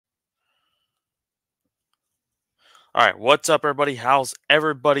All right, what's up, everybody? How's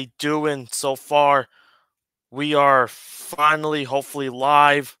everybody doing so far? We are finally, hopefully,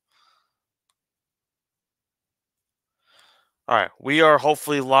 live. All right, we are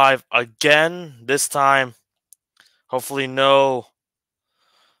hopefully live again this time. Hopefully, no.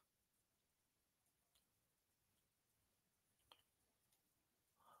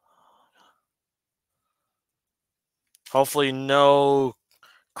 Hopefully, no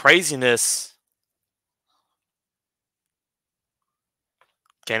craziness.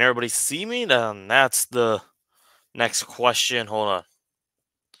 Can everybody see me? Then that's the next question. Hold on.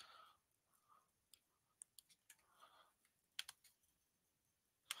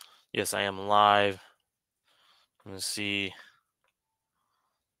 Yes, I am live. Let's see.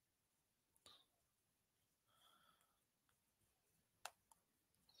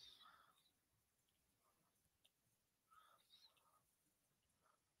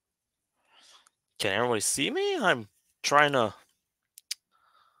 Can everybody see me? I'm trying to.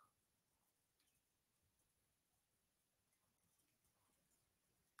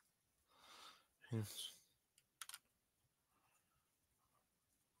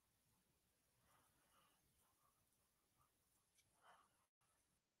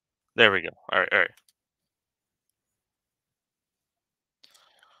 There we go. All right, all right.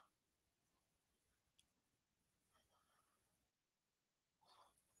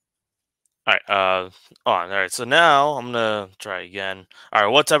 All right, all right. So now I'm gonna try again. All right,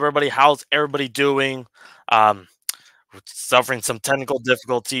 what's up, everybody? How's everybody doing? We're suffering some technical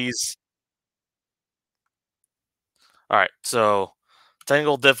difficulties. All right, so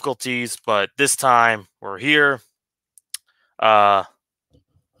technical difficulties, but this time we're here. Uh,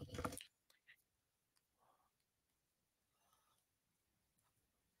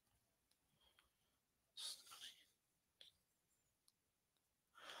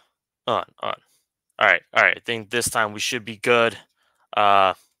 on. All right, all right. I think this time we should be good.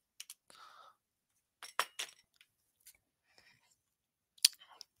 Uh,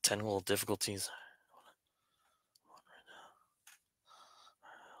 technical difficulties.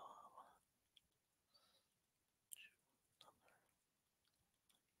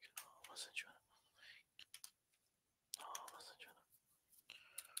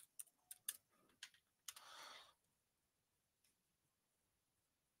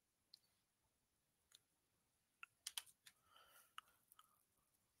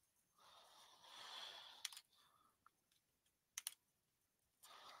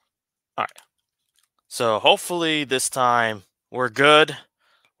 All right. So hopefully this time we're good.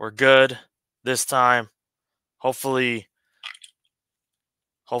 We're good this time. Hopefully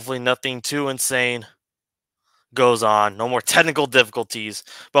nothing too insane goes on. No more technical difficulties.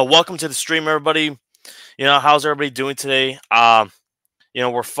 But welcome to the stream, everybody. You know, how's everybody doing today?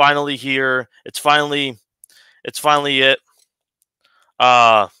 We're finally here. It's finally it.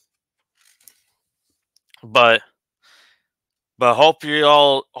 Uh, but hope you're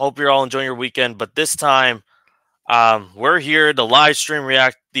all enjoying your weekend. But this time, we're here to live stream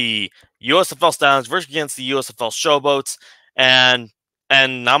react the USFL Stallions versus against the USFL Showboats, and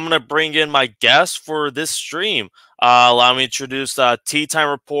I'm gonna bring in my guest for this stream. Allow me to introduce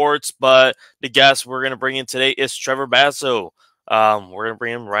TeeTime Reports, but the guest we're gonna bring in today is Trevor Basso. We're gonna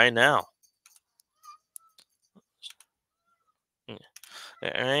bring him right now.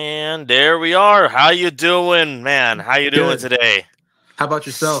 And there we are. How you doing, man? How you doing today? How about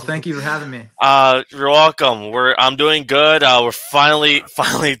yourself? Thank you for having me. You're welcome. I'm doing good. We're finally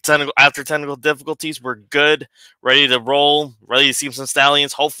after technical difficulties, we're good, ready to roll, ready to see some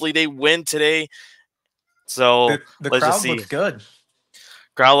Stallions. Hopefully they win today. So the let's crowd just see. looks good.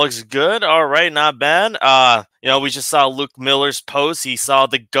 Crowd looks good. All right, not bad. We just saw Luke Miller's post. He saw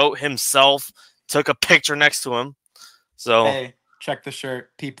the GOAT himself, took a picture next to him. So hey, check the shirt,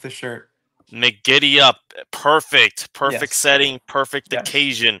 peep the shirt. McGiddy up. Perfect Yes. setting, perfect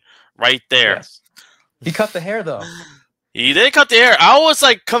occasion right there. Yes. He cut the hair though. He did cut the hair. I was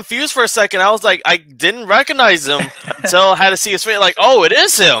like confused for a second. I was like, I didn't recognize him until I had to see his face. Like, oh, it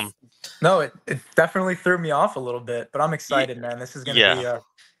is him. No, it definitely threw me off a little bit, but I'm excited, man. This is going to be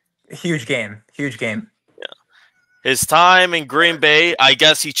a huge game. Huge game. Yeah. His time in Green Bay, I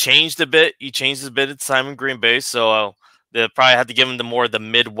guess he changed a bit. He changed a bit of time in Green Bay, so they probably had to give him the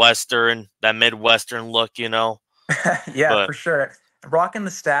Midwestern look, you know. Yeah, for sure. Rocking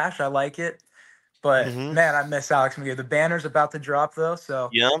the stash, I like it. But man, I miss Alex McGee. The banner's about to drop though, so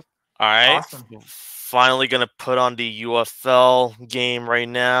yeah. All right. Awesome. Finally gonna put on the UFL game right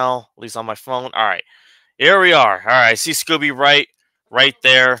now, at least on my phone. All right. Here we are. All right. I see Scooby right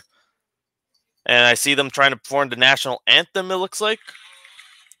there. And I see them trying to perform the national anthem, it looks like.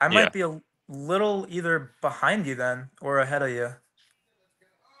 I might be a little either behind you then or ahead of you.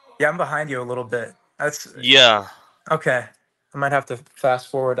 Yeah, I'm behind you a little bit. That's Yeah. okay. I might have to fast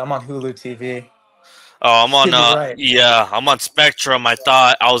forward. I'm on Hulu TV. Oh, I'm on. You're right. Yeah, I'm on Spectrum. I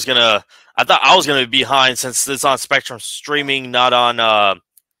thought I was gonna be behind since it's on Spectrum streaming, not on the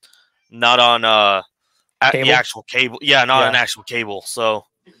Cable. actual cable. Yeah, not an Yeah. actual cable. So,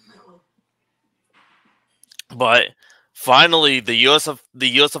 but finally, the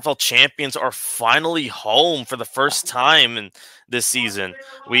USFL champions are finally home for the first time in this season.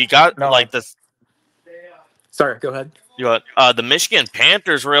 We got No. like this. Sorry. Go ahead. The Michigan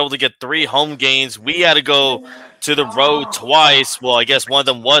Panthers were able to get 3 home games. We had to go to the road twice. Well, I guess one of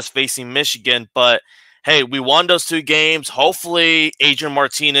them was facing Michigan, but hey, we won those 2 games. Hopefully, Adrian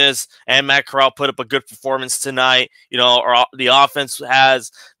Martinez and Matt Corral put up a good performance tonight. The offense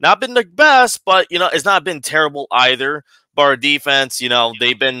has not been the best, but it's not been terrible either. But our defense,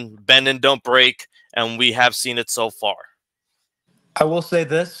 they've been bend and don't break, and we have seen it so far. I will say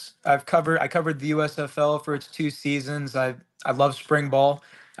this: I covered the USFL for its 2 seasons. I love spring ball.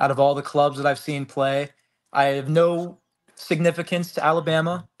 Out of all the clubs that I've seen play, I have no significance to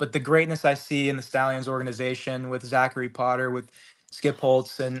Alabama, but the greatness I see in the Stallions organization with Zachary Potter, with Skip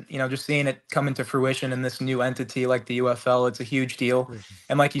Holtz, and just seeing it come into fruition in this new entity like the UFL, it's a huge deal.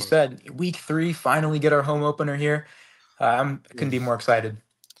 And like you said, week 3, finally get our home opener here. I couldn't be more excited.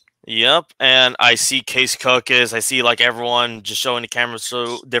 Yep, and I see Case Cookis. I see like everyone just showing the camera,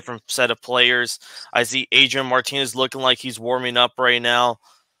 so different set of players. I see Adrian Martinez looking like he's warming up right now.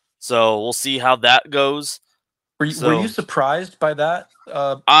 So we'll see how that goes. Were you surprised by that?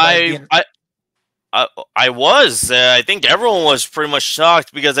 I was. I think everyone was pretty much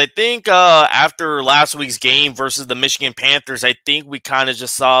shocked because I think after last week's game versus the Michigan Panthers, I think we kind of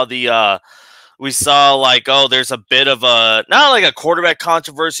just saw like, oh, there's a bit of a, not like a quarterback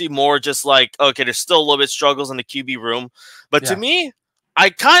controversy, more just like, okay, there's still a little bit struggles in the QB room. But to me, I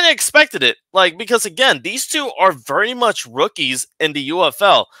kind of expected it. Like, because again, these 2 are very much rookies in the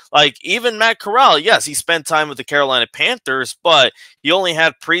UFL. Like, even Matt Corral, yes, he spent time with the Carolina Panthers, but he only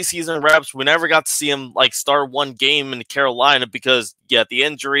had preseason reps. We never got to see him like start 1 game in Carolina because the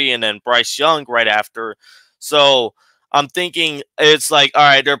injury and then Bryce Young right after. So I'm thinking it's like, all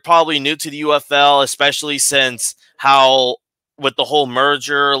right, they're probably new to the UFL, especially since how with the whole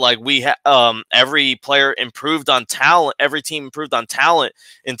merger, like every player improved on talent, every team improved on talent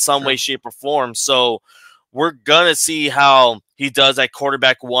in some way, shape, or form. So we're gonna see how he does at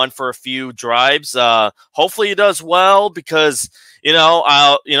quarterback 1 for a few drives. Hopefully he does well because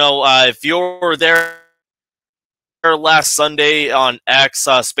if you were there last Sunday on X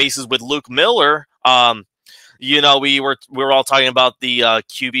Spaces with Luke Miller, we were all talking about the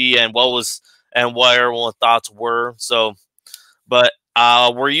QB and what everyone's thoughts were. So, but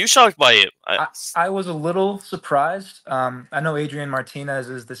were you shocked by it? I was a little surprised. I know Adrian Martinez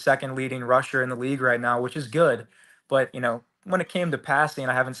is the 2nd leading rusher in the league right now, which is good. But when it came to passing,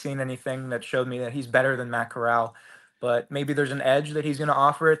 I haven't seen anything that showed me that he's better than Matt Corral. But maybe there's an edge that he's going to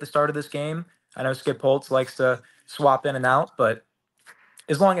offer at the start of this game. I know Skip Holtz likes to swap in and out, but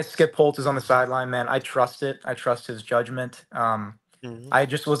as long as Skip Holtz is on the sideline, man, I trust it. I trust his judgment. I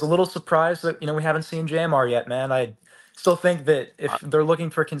just was a little surprised that we haven't seen JMR yet, man. I still think that if they're looking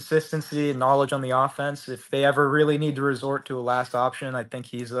for consistency and knowledge on the offense, if they ever really need to resort to a last option, I think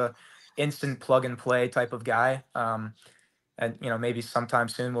he's a instant plug and play type of guy. And maybe sometime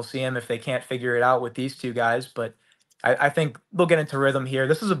soon we'll see him if they can't figure it out with these 2 guys. But I think they'll get into rhythm here.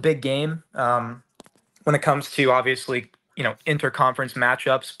 This is a big game when it comes to obviously interconference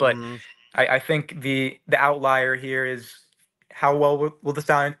matchups, but I think the outlier here is how well will the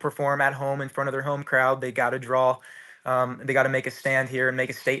Stallions perform at home in front of their home crowd. They got to draw, they got to make a stand here and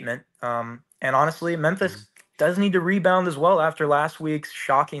make a statement. And honestly, Memphis does need to rebound as well after last week's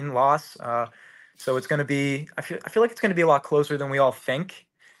shocking loss. So it's going to be, I feel like it's going to be a lot closer than we all think,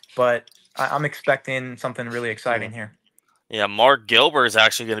 but I'm expecting something really exciting here. Yeah, Mark Gilbert is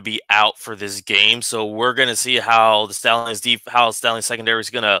actually going to be out for this game, so we're going to see how the Stallions secondary is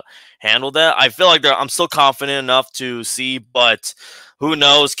going to handle that. I feel like I'm still confident enough to see, but who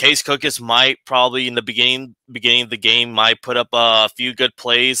knows? Case Cookis might probably in the beginning of the game might put up a few good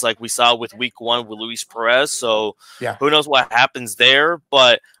plays like we saw with week 1 with Luis Perez. So who knows what happens there?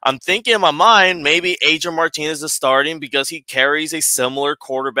 But I'm thinking in my mind maybe Adrian Martinez is starting because he carries a similar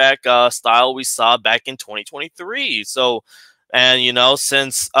quarterback style we saw back in 2023. So. And,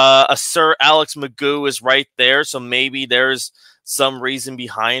 since a Sir Alex Magoo is right there, so maybe there's some reason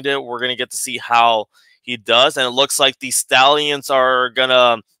behind it. We're going to get to see how he does. And it looks like the Stallions are going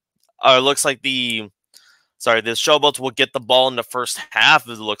to, the Showboats will get the ball in the first half,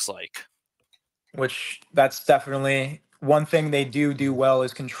 it looks like. which that's definitely one thing they do well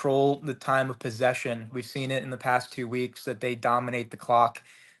is control the time of possession. We've seen it in the past 2 weeks that they dominate the clock.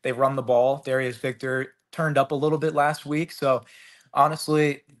 They run the ball. Darius Victor turned up a little bit last week, so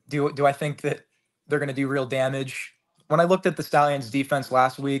honestly, do I think that they're going to do real damage? When I looked at the Stallions defense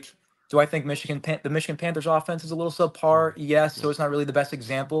last week, do I think the Michigan Panthers offense is a little subpar? Yes, so it's not really the best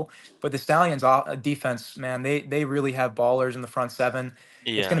example. But the Stallions defense, man, they really have ballers in the front seven. It's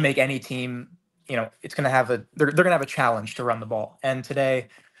going Yeah, to make any team, it's going to have they're going to have a challenge to run the ball. And today,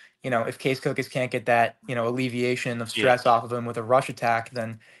 if Case Cookers can't get that, alleviation of yeah, stress off of him with a rush attack,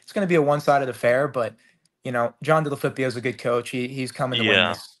 then it's going to be a one-sided affair. But, John DeLafipio is a good coach. He's coming to win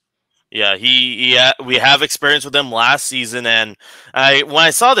yeah. this. Yeah, we have experience with him last season, and when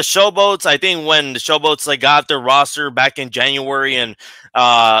I saw the Showboats, I think when the Showboats got their roster back in January and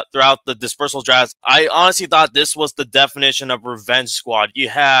throughout the dispersal drafts, I honestly thought this was the definition of revenge squad. You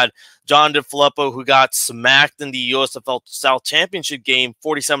had John DeFilippo, who got smacked in the USFL South Championship game,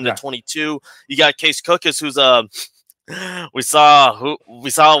 47 to Yeah. 22. You got Case Cookers, who's a we saw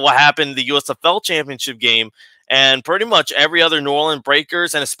what happened in the USFL Championship game. And pretty much every other New Orleans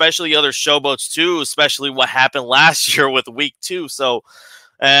Breakers, and especially other Showboats too, especially what happened last year with Week 2. So,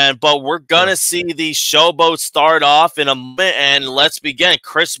 but we're gonna see these Showboats start off in a minute, and let's begin.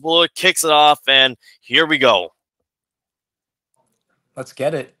 Chris Wood kicks it off, and here we go. Let's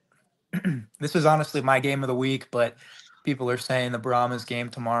get it. This is honestly my game of the week, but people are saying the Brahmas game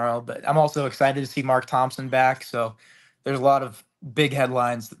tomorrow. But I'm also excited to see Mark Thompson back. So there's a lot of big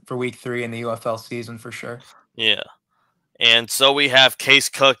headlines for week 3 in the UFL season for sure. Yeah. And so we have Case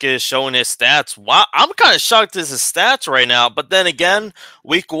Cook is showing his stats. Wow, I'm kind of shocked at his stats right now. But then again,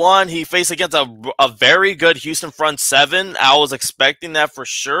 week 1, he faced against a very good Houston front 7. I was expecting that for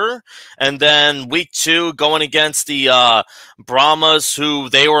sure. And then week 2, going against the Brahmas, who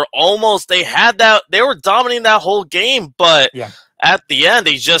they were dominating that whole game. But Yeah. at the end,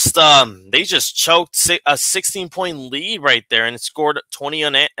 they just choked a 16-point lead right there, and it scored 20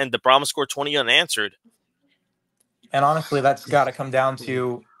 and the Brahmas scored 20 unanswered. And honestly, that's got to come down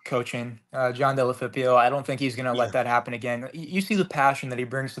to coaching. John DeLafipio, I don't think he's going to let that happen again. You see the passion that he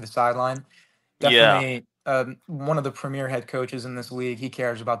brings to the sideline. Yeah. Definitely one of the premier head coaches in this league. He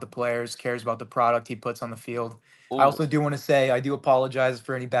cares about the players, cares about the product he puts on the field. I Ooh. also do want to say I do apologize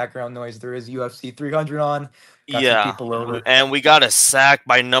for any background noise. There is UFC 300 on. Got some Yeah, people over. and we got a sack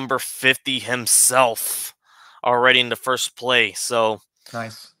by number 50 himself already in the first play. So,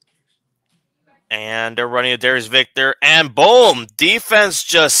 Nice. and they're running a Darius Victor, and boom, defense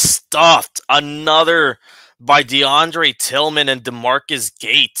just stuffed another by DeAndre Tillman and DeMarcus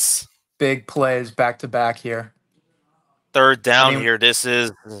Gates. Big plays back to back here. Third down I mean, here. This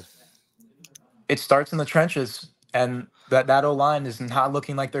is it starts in the trenches, and that O line is not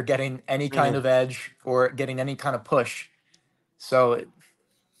looking like they're getting any kind of edge or getting any kind of push. So,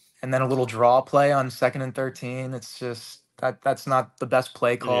 and then a little draw play on 2nd and 13. It's just that's not the best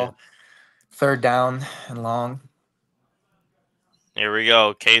play yeah. call. Third down and long. Here we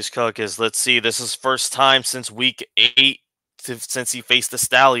go. Case Cook is, let's see, this is first time since week 8 since he faced the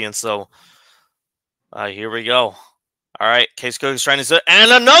Stallions. So here we go. All right, Case Cook is trying to set,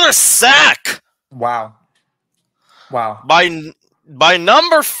 and another sack. Wow. By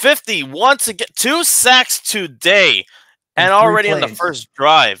number 50 once again, 2 sacks today, and already in the first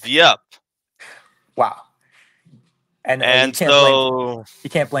drive. Yep. Wow. And you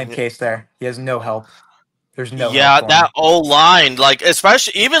can't blame Case there. He has no help. There's no help for that him. O-line,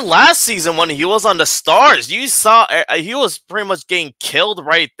 especially even last season when he was on the Stars, you saw he was pretty much getting killed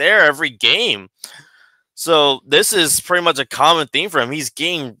right there every game. So this is pretty much a common theme for him. He's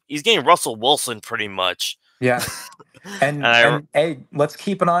getting Russell Wilson pretty much. Yeah. And hey, let's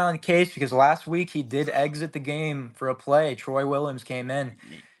keep an eye on Case because last week he did exit the game for a play. Troy Williams came in.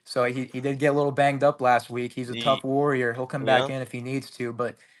 So he did get a little banged up last week. He's a tough warrior. He'll come back in if he needs to,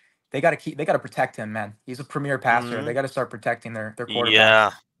 but they got to protect him, man. He's a premier passer. They got to start protecting their quarterback.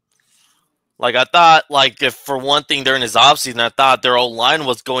 Yeah. I thought, if for one thing during his offseason, I thought their O-line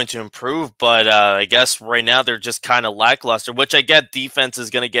was going to improve, but I guess right now they're just kind of lackluster, which I get defense is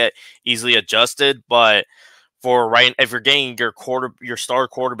going to get easily adjusted, but if you're getting your star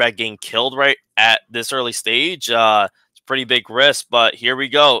quarterback getting killed right at this early stage, it's a pretty big risk. But here we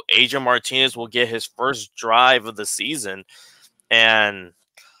go. Adrian Martinez will get his first drive of the season, and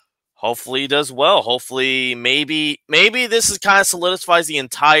hopefully he does well. Hopefully, maybe this is kind of solidifies the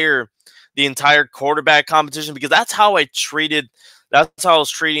entire quarterback competition, because that's how I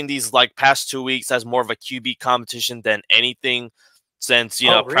was treating these past 2 weeks as more of a QB competition than anything, since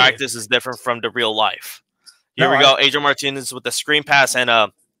Really? practice is different from the real life. Here we go. Adrian Martinez with the screen pass and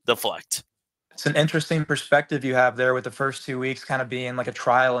a deflect. It's an interesting perspective you have there with the first 2 weeks kind of being like a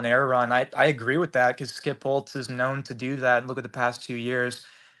trial and error run. I agree with that because Skip Holtz is known to do that. Look at the past 2 years.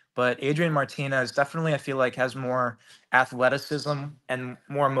 But Adrian Martinez definitely, I feel like, has more athleticism and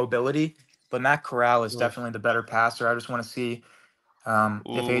more mobility. But Matt Corral is Ooh. definitely the better passer. I just want to see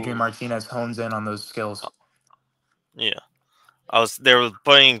if Adrian Ooh. Martinez hones in on those skills. Yeah. They were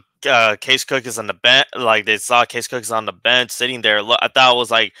putting Case Cookers on the bench. Like they saw Case Cookers on the bench sitting there. I thought it was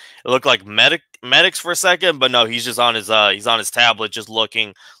like it looked like medics for a second, but no, he's just on his tablet, just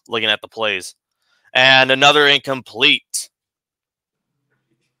looking at the plays. And another incomplete.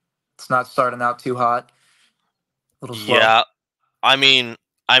 It's not starting out too hot. A little slow. Yeah, I mean,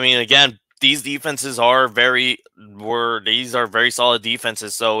 again, these defenses are these are very solid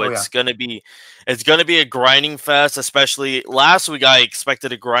defenses. So Oh yeah. it's gonna be a grinding fest. Especially last week, I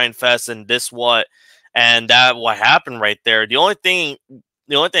expected a grind fest, and what happened right there. The only thing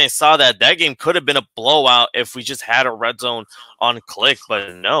I saw that game could have been a blowout if we just had a red zone on click,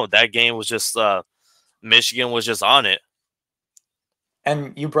 but no, that game was just Michigan was just on it.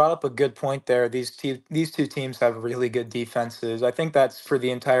 And you brought up a good point there. These two teams have really good defenses. I think that's for the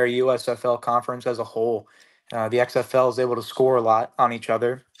entire USFL conference as a whole. The XFL is able to score a lot on each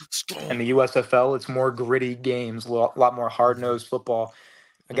other, and the USFL, it's more gritty games, a lot more hard nosed football.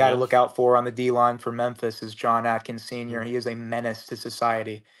 A guy to Yeah. look out for on the D line for Memphis is John Atkins Sr. He is a menace to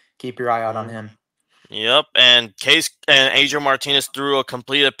society. Keep your eye out on Mm-hmm. him. Yep, and Adrian Martinez threw a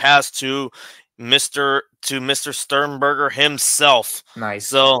completed pass to Mr. Sternberger himself. Nice.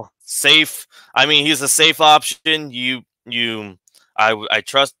 So safe. I mean, he's a safe option. I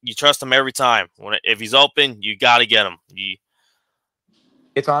trust him every time. If he's open, you got to get him.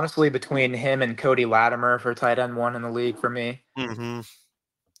 It's honestly between him and Cody Latimer for tight end one in the league for me. Mm-hmm.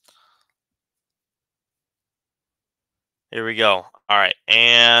 Here we go. All right,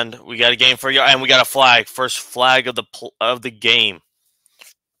 and we got a game for you, and we got a flag. First flag of the game.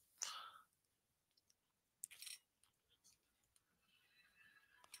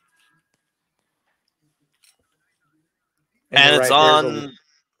 And And you're it's right. on.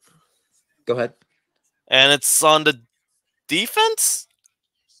 Go ahead. And it's on the defense.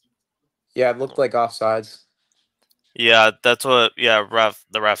 Yeah, it looked like offsides. Yeah, that's what. Yeah,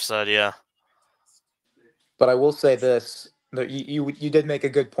 the ref said. Yeah. But I will say this: that you did make a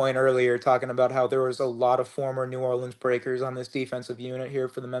good point earlier, talking about how there was a lot of former New Orleans Breakers on this defensive unit here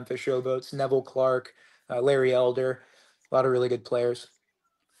for the Memphis Showboats. Neville Clark, Larry Elder, a lot of really good players.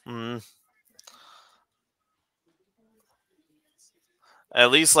 Mm. At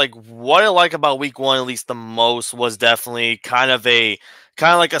least like what I like about week one, at least the most, was definitely kind of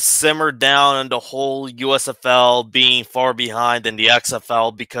like a simmer down on the whole USFL being far behind in the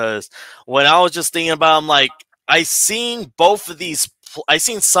XFL, because when I was just thinking about, I'm like, I seen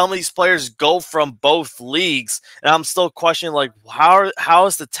some of these players go from both leagues, and I'm still questioning like how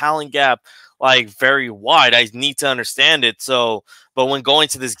is the talent gap like very wide? I need to understand it. So, but when going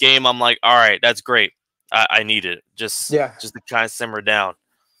to this game, I'm like, all right, that's great. I need it Yeah, just to kind of simmer down.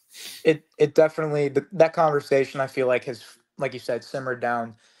 it definitely that conversation I feel like has, like you said, simmered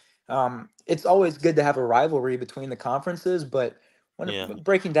down. It's always good to have a rivalry between the conferences, but Yeah, when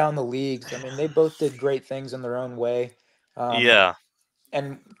breaking down the leagues, I mean, they both did great things in their own way. Um, yeah,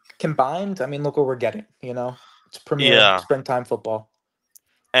 and combined, I mean, look what we're getting. It's premier yeah. springtime football.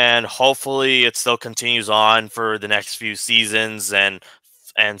 And hopefully it still continues on for the next few seasons and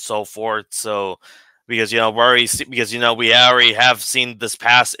so forth. So because we already have seen this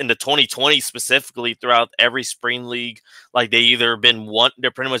pass in the 2020 specifically throughout every spring league, like they're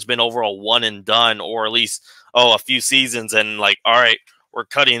pretty much been over a one and done, or at least a few seasons, and like, all right, we're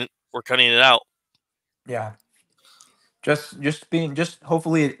cutting it out. Yeah. Just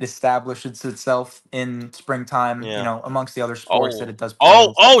hopefully it establishes itself in springtime, Yeah. amongst the other sports that Oh. it does play Oh.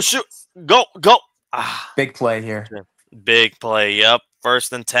 in. Oh. Shoot. Go. Go. Ah. Big play here. Big play. Yep.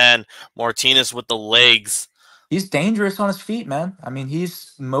 First and 10. Martinez with the legs. He's dangerous on his feet, man. I mean,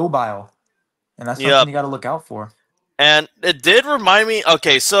 he's mobile, and that's something Yep. you got to look out for. And it did remind me.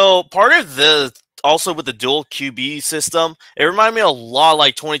 Okay, so part of the also with the dual QB system, it reminded me a lot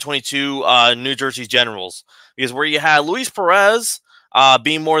like 2022 New Jersey Generals, because where you had Luis Perez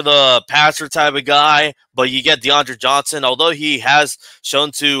being more the passer type of guy, but you get DeAndre Johnson, although he has shown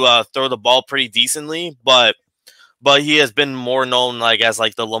to throw the ball pretty decently, but he has been more known like as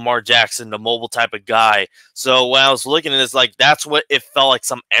like the Lamar Jackson, the mobile type of guy. So when I was looking at this, like that's what it felt like,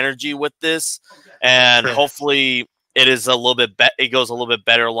 some energy with this, and Sure. hopefully it is a little bit it goes a little bit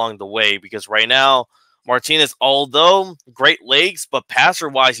better along the way, because right now Martinez, although great legs, but passer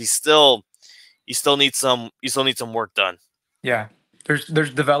wise, he still needs some work done. Yeah. There's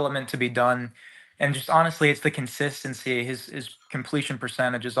development to be done, and just honestly, it's the consistency. His completion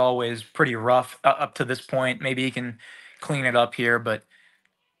percentage is always pretty rough up to this point. Maybe he can clean it up here, but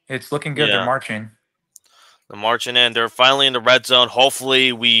it's looking good. They're Yeah. marching. They're marching in. They're finally in the red zone.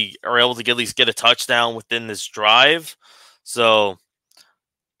 Hopefully, we are able to at least get a touchdown within this drive. So,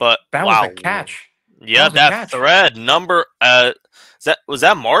 but That was a wow, catch. That yeah, was a that catch. thread number. Was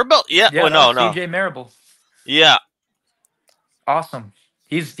that Maribel? Yeah. Yeah, Oh that no, was no. C.J. Marable. Yeah, Awesome.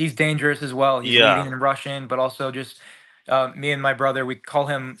 He's dangerous as well. He's yeah, leading in rushing, but also just me and my brother, we call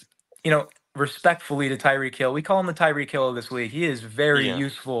him, respectfully to Tyreek Hill. We call him the Tyreek Hill of this league. He is very yeah,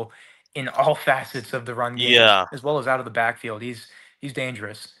 useful in all facets of the run game yeah, as well as out of the backfield. He's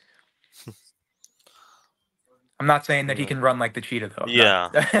dangerous. I'm not saying that he yeah. can run like the cheetah though. I'm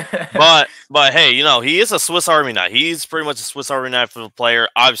not. Yeah. But hey, he is a Swiss Army knife. He's pretty much a Swiss Army knife for the player.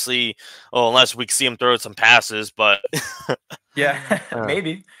 Obviously, well, unless we see him throw some passes, but Yeah, uh,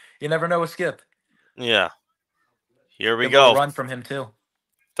 maybe. You never know with Skip. yeah. Here we Good little go. run from him too.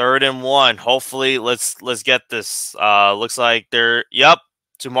 3rd and 1. Hopefully, let's get this. Looks like they're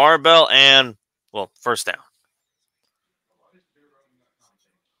to Maribel and first down.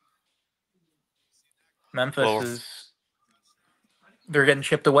 Memphis Well, is they're getting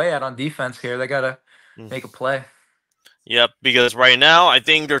chipped away at on defense here. They gotta make a play. yep, because right now I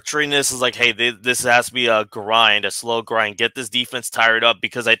think they're treating this as like, hey, this has to be a grind, a slow grind. Get this defense tired up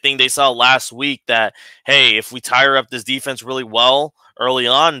because I think they saw last week that, hey, if we tire up this defense really well early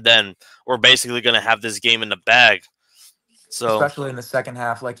on, then we're basically going to have this game in the bag. So, Especially in the second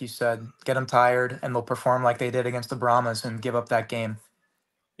half, like you said, get them tired and they'll perform like they did against the Brahmas and give up that game,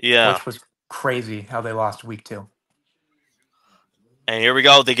 yeah. which was crazy how they lost week 2. And here we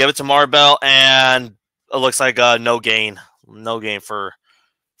go. They give it to Maribel, and it looks like no gain for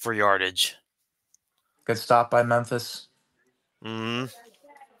yardage. Good stop by Memphis. Hmm.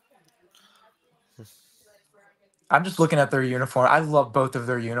 I'm just looking at their uniform. I love both of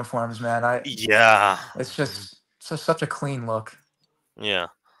their uniforms, man. Yeah. It's just such a clean look. Yeah.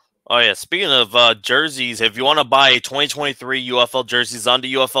 Oh yeah. Speaking of jerseys, if you want to buy a 2023 UFL jerseys on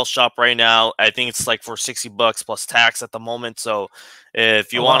the UFL shop right now, I think it's like for $60 plus tax at the moment. So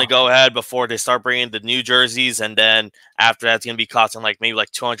if you Oh want to wow. go ahead before they start bringing the new jerseys, and then after that's going to be costing maybe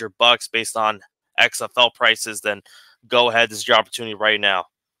like $200 based on XFL prices, then go ahead. This is your opportunity right now.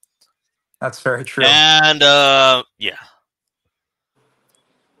 That's very true. And yeah.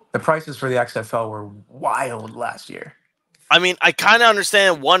 The prices for the XFL were wild last year. I mean, I kind of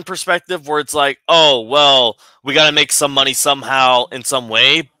understand one perspective where it's like, oh, well, we got to make some money somehow in some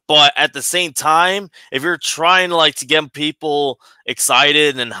way. But at the same time, if you're trying to get people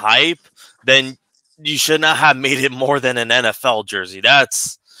excited and hype, then you should not have made it more than an NFL jersey.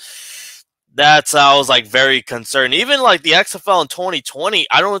 That's how I was very concerned. Even the XFL in 2020,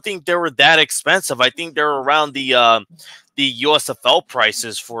 I don't think they were that expensive. I think they were around the USFL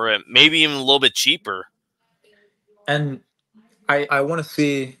prices for it, maybe even a little bit cheaper. And I want to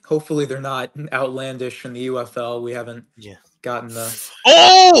see. Hopefully, they're not outlandish in the UFL. We haven't gotten the.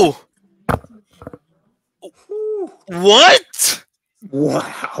 Oh, Whew. what?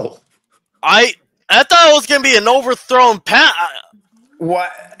 Wow! I thought it was gonna be an overthrown pass.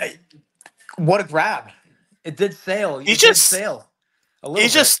 What? What a grab! It did sail. He It did just sail a little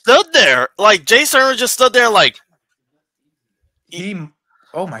bit. just stood there. Jason just stood there He.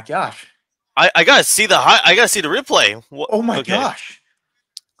 Oh my gosh! I gotta see I gotta see the replay. What? Oh my Okay. gosh!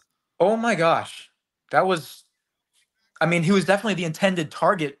 Oh my gosh! That was. I mean, he was definitely the intended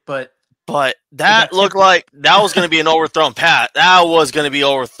target, but that looked like that was going to be an overthrown pass. That was going to be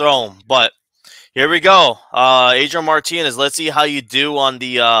overthrown. But here we go. Adrian Martinez, let's see how you do on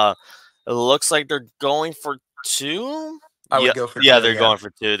the it looks like they're going for 2. I would go for 2. They're going for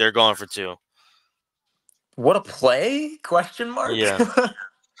 2. They're going for 2. What a play? Question mark. Yeah.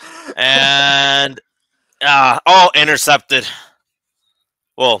 And intercepted.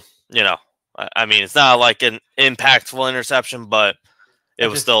 Well, I mean, it's not like an impactful interception, but it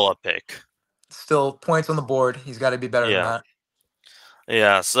was still a pick. Still points on the board. He's got to be better than that.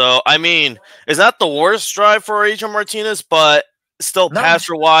 Yeah, so I mean, it's not the worst drive for Adrian Martinez, but still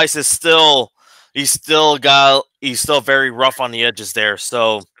passer wise, he's still very rough on the edges there.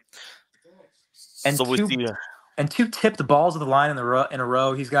 So and 2 tipped balls of the line in a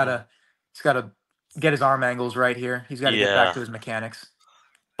row. He's got to get his arm angles right here. He's got to get back to his mechanics.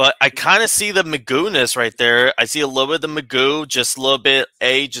 But I kind of see the Magoo-ness right there. I see a little bit of the Magoo, just a little bit.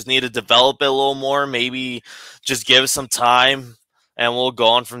 Just need to develop it a little more. Maybe just give it some time, and we'll go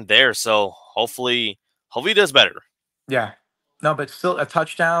on from there. So hopefully he does better. Yeah. No, but still a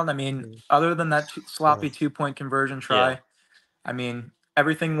touchdown. I mean, other than that sloppy 2-point conversion try, I mean,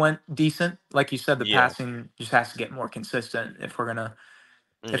 everything went decent. Like you said, the Yeah. passing just has to get more consistent if Yeah.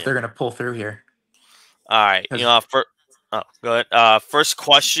 they're gonna pull through here. All right. Because Oh, go ahead. First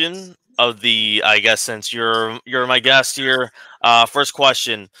question of the, I guess since you're my guest here. First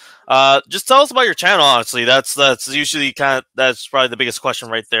question. Just tell us about your channel. Honestly, that's usually that's probably the biggest question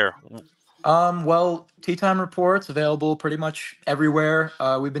right there. Well, Tea Time Reports available pretty much everywhere.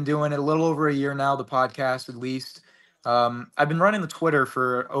 We've been doing it a little over a year now, the podcast at least. I've been running the Twitter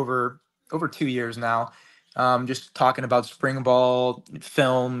for over 2 years now. Just talking about spring ball,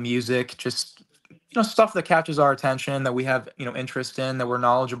 film, music, just stuff that catches our attention that we have interest in, that we're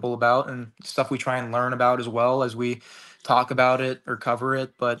knowledgeable about, and stuff we try and learn about as well as we talk about it or cover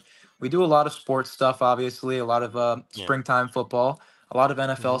it. But we do a lot of sports stuff, obviously, a lot of Yeah. springtime football, a lot of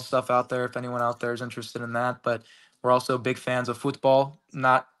NFL Hmm. stuff out there if anyone out there is interested in that. But we're also big fans of football,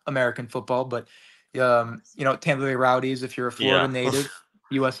 not American football, but Tampa Bay Rowdies. If you're a Yeah. Florida native,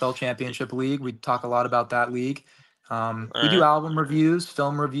 USL Championship League, we talk a lot about that league. All We do right. album reviews,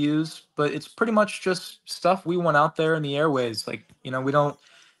 film reviews, but it's pretty much just stuff we want out there in the airways. Like we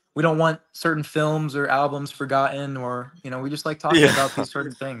don't want certain films or albums forgotten, or we just like talking Yeah. about these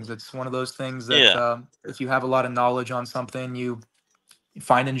certain things. It's one of those things that Yeah. if you have a lot of knowledge on something, you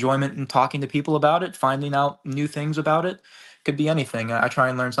find enjoyment in talking to people about it, finding out new things about it. Could be anything. I try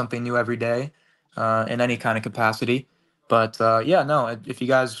and learn something new every day, in any kind of capacity. But yeah, no. If you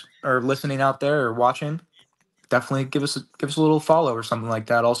guys are listening out there or watching, definitely give us a little follow or something like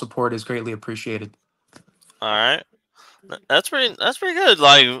that. All support is greatly appreciated. All right. That's pretty good.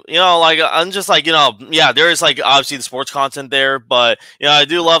 Like, I'm just like, yeah, there is like obviously the sports content there, but I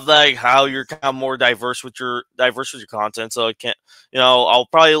do love like how you're kind of more diverse with your content. So I can't, I'll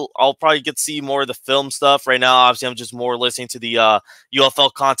probably get to see more of the film stuff right now. Obviously, I'm just more listening to the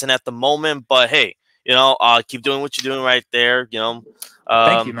UFL content at the moment. But hey, keep doing what you're doing right there. Thank you,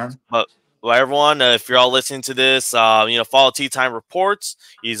 Um, man. but well, everyone, if you're all listening to this, follow TeeTime Reports.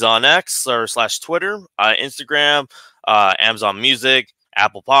 He's on X or slash Twitter, Instagram, Amazon Music,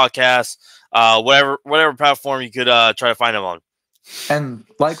 Apple Podcasts, whatever platform you could try to find him on. And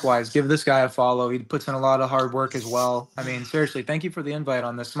likewise, give this guy a follow. He puts in a lot of hard work as well. I mean, seriously, thank you for the invite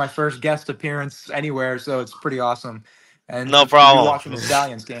on this. It's my first guest appearance anywhere, so it's pretty awesome. And No to be problem. watching the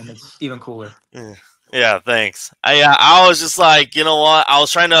Stallions game, it's even cooler. Yeah, yeah, thanks. I was just like, you know what? I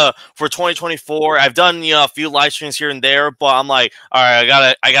was trying to for 2024. I've done a few live streams here and there, but I'm like, all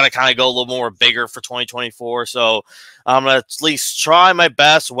right, I gotta kind of go a little more bigger for 2024. So I'm gonna at least try my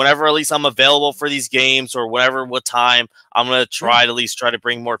best whenever at least I'm available for these games or what time. I'm gonna Yeah. try to at least try to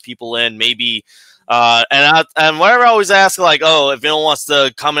bring more people in. Maybe. And whenever I always ask, like, oh, if anyone wants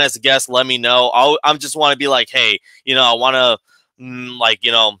to come in as a guest, let me know. I'm just want to be like, hey, I want to, like,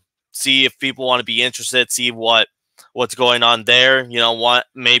 see if people want to be interested, see what's going on there. Want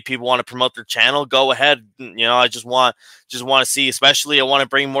maybe people want to promote their channel, go ahead. I just want to see, especially I want to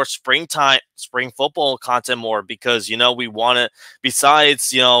bring more spring football content more because we want to,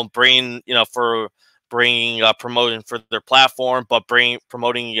 besides bring for bringing promoting for their platform, but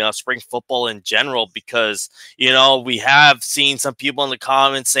promoting spring football in general because we have seen some people in the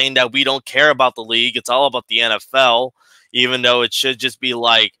comments saying that we don't care about the league, it's all about the NFL, even though it should just be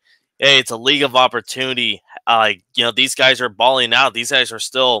like, hey, it's a league of opportunity. These guys are balling out. These guys are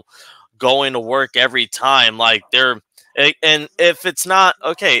still going to work every time. Like and if it's not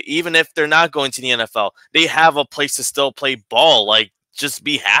okay, even if they're not going to the NFL, they have a place to still play ball. Like, just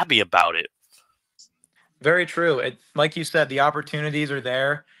be happy about it. Very true. Like you said, the opportunities are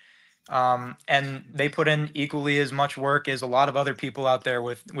there. And they put in equally as much work as a lot of other people out there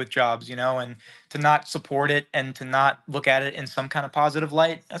with jobs, and to not support it and to not look at it in some kind of positive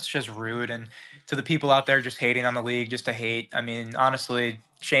light, that's just rude. And to the people out there just hating on the league just to hate, I mean, honestly,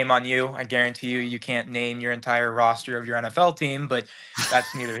 shame on you. I guarantee you can't name your entire roster of your NFL team, but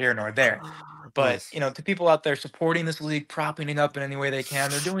that's neither here nor there. But to people out there supporting this league, propping it up in any way they can,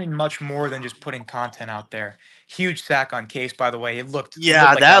 they're doing much more than just putting content out there. Huge sack on Case, by the way. It looked Yeah,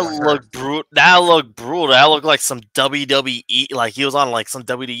 like that was hurt. That looked brutal. That looked like some WWE, like he was on like some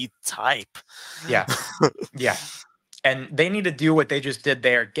WWE type. Yeah, yeah. And they need to do what they just did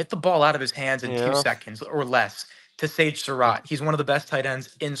there. Get the ball out of his hands in two Yeah. seconds or less to Sage Surratt. He's one of the best tight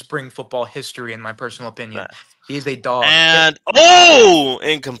ends in spring football history, in my personal opinion. He is a dog. And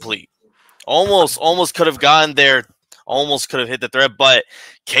incomplete. Almost could have gotten there. Almost could have hit the thread, but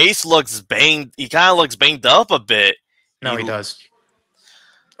Case looks banged. He kind of looks banged up a bit. No, he does.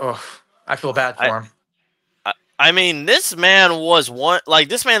 Oh, I feel bad I, for him. I mean, this man was one like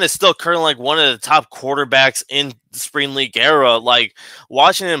this man is still currently like one of the top quarterbacks in the spring league era. Like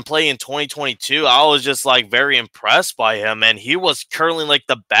watching him play in 2022, I was just like very impressed by him, and he was currently like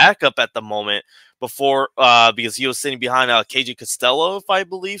the backup at the moment before because he was sitting behind KJ Costello, if I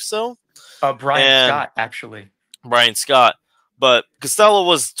believe so, Brian and Scott, actually. Brian Scott. But Costello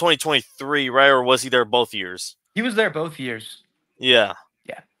was 2023, right? Or was he there both years? He was there both years. Yeah.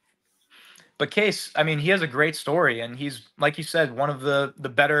 Yeah. But Case, I mean, he has a great story, and he's, like you said, one of the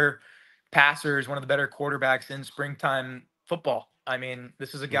better passers, one of the better quarterbacks in springtime football. I mean,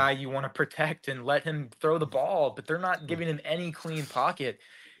 this is a Mm, guy you want to protect and let him throw the ball, but they're not mm. giving him any clean pocket.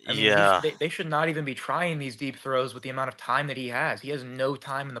 I mean, Yeah. they should not even be trying these deep throws with the amount of time that he has. He has no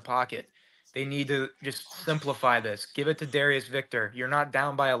time in the pocket. They need to just simplify this. Give it to Darius Victor. You're not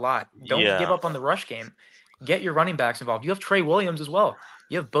down by a lot. Don't give Yeah. up on the rush game. Get your running backs involved. You have Trey Williams as well.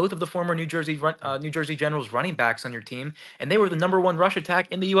 You have both of the former New Jersey Generals running backs on your team, and they were the number one rush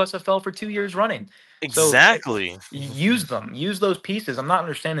attack in the USFL for 2 years running. So Exactly. use them, use those pieces. I'm not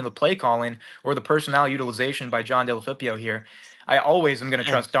understanding the play calling or the personnel utilization by John DeLaFipio here. I always am going to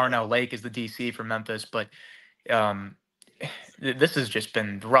trust Darnell Lake as the DC for Memphis, but um, this has just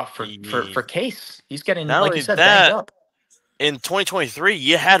been rough for Ye- Case. He's getting, Not like you only said, banged that, up. in 2023,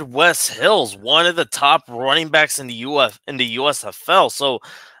 you had Wes Hills, one of the top running backs in the USFL. So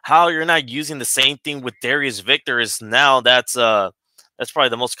how you're not using the same thing with Darius Victor is now that's probably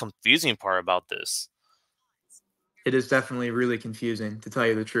the most confusing part about this. It is definitely really confusing, to tell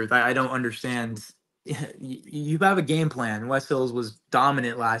you the truth. I don't understand. You have a game plan. West Hills was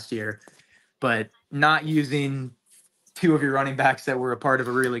dominant last year, but not using two of your running backs that were a part of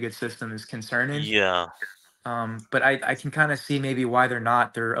a really good system is concerning. Yeah, But I can kind of see maybe why they're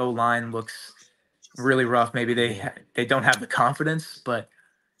not. Their O line looks really rough. Maybe yeah, they don't have the confidence, but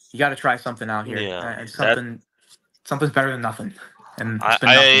you got to try something out here, yeah. and That something's better than nothing, and it's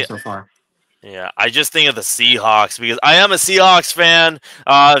been nothing I so far. Yeah, I just think of the Seahawks because I am a Seahawks fan.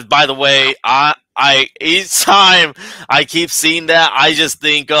 By the way, I each time I keep seeing that, I just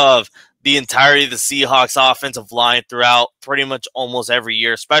think of the entirety of the Seahawks offensive line throughout pretty much almost every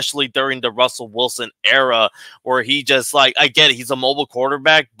year, especially during the Russell Wilson era, where he just like I get it, he's a mobile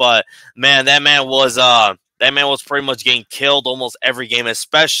quarterback, but man, that man was pretty much getting killed almost every game,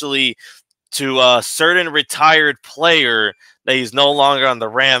 especially to a certain retired player that he's no longer on the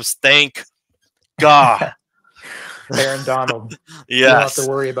Rams. Thank God. Aaron Donald. You don't have to Yes.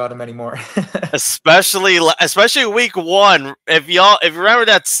 worry about him anymore. Especially week one. If you remember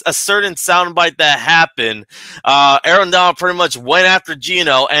that's a certain soundbite that happened, Aaron Donald pretty much went after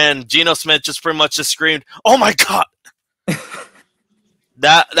Geno, and Geno Smith just pretty much just screamed, "Oh my God!"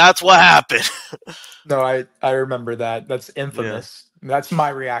 That's what happened. No, I remember that. That's Yeah, infamous. That's my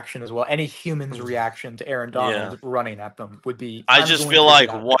reaction as well. Any human's reaction to Aaron yeah. Donald running at them would be, I I'm just going feel to get like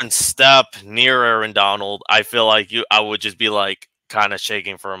out of there. one step near Aaron Donald, I feel like I would just be like kind of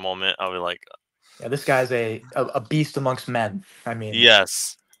shaking for a moment. I'll be like, Yeah, this guy's a beast amongst men. I mean,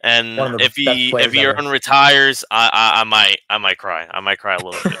 yes. one And of the best if players he ever. retires, I might cry. I might cry a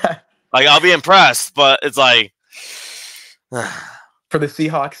little bit. Like I'll be impressed, but it's like For the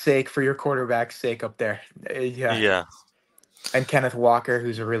Seahawks' sake, for your quarterback's sake up there. Yeah. yeah, And Kenneth Walker,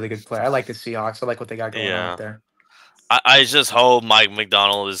 who's a really good player. I like the Seahawks. I like what they got going on up yeah. there. I just hope Mike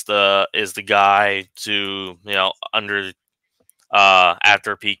McDonald is the guy to under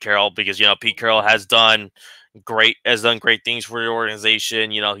after Pete Carroll because Pete Carroll has done great things for the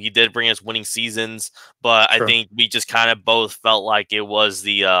organization. He did bring us winning seasons, but I True. think we just kind of both felt like it was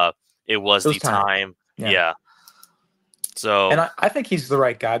It was the time. time. Yeah. Yeah. And So I think he's the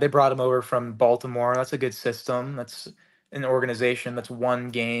right guy. They brought him over from Baltimore. That's a good system. That's an organization that's won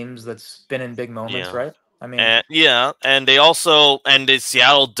games, that's been in big moments, yeah. right? I mean, And they also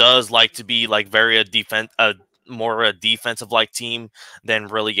Seattle does like to be like very more a defensive like team than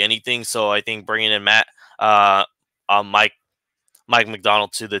really anything. So I think bringing in uh, uh Mike Mike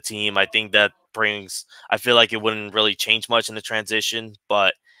McDonald to the team, I think that brings. I feel like it wouldn't really change much in the transition,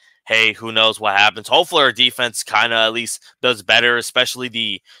 but hey, who knows what happens? Hopefully, our defense kind of at least does better, especially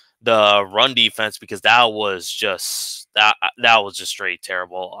the run defense because that was just straight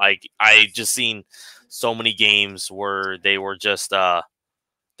terrible. I just seen so many games where they were just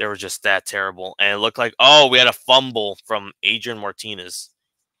that terrible, and it looked like we had a fumble from Adrian Martinez.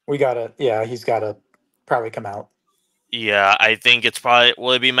 he's gotta probably come out. Yeah, I think it's probably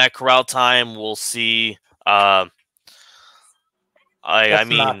will it be Matt Corral time? We'll see. I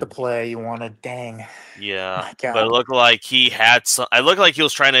That's not the mean, play you wanted. Dang. yeah, My but it God. looked like he had some. I looked like he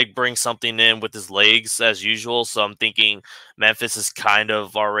was trying to bring something in with his legs as usual. So I'm thinking Memphis is kind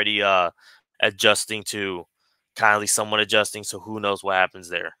of already adjusting to kindly someone adjusting. So who knows what happens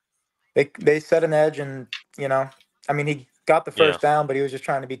there? They set an edge, and you know, I mean, he got the Yeah, first down, but he was just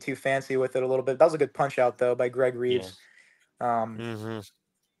trying to be too fancy with it a little bit. That was a good punch out though by Greg yeah, Reeves. Um, hmm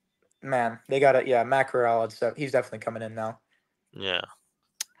man, they got it. Yeah, Matt Corral. He's definitely coming in now. yeah.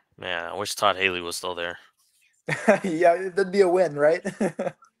 Man, I wish Todd Haley was still there. Yeah, that'd be a win, right?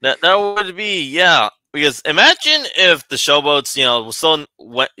 That would be, yeah. Because imagine if the Showboats, was still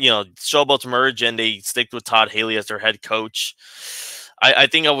Showboats merge and they stick with Todd Haley as their head coach. I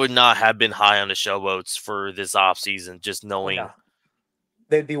think I would not have been high on the Showboats for this offseason, just Oh knowing. no,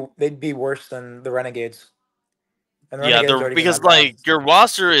 they'd be worse than the Renegades, and the Yeah, Renegades they're aren't even because that bad. like your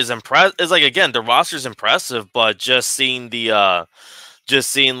roster is impressive. It's like again, the roster is impressive, but just seeing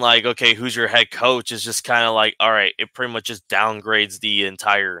like okay, who's your head coach is just kind of like all right. It pretty much just downgrades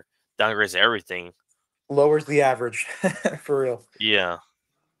everything. Lowers the average for real. Yeah,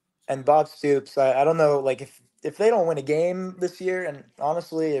 And Bob Stoops, I don't know, like if they don't win a game this year, and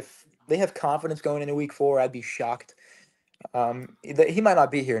honestly, if they have confidence going into Week 4, I'd be shocked. He might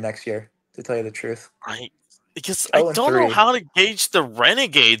not be here next year, to tell you the truth. I because I 0 and don't know 3. how to gauge the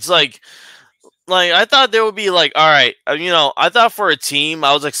Renegades. Like I thought they would be like, all right, I thought for a team,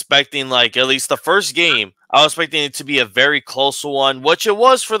 I was expecting like at least the first game, I was expecting it to be a very close one, which it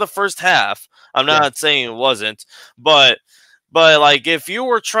was for the first half. I'm Yeah, not saying it wasn't, but like if you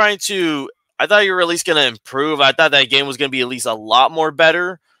were trying to, I thought you were at least going to improve. I thought that game was going to be at least a lot more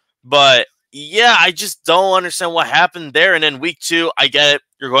better, but yeah, I just don't understand what happened there. And then week 2, I get it.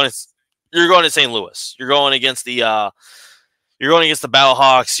 You're going to St. Louis. You're going against the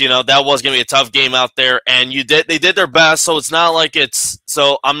Battlehawks. That was going to be a tough game out there, and they did their best. So it's not like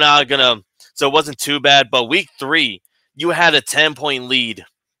I'm not gonna. So it wasn't too bad. But week 3, you had a 10-point lead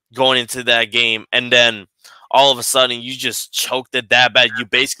going into that game, and then all of a sudden you just choked it that bad. You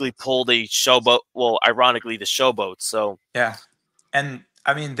basically pulled a Showboat. Well, ironically, the Showboat. So yeah. And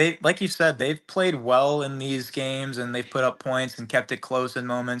I mean, they like you said, they've played well in these games and they've put up points and kept it close in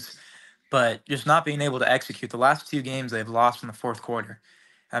moments, but just not being able to execute. The last 2 games they've lost in the fourth quarter.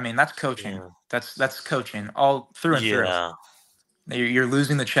 I mean, that's coaching. yeah, That's coaching all through and through. yeah, You're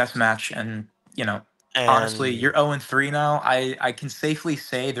losing the chess match, and you know, honestly, and you're 0-3 now. I can safely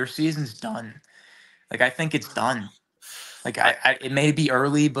say their season's done. Like I think it's done. Like I, it may be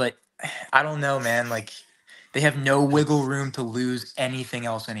early, but I don't know, man. Like they have no wiggle room to lose anything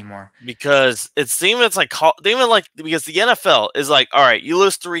else anymore. because it's like they even like because the NFL is like, all right, you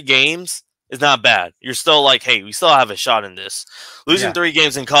lose 3 games is not bad. You're still like, hey, we still have a shot in this. Losing Yeah, 3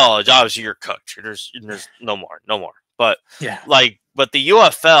 games in college, obviously you're cooked. There's no more, no more. But yeah, but the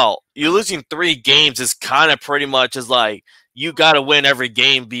UFL, you losing 3 games is kind of pretty much is like you got to win every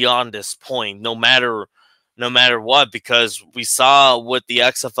game beyond this point, no matter what, because we saw with the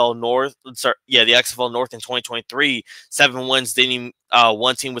XFL North, sorry, yeah, the XFL North in 2023, 7 wins didn't even,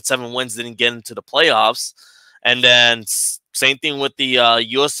 one team with 7 wins didn't get into the playoffs, and then same thing with the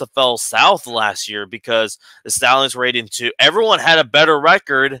USFL South last year because the Stallions were 8-2. Everyone had a better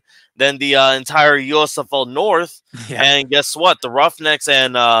record than the entire USFL North, yeah, and guess what? The Roughnecks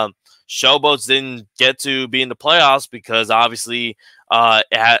and Showboats didn't get to be in the playoffs because obviously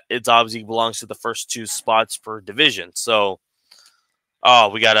it obviously belongs to the first 2 spots per division. So, oh,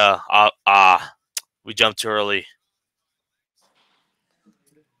 we jumped too early.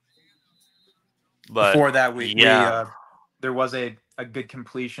 But before that, we yeah, there was a good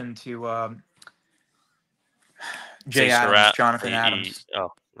completion to Jay Chase Adams, Rat. Jonathan Adams, Oh,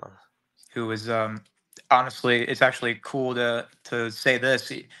 no. who was honestly, it's actually cool to say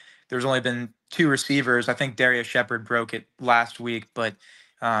this. There's only been 2 receivers. I think Darius Shepard broke it last week, but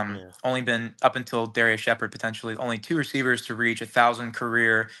Yeah, only been up until Darius Shepard potentially only 2 receivers to reach 1,000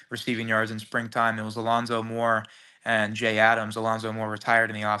 career receiving yards in springtime. It was Alonzo Moore and Jay Adams. Alonzo Moore retired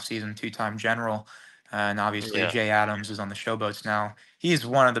in the offseason, 2-time general. And obviously, yeah, Jay Adams is on the Showboats now. He's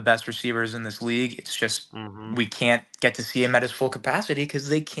one of the best receivers in this league. It's just mm-hmm, we can't get to see him at his full capacity because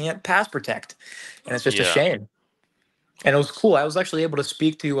they can't pass protect, and it's just a yeah. shame. And it was cool. I was actually able to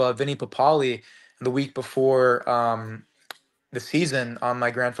speak to Vinny Papali the week before the season on my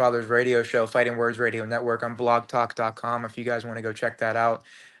grandfather's radio show, Fighting Words Radio Network, on blogtalk.com. If you guys want to go check that out,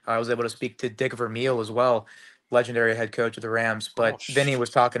 I was able to speak to Dick Vermeil as well, legendary head coach of the Rams. Oh, But Vinny was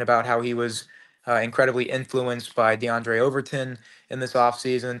talking about how he was incredibly influenced by DeAndre Overton in this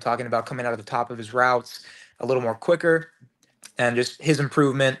offseason, talking about coming out of the top of his routes a little more quicker, and just his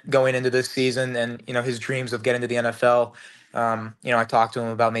improvement going into this season, and his dreams of getting to the NFL. I talked to him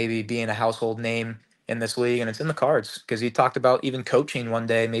about maybe being a household name in this league, and it's in the cards because he talked about even coaching one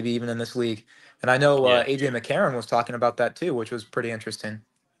day, maybe even in this league. And I know yeah. AJ McCarron was talking about that too, which was pretty interesting.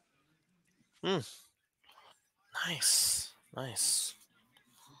 Hmm. Nice. Nice.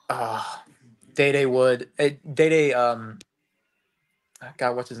 Uh, Day Day Wood. Day Day.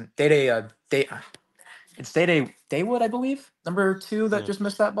 God, what's his name? Day Day. Day. It's Day Day Daywood, I believe. Number 2 that Yeah. just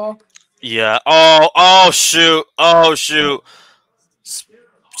missed that ball. Yeah. Oh shoot. Oh shoot. S-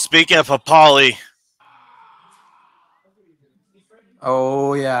 Speaking of Papali,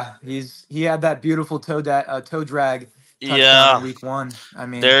 Oh yeah, he had that beautiful toe drag touchdown in yeah, week 1. I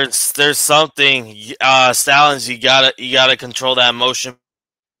mean, there's something. Stallions, you gotta control that motion.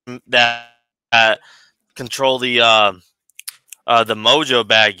 That control the mojo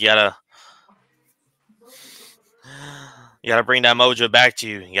back. You gotta bring that mojo back to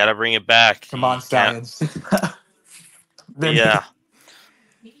you. You gotta bring it back. come You on, can't. Stallions. Then Yeah.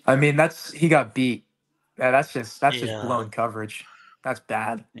 I mean, he got beat. Yeah, that's just Yeah. blown coverage. That's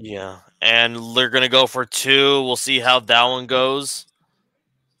bad. Yeah. And they're gonna go for 2. We'll see how that one goes.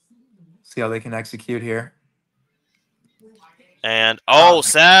 See how they can execute here. And Oh,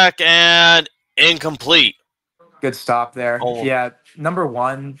 sack and incomplete. good stop there. Oh Yeah, number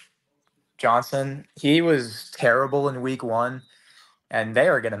 1 Johnson. He was terrible in week 1, and they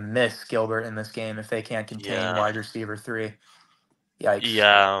are gonna miss Gilbert in this game if they can't contain yeah. wide receiver 3. Yikes.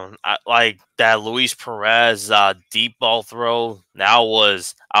 Yeah, like that Luis Perez deep ball throw. I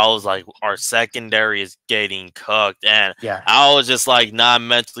was like, our secondary is getting cooked, and Yeah. I was just like not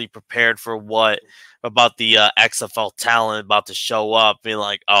mentally prepared for what about the XFL talent about to show up. Being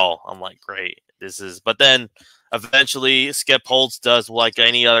like, oh, I'm like, great, this is. But then eventually, Skip Holtz does like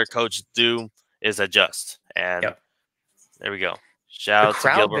any other coach do is adjust, and Yep. there we go. Shout The out to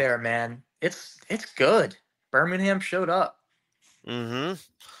crowd Gilbert. there, man. It's good. Birmingham showed up. Mm-hmm.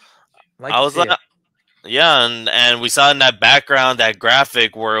 Like I to was see like, it. yeah, and we saw in that background that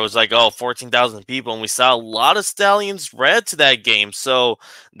graphic where it was like, oh, 14,000 people, and we saw a lot of Stallions red to that game. So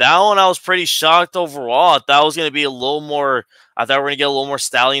that one I was pretty shocked overall. I thought it was gonna be a little more. I thought we are gonna get a little more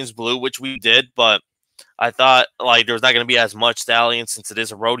Stallions blue, which we did, but I thought like there was not gonna be as much Stallions since it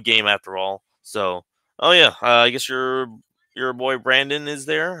is a road game after all. So, oh yeah, I guess your boy Brandon is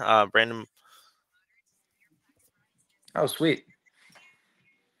there. Brandon, Oh, sweet.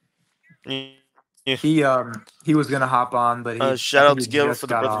 yeah, He was gonna hop on, but I shout think out he to Gilbert for just the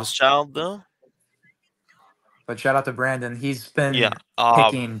got birth of his off. child, though. But shout out to Brandon. He's Yeah. been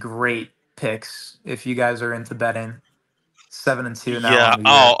picking great picks. If you guys are into betting, 7-2 now Yeah. on the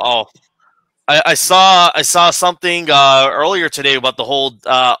year. I saw something earlier today about the whole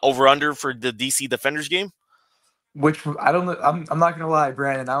over under for the DC Defenders game. Which I don't know. I'm not gonna lie,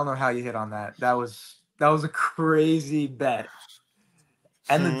 Brandon. I don't know how you hit on that. That was a crazy bet,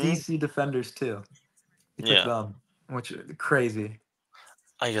 and the Hmm. DC Defenders too. You took Yeah. them, which crazy.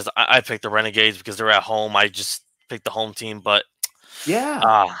 I picked the Renegades because they're at home. I just picked the home team, but Yeah,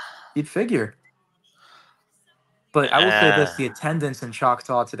 uh, you'd figure. But I will say uh this: the attendance in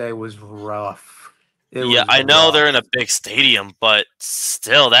Choctaw today was rough. It yeah, was I know rough. they're in a big stadium, but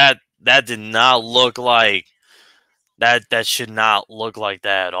still, that did not look like that should not look like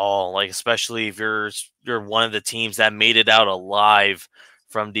that at all. Like especially if you're one of the teams that made it out alive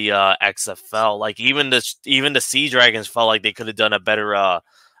from the XFL. Like even the Sea Dragons felt like they could have done Oh, a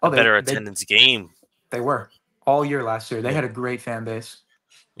they better they attendance game. they were all year last year. They Yeah. had a great fan base,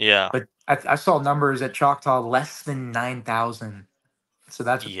 Yeah. but I saw numbers at Choctaw less than 9,000. So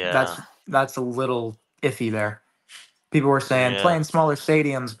that's Yeah. that's that's a little iffy there. People were saying Yeah. playing smaller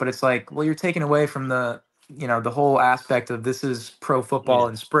stadiums, but it's like, well, you're taking away from the whole aspect of this is pro Yeah. football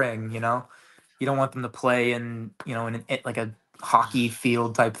in spring. You don't want them to play in like a hockey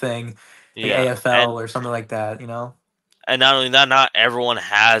field type thing, like Yeah. AFL or something like that. And not only that, not everyone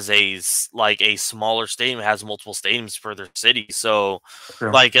has like a smaller stadium, has multiple stadiums for their city. So,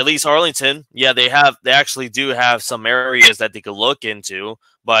 True. like at least Arlington, yeah, they actually do have some areas that they could look into.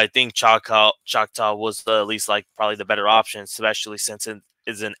 But I think Choctaw was at least like probably the better option, especially since it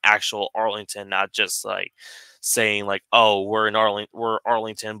is an actual Arlington, not just like saying like, oh, we're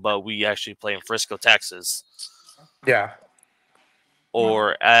Arlington, but we actually play in Frisco, Texas. Yeah.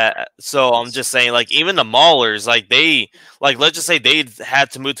 Or so I'm just saying like even the Maulers like they like let's just say they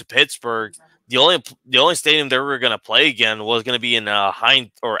had to move to Pittsburgh. The only stadium they were gonna play again was gonna be in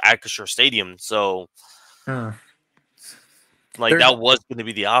Hind or Acrisure Stadium. So Hmm. like There's that was gonna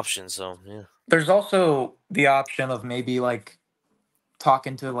be the option. So yeah. there's also the option of maybe like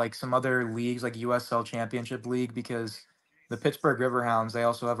talking to like some other leagues like USL Championship League, because the Pittsburgh Riverhounds, they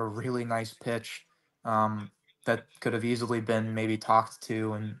also have a really nice pitch that could have easily been maybe talked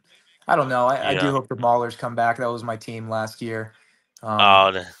to. And I don't know. I do Yeah. hope the Maulers come back. That was my team last year.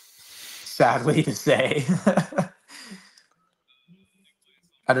 Uh, Sadly to say.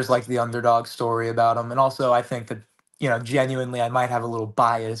 I just like the underdog story about him, and also I think that genuinely, I might have a little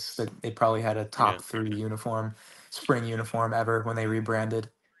bias that they probably had a Yeah. top three uniform, spring uniform ever when they rebranded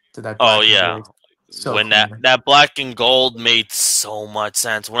to that Oh black and yeah. gold. So When that clean. that black and gold made so much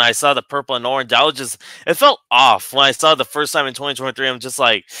sense. When I saw the purple and orange, I was just it felt off. When I saw it the first time in 2023, I'm just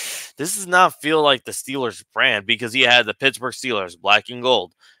like, this does not feel like the Steelers brand because he had the Pittsburgh Steelers black and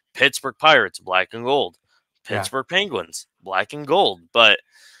gold, Pittsburgh Pirates black and gold, Yeah, Pittsburgh Penguins black and gold. But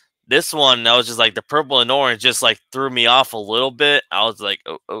this one, I was just like the purple and orange just like threw me off a little bit. I was like,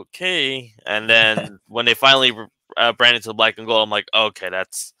 okay. And then when they finally branded to the black and gold, I'm like, okay,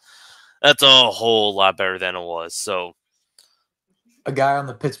 that's a whole lot better than it was. So, a guy on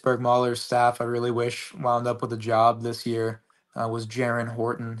the Pittsburgh Maulers staff I really wish wound up with a job this year was Jaron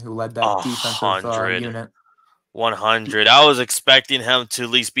Horton, who led that a defensive hundred, unit. 100. I was expecting him to at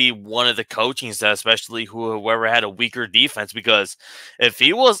least be one of the coaching staff, especially whoever had a weaker defense. Because if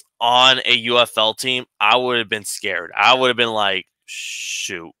he was on a UFL team, I would have been scared. I would have been like,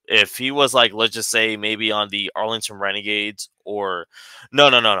 shoot. If he was like, let's just say maybe on the Arlington Renegades or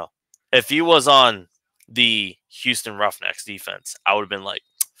no. If he was on the Houston Roughnecks defense, I would have been like,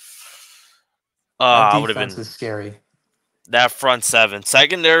 That I would have defense been is scary. that front seven.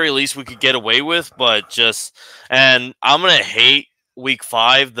 Secondary, at least we could get away with, but just and I'm gonna hate week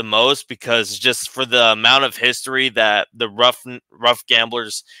 5 the most because just for the amount of history that the rough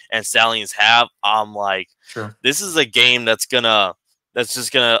gamblers and Stallions have, I'm like, Sure. this is a game that's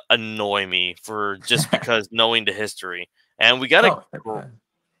just gonna annoy me for just because knowing the history. And we got Oh,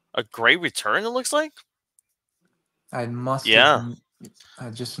 a great return, it looks like. I must have. Yeah. I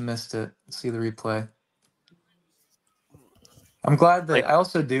just missed it. See the replay. I'm glad Like that I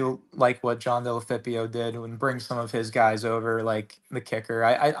also do like what John Delafipio did and bring some of his guys over, like the kicker.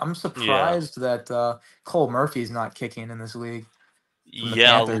 I'm yeah. surprised that Cole Murphy's not kicking in this league from the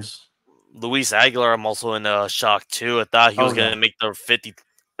Yeah, Panthers. Luis Aguilar, I'm also in shock too. I thought he was Oh going yeah, to make the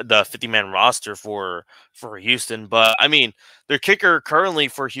 50-man roster for Houston, but I mean, their kicker currently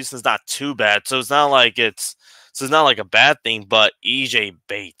for Houston's not too bad, so it's not like a bad thing. But EJ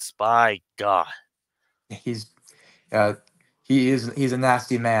Bates, by God, he's uh, he's a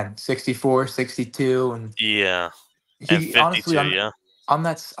nasty man. 64, 62, and yeah, and he honestly 52, yeah, on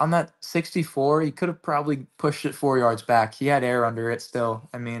that 64, he could have probably pushed it 4 yards back. He had air under it still.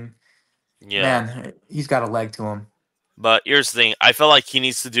 I mean, yeah. man, he's got a leg to him. But here's the thing: I feel like he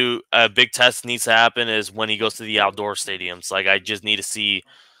needs to do a big test needs to happen is when he goes to the outdoor stadiums. Like I need to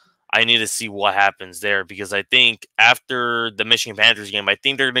see what happens there because I think after the Michigan Panthers game, I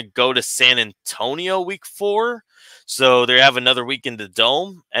think they're going to go to San Antonio week 4. So they have another week in the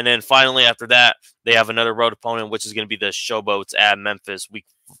Dome. And then finally after that, they have another road opponent, which is going to be the Showboats at Memphis week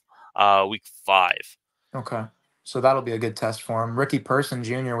 5. Okay. So that'll be a good test for him. Ricky Person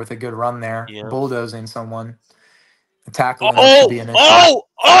Jr. with a good run there, Yeah. bulldozing someone. Tackling looks to Oh, be an issue.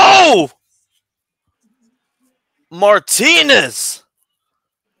 oh! Martinez!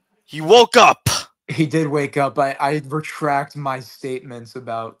 He woke up. He did wake up. I retract my statements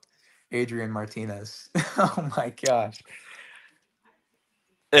about Adrian Martinez. Oh my gosh.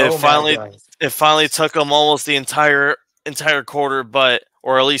 It Oh my finally gosh. it finally took him almost the entire quarter, but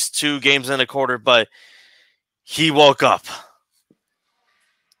or at least 2 games in a quarter, but he woke up.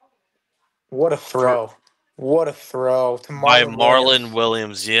 What a throw. What a throw to By Marlon Marlon Williams.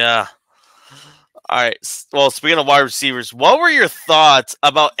 Williams. Yeah. All right. Well, speaking of wide receivers, what were your thoughts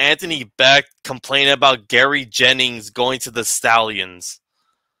about Anthony Beck complaining about Gary Jennings going to the Stallions?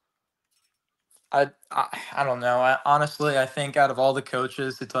 I don't know. Honestly, I think out of all the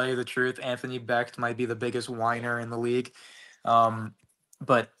coaches, to tell you the truth, Anthony Becht might be the biggest whiner in the league. Um,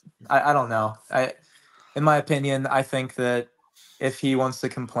 but I don't know. In my opinion, I think that if he wants to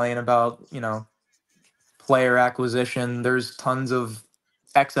complain about, player acquisition, there's tons of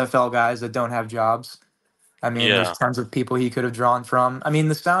XFL guys that don't have jobs. I mean, there's Yeah. tons of people he could have drawn from. I mean,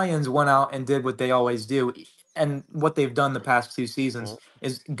 the Stallions went out and did what they always do. And what they've done the past 2 seasons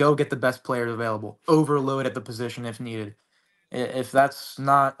is go get the best players available, overload at the position if needed. If that's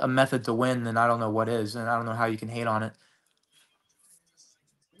not a method to win, then I don't know what is. And I don't know how you can hate on it.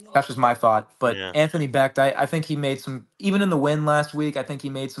 That's just my thought. But Yeah. Anthony Becht, I think he made some, even in the win last week, I think he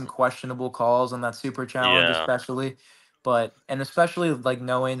made some questionable calls on that super challenge, Yeah. especially. And especially like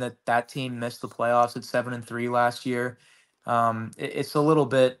knowing that that team missed the playoffs at 7-3 last year. It's a little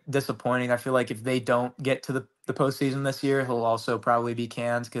bit disappointing. I feel like if they don't get to the postseason this year, he'll also probably be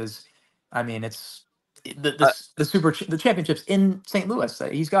canned because, I mean, it's Uh, the championships in St. Louis.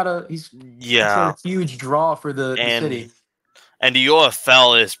 He's yeah. a huge draw for the And city. and the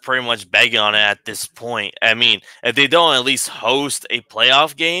UFL is pretty much begging on it at this point. I mean, if they don't at least host a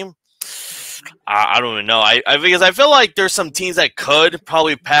playoff game, I don't even know. Because I feel like there's some teams that could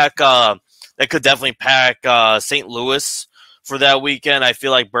probably pack that could definitely pack St. Louis for that weekend. I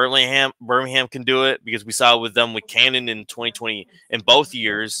feel like Birmingham can do it because we saw it with them with Cannon in 2020 in both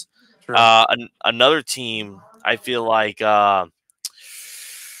years. True. Another team I feel like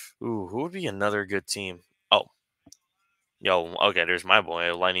who would be another good team? Oh, yo, okay, there's my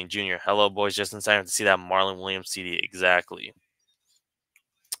boy, Lightning Jr. Hello, boys, just in time to see that Marlon Williams CD exactly.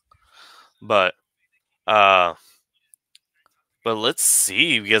 But uh, but let's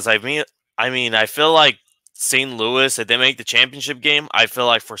see because I feel like St. Louis, if they make the championship game, I feel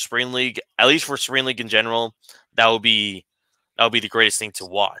like for Spring League, at least for Spring League in general, that would be the greatest thing to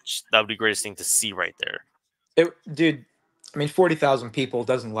watch. That would be the greatest thing to see right there. Dude, I mean, 40,000 people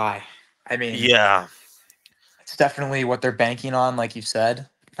doesn't lie. I mean, Yeah, it's definitely what they're banking on, like you said.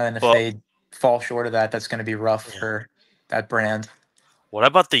 And if but they fall short of that, that's going to be rough yeah. for that brand. What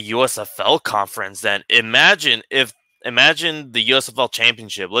about the USFL conference then? Imagine the USFL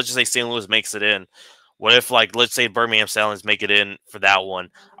championship. Let's just say St. Louis makes it in. What if, like, let's say Birmingham Stallions make it in for that one?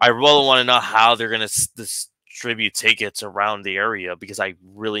 I really want to know how they're going to distribute tickets around the area because I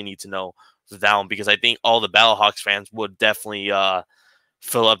really need to know for that one because I think all the Battlehawks fans would definitely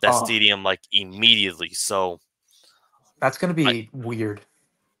fill up that Oh, stadium like immediately. So, that's going to I, be weird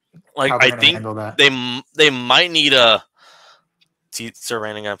like, how they're I going to think handle that. they might need a Sir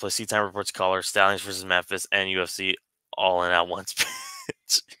Random guy plus TeeTime Reports caller, Stallions versus Memphis, and UFC all in at once.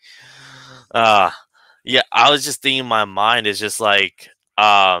 uh yeah, I was just thinking in my mind is just like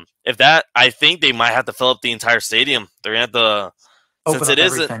if that I think they might have to fill up the entire stadium. They're gonna have to Open since it up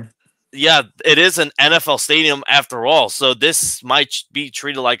isn't everything. yeah, it is an NFL stadium after all. So this might be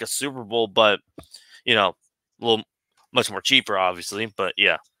treated like a Super Bowl, but a little much more cheaper, obviously. But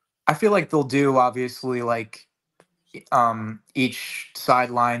yeah, I feel like they'll do, obviously, like each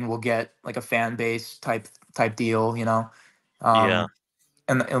sideline will get like a fan base type deal, yeah, um,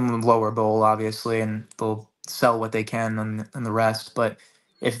 in the lower bowl, obviously, and they'll sell what they can and the rest. But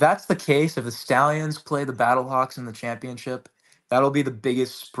if that's the case, if the Stallions play the Battlehawks in the championship, that'll be the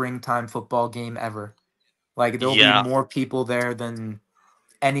biggest springtime football game ever. Like there'll be yeah, more people there than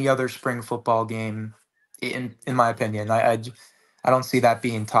any other spring football game, in my opinion. I don't see that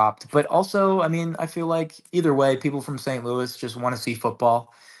being topped. But also, I mean, I feel like either way, people from St. Louis just want to see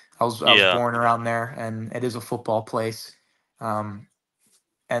football. I was yeah, born around there, and it is a football place. Um,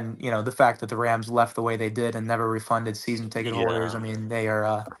 and the fact that the Rams left the way they did and never refunded season ticket holders. yeah, I mean, they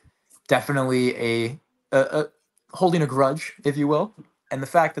are definitely a holding a grudge, if you will. And the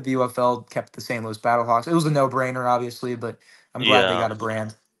fact that the UFL kept the St. Louis Battlehawks, it was a no-brainer, obviously, but I'm glad they yeah. got a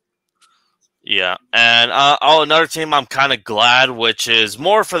brand. Yeah, and another team I'm kind of glad, which is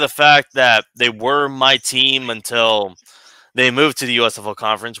more for the fact that they were my team until they moved to the USFL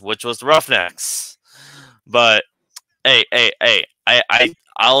conference, which was the Roughnecks. But hey, I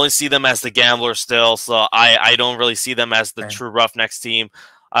only see them as the Gamblers still, so I don't really see them as the Same. true Roughnecks team.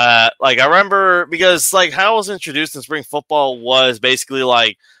 Like I remember because like how I was introduced in spring football was basically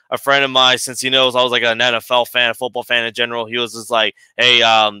like a friend of mine, since he knows I was like an NFL fan, a football fan in general. He was just like, "Hey,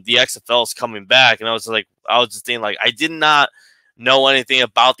 the XFL is coming back," and I was just thinking like, I did not know anything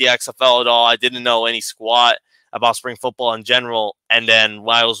about the XFL at all. I didn't know any squat about spring football in general. And then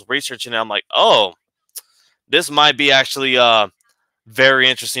when I was researching it, I'm like, oh, this might be actually very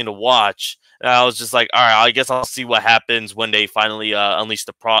interesting to watch. And I was just like, all right, I guess I'll see what happens when they finally release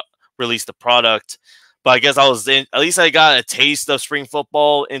the product. But I guess at least I got a taste of spring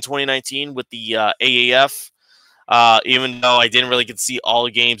football in 2019 with the AAF. Even though I didn't really get to see all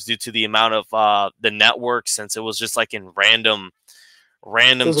the games due to the amount of the network, since it was just like in It random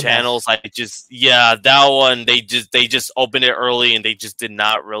was a channels. mess. I just yeah, that one they just opened it early and they just did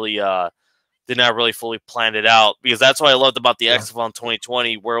not really fully plan it out because that's what I loved about the True. XFL in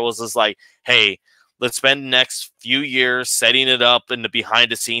 2020, where it was just like, hey, let's spend the next few years setting it up in the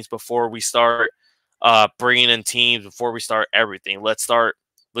behind the scenes before we start bringing in teams, before we start everything. Let's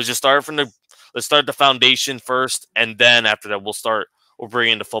just start from the let's start the foundation first, and then after that we'll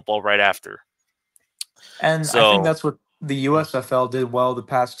bring in the football right after. And I think So that's what the mm, USFL did well the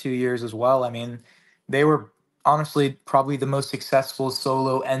past 2 years as well. I mean, they were honestly probably the most successful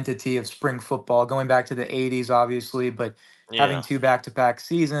solo entity of spring football, going back to the 80s, obviously, but having yeah, two back-to-back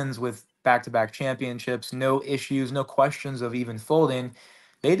seasons with back-to-back championships, no issues, no questions of even folding.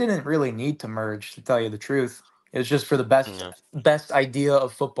 They didn't really need to merge, to tell you the truth. It was just for the best yeah, best idea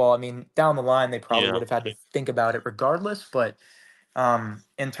of football. I mean, down the line, they probably yeah, would have had to think about it regardless, but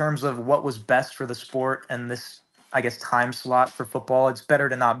in terms of what was best for the sport and this I guess, time slot for football. It's better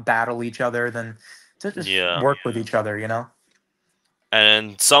to not battle each other than to just Yeah. work with each other, you know?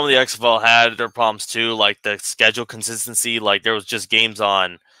 And some of the XFL had their problems too, like the schedule consistency. Like there was just games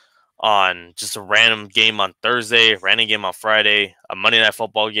on just a random game on Thursday, a random game on Friday, a Monday Night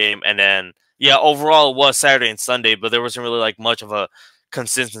Football game, and then yeah, overall it was Saturday and Sunday, but there wasn't really like much of a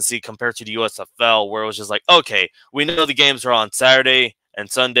consistency compared to the USFL, where it was just like, okay, we know the games are on Saturday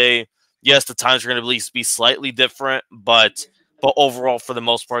and Sunday. Yes, the times are going to at least be slightly different, but overall, for the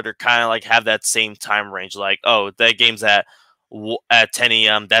most part, they're kind of like have that same time range. Like, oh, that game's at 10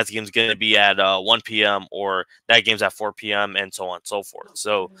 a.m. That game's going to be at 1 p.m. or that game's at 4 p.m. and so on and so forth.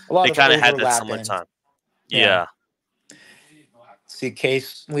 So A lot they of kind of had that similar overlapping. time. Yeah. Yeah, See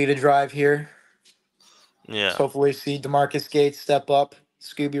Case lead a drive here. Let's yeah. hopefully see DeMarcus Gates step up.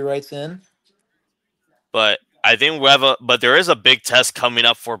 Scooby writes in. But I think we have but there is a big test coming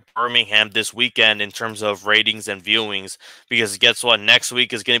up for Birmingham this weekend in terms of ratings and viewings, because guess what? Next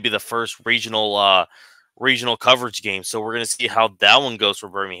week is going to be the first regional coverage game. So we're going to see how that one goes for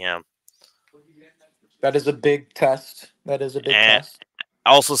Birmingham. That is a big test. That is a big And test.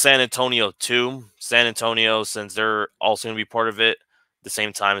 also San Antonio too. San Antonio, since they're also going to be part of it at the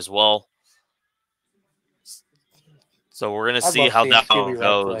same time as well. So we're gonna I see love how seeing that Scooby one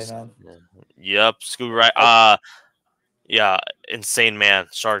Wright play, goes. man. Yeah. Yep, Scooby right. I, Yeah, insane man,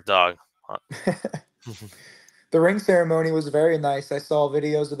 shark dog. the ring ceremony was very nice. I saw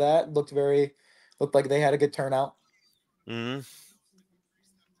videos of that. Looked like they had a good turnout. Hmm.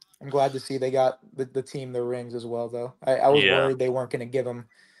 I'm glad to see they got the team their rings as well, though. I was Yeah, worried they weren't going to give them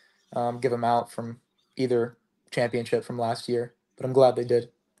out from either championship from last year, but I'm glad they did.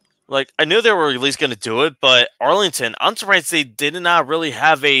 like I knew they were at least gonna do it, but Arlington, I'm surprised they did not really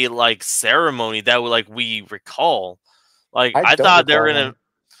have a like ceremony that like we recall. Like I I don't thought they were recall gonna one.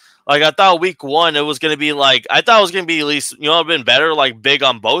 Like I thought week one it was gonna be like I thought it was gonna be at least it'd been better like big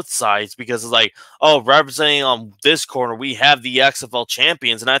on both sides, because it's like, oh, representing on this corner we have the XFL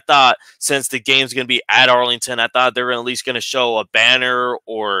champions, and I thought since the game's gonna be at Arlington, I thought they were at least gonna show a banner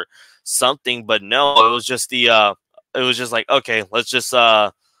or something, but no, it was just like, okay, let's just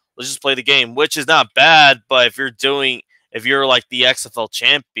play the game, which is not bad, but if you're like the XFL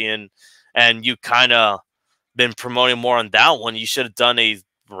champion and you kind of been promoting more on that one, you should have done a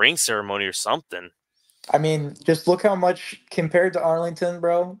ring ceremony or something. I mean, just look how much compared to Arlington,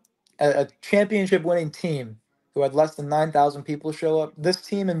 bro. A championship winning team who had less than 9,000 people show up. This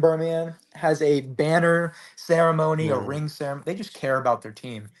team in Birmingham has a banner ceremony, a Mhm. ring ceremony. They just care about their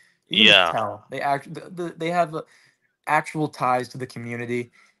team. You can just Yeah. tell they have actual ties to the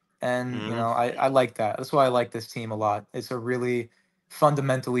community, and Hmm. I like that. That's why I like this team a lot. It's a really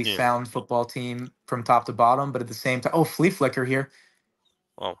fundamentally Yeah. sound football team from top to bottom, but at the same time, oh, flea flicker here.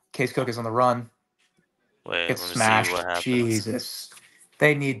 Oh, Case Cook is on the run. wait. Gets Let me see what smashed. happens. Jesus.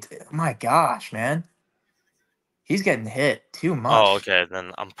 They need. My gosh, man. He's getting hit too Oh, much. okay.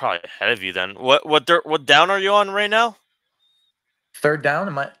 Then I'm probably ahead of you. Then what down are you on right now? Third down.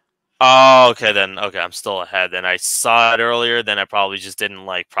 Am I? Oh, okay. Then okay, I'm still ahead. Then I saw it earlier. Then I probably just didn't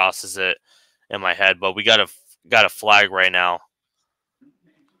like process it in my head. But we got a flag right now.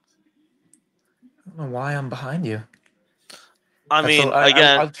 I don't know why I'm behind you. I That's so. mean,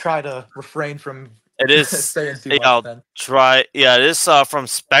 again, I'll try to refrain from it is. saying too Yeah, much I'll then. try. Yeah, it is from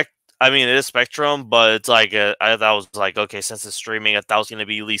Spec. I mean, it is Spectrum, but it's like I thought it was like, okay, since it's streaming, I thought it was gonna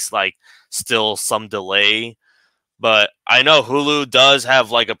be at least like still some delay. But I know Hulu does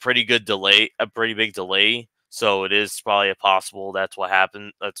have like a pretty good delay, a pretty big delay. So it is probably a possible that's what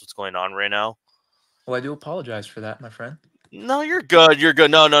happened. That's what's going on right now. Well, I do apologize for that, my friend. No, you're good. You're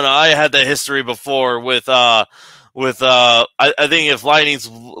good. No, no, no. I had that history before I think if Lightning's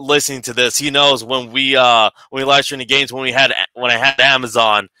listening to this, he knows when we live stream the games when I had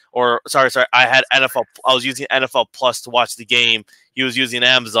Amazon, or sorry, I had NFL. I was using NFL Plus to watch the game. He was using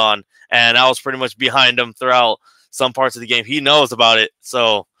Amazon, and I was pretty much behind him throughout some parts of the game. He knows about it,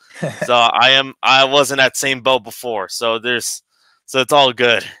 so I was in that same boat before. So it's all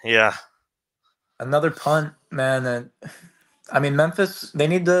good. Yeah. Another punt, man. And I mean, Memphis. They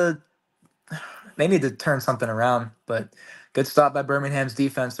need to turn something around. But good stop by Birmingham's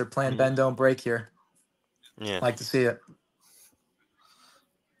defense. They're playing Mhm. bend don't break here. Yeah. Like to see it.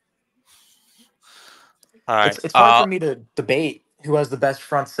 All right. It's hard for me to debate who has the best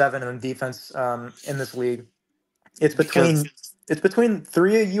front seven and defense in this league. It's Because between it's between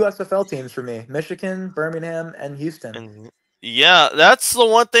three USFL teams for me: Michigan, Birmingham, and Houston. and yeah, that's the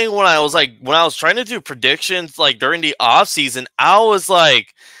one thing when I was trying to do predictions like during the off season, I was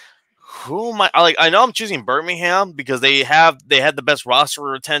like, who am I like? I know I'm choosing Birmingham because they had the best roster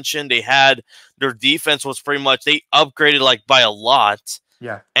retention. They had their defense was pretty much they upgraded like by a lot,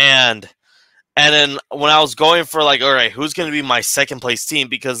 Yeah. and and then when I was going for like, all right, who's going to be my second place team?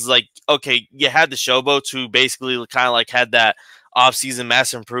 Because like, okay, you had the Showboats who basically kind of like had that offseason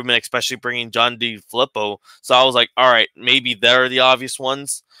massive improvement, especially bringing John DeFilippo. So I was like, all right, maybe they're the obvious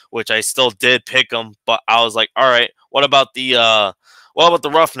ones, which I still did pick them. But I was like, all right, what about the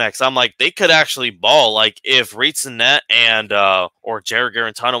Roughnecks? I'm like, they could actually ball. Like if Reitz and Net and or Jared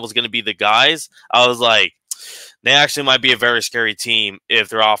Garantano was going to be the guys, I was like, they actually might be a very scary team if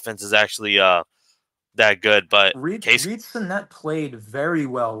their offense is actually that good. But Case, Reed Sinet played very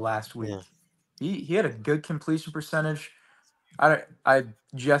well last yeah, week. He had a good completion percentage. I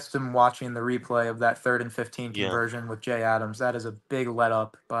just am watching the replay of that 3rd and 15 yeah, conversion with Jay Adams. That is a big let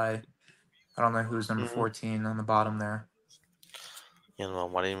up by I don't know who's number mm-hmm. 14 on the bottom there. You know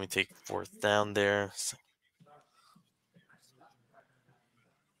why didn't we take fourth down there?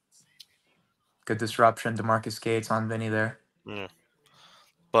 Good disruption. DeMarcus Gates on Vinny there. Yeah.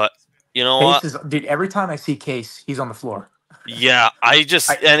 But you know Case what? is dude. Every time I see Case, he's on the floor. Yeah, I I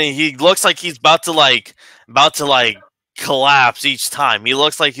just and he looks like he's about to like collapse each time. He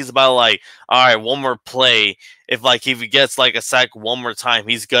looks like he's about to like, all right, one more play. If he gets like a sack one more time,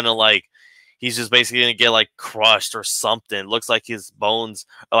 he's gonna like he's just basically gonna get like crushed or something. Looks like his bones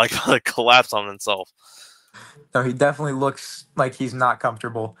are like gonna collapse on himself. no, he definitely looks like he's not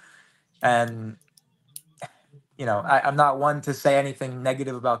comfortable. And I'm not one to say anything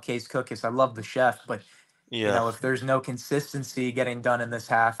negative about Case Cookus. I love the chef, but Yeah, if there's no consistency getting done in this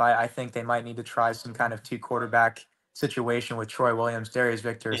half, I think they might need to try some kind of two quarterback situation with Troy Williams. Darius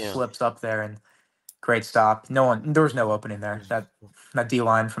Victor yeah. slips up there and great stop. There was no opening there. That D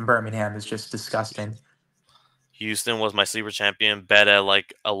line from Birmingham is just disgusting. Houston was my sleeper champion. Bet at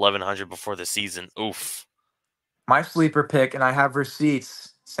like 1100 before the season. Oof. My sleeper pick, and I have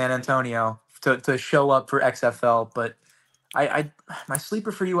receipts, San Antonio, to show up for XFL, but I my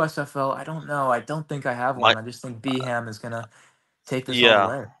sleeper for USFL, I don't know. I don't think I have My one. I just think Beham is gonna take this all the yeah.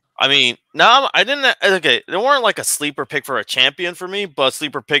 way. I mean, no, I didn't. Okay, they weren't like a sleeper pick for a champion for me, but a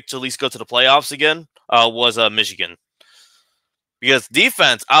sleeper pick to at least go to the playoffs again was Michigan. Because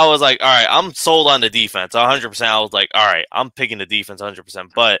defense, I was like, all right, I'm sold on the defense 100%. I was like, all right, I'm picking the defense 100%.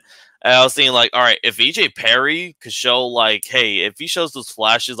 But I was thinking, like, all right, if EJ Perry could show, like, hey, if he shows those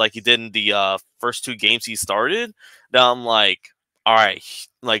flashes like he did in the first two games he started, then I'm like, all right,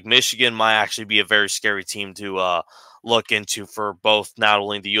 like, Michigan might actually be a very scary team to look into for both not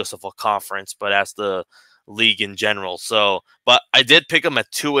only the USFL conference, but as the league in general. So, but I did pick them at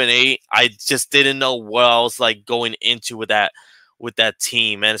 2-8. I just didn't know what I was like going into with that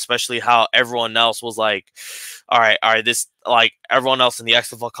team, and especially how everyone else was like, all right, this like everyone else in the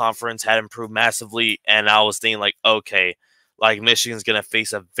XFL conference had improved massively, and I was thinking like, okay, like Michigan's gonna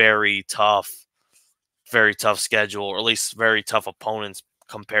face a very tough schedule, or at least very tough opponents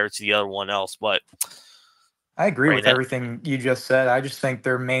compared to the other one else. But I agree right with now, everything you just said. I just think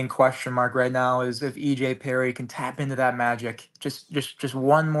their main question mark right now is if EJ Perry can tap into that magic just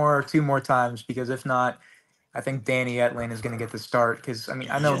one more or two more times, because if not, I think Danny Etling is going to get the start. Because I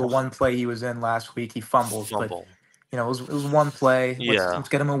mean, I know the yeah, one play he was in last week, he fumbled, but fumble, it was one play. Let's yeah, let's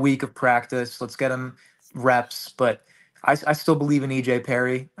get him a week of practice. Let's get him reps. But I still believe in EJ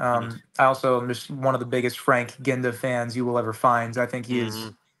Perry. I also am just one of the biggest Frank Ginda fans you will ever find. I think he is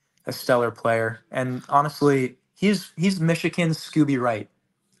mm-hmm. a stellar player, and honestly, he's Michigan's Scooby Wright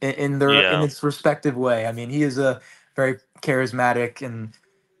in Yeah, its respective way. I mean, he is a very charismatic and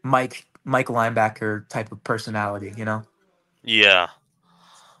Mike linebacker type of personality. yeah.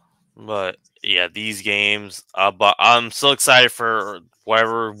 But yeah, these games. But I'm so excited for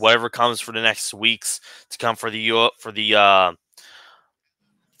whatever comes for the next weeks to come for the for the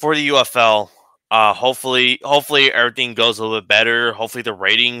UFL. Hopefully everything goes a little bit better. Hopefully the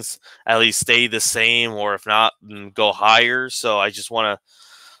ratings at least stay the same, or if not, go higher. So I just want to.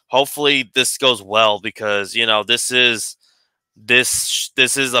 Hopefully this goes well, because this is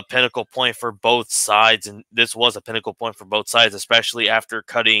a pinnacle point for both sides, and this was a pinnacle point for both sides, especially after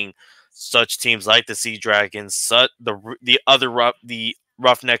cutting such teams like the Sea Dragons, the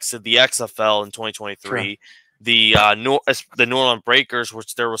Roughnecks of the XFL in Sure. 2023, the New Orleans Breakers,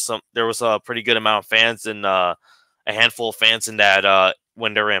 which there was a pretty good amount of fans, and a handful of fans in that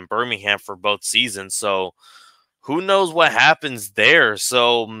when they were in Birmingham for both seasons. So who knows what happens there?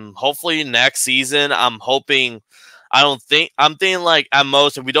 So hopefully next season, I'm hoping. I'm thinking like at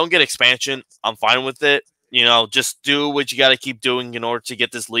most, if we don't get expansion, I'm fine with it. Just do what you got to keep doing in order to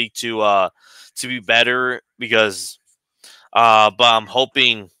get this league to be better. Because, but I'm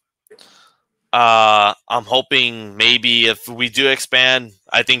hoping I'm hoping maybe if we do expand,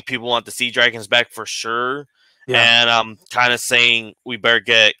 I think people want the Sea Dragons back for sure. Yeah. And I'm kind of saying we better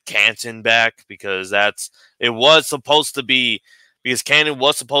get Canton back because it was supposed to be because Canton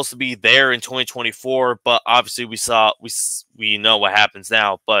was supposed to be there in 2024, but obviously we know what happens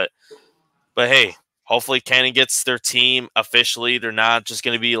now. But hey, hopefully Canton gets their team officially. They're not just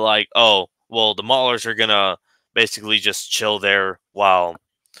going to be like, oh, well, the Maulers are gonna basically just chill there Well,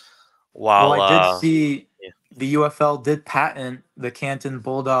 while I did see the UFL did patent the Canton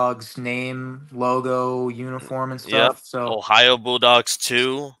Bulldogs name, logo, uniform, and Yep. stuff. So, Ohio Bulldogs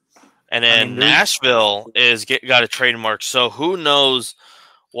too. And I mean, then there's Nashville got a trademark. So who knows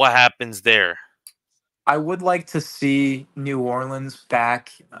what happens there? I would like to see New Orleans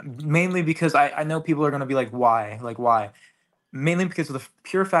back, mainly because I know people are going to be like, why? Like, why? Mainly because of the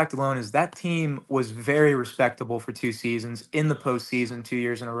pure fact alone is that team was very respectable for 2 seasons in the postseason 2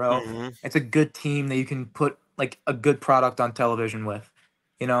 years in a row. Hmm. It's a good team that you can put like a good product on television with,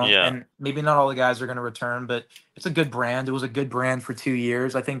 Yeah. and maybe not all the guys are going to return, but it's a good brand. It was a good brand for 2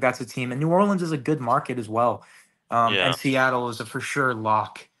 years. I think that's a team, and New Orleans is a good market as well. And Yeah. Seattle is a for sure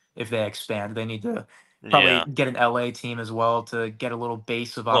lock if they expand. They need to probably Yeah. get an LA team as well to get a little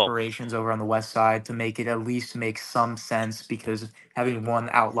base of Well, operations over on the west side to make it at least make some sense because having one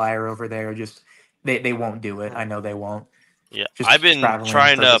outlier over there just they won't do it. I know they won't. yeah. I've Just been traveling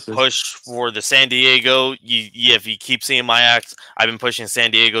trying to purposes. push for the San Diego. If you keep seeing my acts, I've been pushing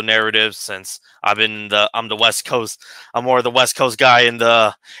San Diego narrative since I'm the West Coast. I'm more the West Coast guy in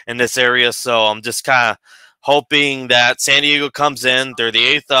this area. So I'm just kind of hoping that San Diego comes in. They're the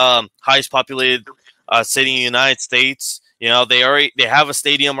eighth highest populated city in the United States. They have a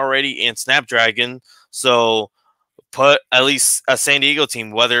stadium already in Snapdragon. So put at least a San Diego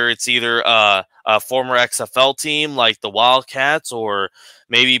team, whether it's either a former XFL team like the Wildcats, or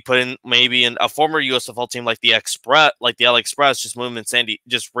maybe in a former USFL team like the Express, like the LA Express, just move them in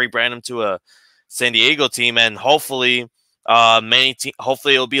just rebrand them to a San Diego team, and hopefully,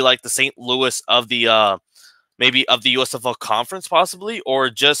 hopefully it'll be like the St. Louis of the maybe of the USFL conference, possibly, or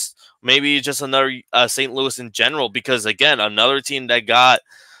just maybe just another St. Louis in general, because again, another team that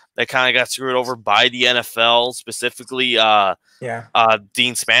kind of got screwed over by the NFL, specifically Yeah.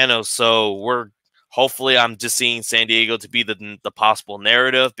 Dean Spanos. So hopefully I'm just seeing San Diego to be the possible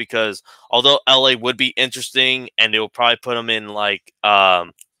narrative, because although LA would be interesting and they will probably put them in like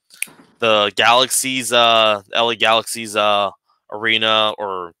the Galaxy's LA Galaxy's arena,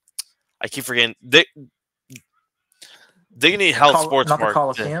 or I keep forgetting Dignity Health Sports Not the Park.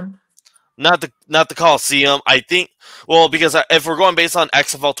 Coliseum. Not the Coliseum. I think because if we're going based on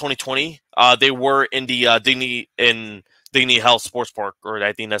XFL 2020, they were in the Dignity Health Sports Park, or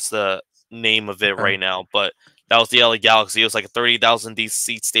I think that's the name of it Okay. right now. But that was the LA Galaxy. It was like a 30,000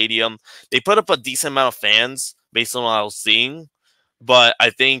 seat stadium. They put up a decent amount of fans based on what I was seeing, but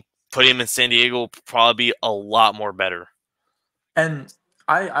I think putting them in San Diego would probably be a lot more better. And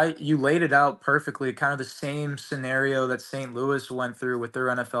you laid it out perfectly. Kind of the same scenario that St. Louis went through with their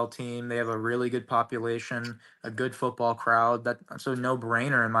NFL team. They have a really good population, a good football crowd. That's a no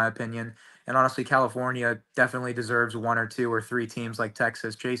brainer in my opinion. And honestly, California definitely deserves one or two or three teams like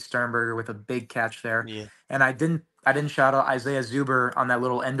Texas. Chase Sternberger with a big catch there. Yeah, And I didn't shout out Isaiah Zuber on that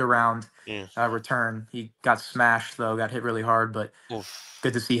little end around yeah. return. He got smashed though, got hit really hard, but Oof.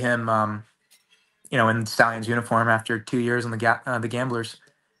 good to see him. In Stallions uniform after 2 years on the Gamblers.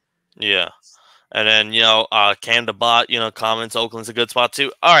 Yeah. And then, Canada Bot, comments Oakland's a good spot too.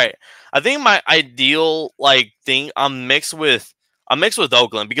 All right. I think my ideal thing I'm mixed with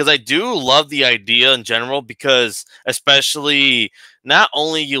Oakland, because I do love the idea in general, because especially not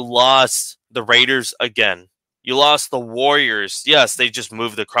only you lost the Raiders again, you lost the Warriors. Yes, they just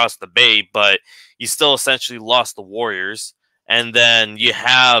moved across the bay, but you still essentially lost the Warriors. And then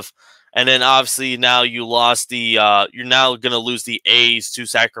obviously now you're now going to lose the A's to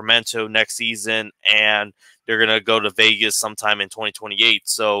Sacramento next season, and they're going to go to Vegas sometime in 2028.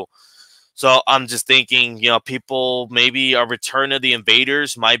 So I'm just thinking, people, maybe a return of the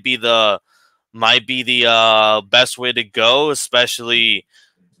Invaders might be the best way to go, especially.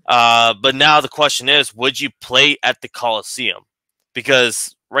 But now the question is, would you play at the Coliseum?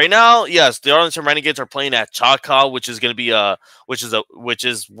 Because right now, yes, the Arlington Renegades are playing at Choctaw, which is going to be which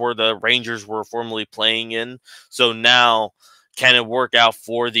is where the Rangers were formerly playing in. So now, can it work out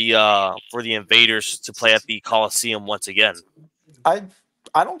for the Invaders to play at the Coliseum once again? I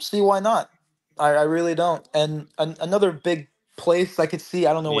I don't see why not. I really don't. And another big place I could see,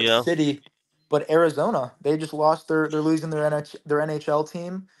 I don't know what Yeah, city, but Arizona. They just lost they're losing their NHL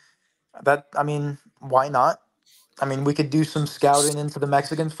team. That I mean, why not? I mean, we could do some scouting into the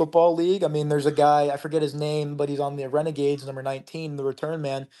Mexican Football League. I mean, there's a guy, I forget his name, but he's on the Renegades, number 19, the return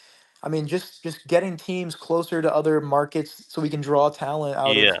man. I mean, just getting teams closer to other markets so we can draw talent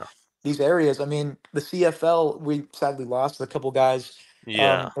out of Yeah, these areas. I mean, the CFL, we sadly lost a couple guys,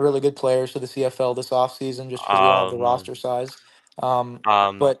 yeah. really good players to the CFL this offseason just because we don't have the Um, roster size.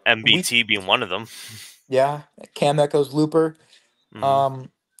 But we, MBT being one of them. yeah, Cam Echoes Looper. Hmm.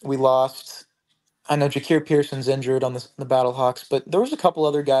 Um, we lost. I know Jakir Pearson's injured on the Battle Hawks, but there was a couple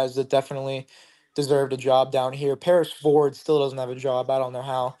other guys that definitely deserved a job down here. Paris Ford still doesn't have a job. I don't know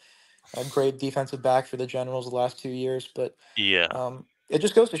how. A great defensive back for the Generals the last 2 years, but Yeah, it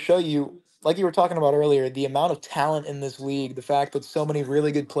just goes to show you, like you were talking about earlier, the amount of talent in this league. The fact that so many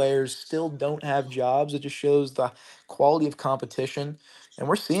really good players still don't have jobs. It just shows the quality of competition, and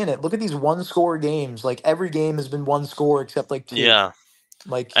we're seeing it. Look at these one-score games. Like every game has been one score except like two. yeah.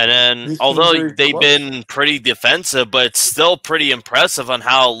 Like And then, these teams although are they've close. been pretty defensive, but it's still pretty impressive on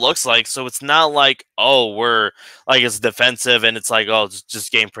how it looks like. So it's not like, oh, we're like it's defensive and it's like, oh, it's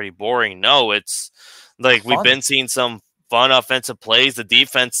just getting pretty boring. No, it's like we've Fun. been seeing some fun offensive plays. The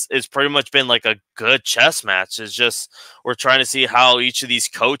defense is pretty much been like a good chess match. It's just we're trying to see how each of these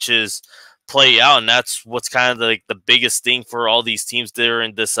coaches play out, and that's what's kind of like the biggest thing for all these teams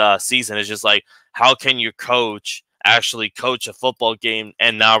during this season is just like how can your coach actually coach a football game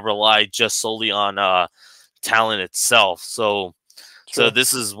and not rely just solely on talent itself. So True.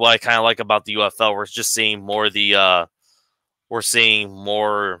 this is what I kind of like about the UFL. We're just seeing more we're seeing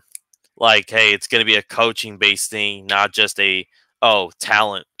more like, hey, it's going to be a coaching based thing, not just a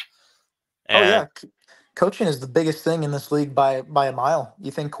talent. Oh And yeah, coaching is the biggest thing in this league by a mile.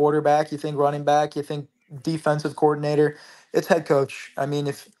 You think quarterback, you think running back, you think defensive coordinator. It's head coach. I mean,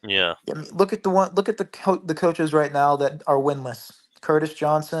 if yeah, I mean, look at the coaches right now that are winless. Curtis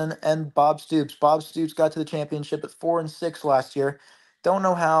Johnson and Bob Stoops. Bob Stoops got to the championship at 4-6 last year. Don't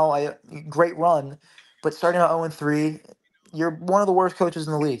know how. Great run, but starting out 0-3, you're one of the worst coaches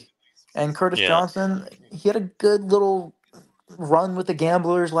in the league. And Curtis yeah, Johnson, he had a good little run with the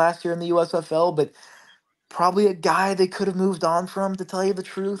Gamblers last year in the USFL, but probably a guy they could have moved on from, to tell you the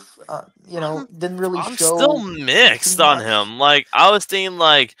truth. Didn't really I'm still show too mixed on much. him. Like I was thinking,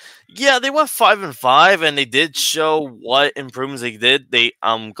 like yeah, they went 5-5, and they did show what improvements they did.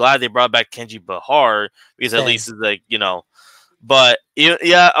 I'm glad they brought back Kenji Bahar because at Same. least it's like But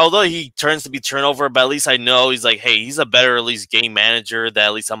yeah, although he turns to be turnover, but at least I know he's like, hey, he's a better at least game manager that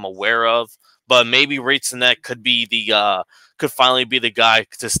at least I'm aware of. But maybe Rich Sinek could be the could finally be the guy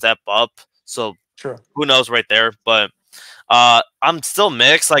to step up. So Sure. who knows right there, but. I'm still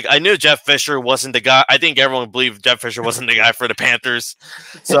mixed. Like I knew Jeff Fisher wasn't the guy. I think everyone believed Jeff Fisher wasn't the guy for the Panthers.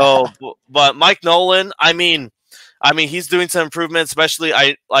 Yeah. So, but Mike Nolan, I mean, he's doing some improvement. Especially,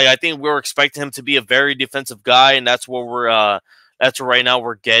 I think we were expecting him to be a very defensive guy, and that's what that's what right now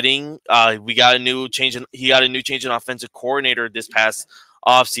we're getting. We got a new change. He got a new change in offensive coordinator this past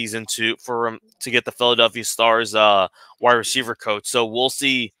offseason for him to get the Philadelphia Stars wide receiver coach. So we'll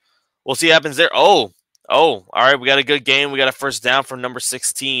see. We'll see what happens there. Oh, all right. We got a good game. We got a first down from number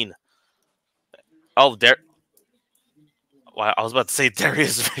 16. Oh, there. Wow, I was about to say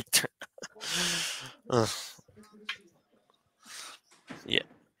Darius Victor. Ugh, yeah,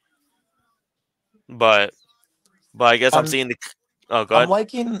 but I guess I'm I'm seeing the. Oh, I'm God.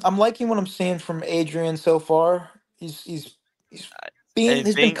 liking what I'm seeing from Adrian so far. He's I he's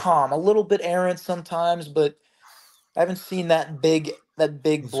been think calm, a little bit errant sometimes, but I haven't seen that big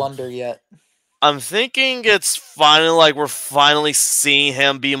blunder yet. I'm thinking it's finally like we're finally seeing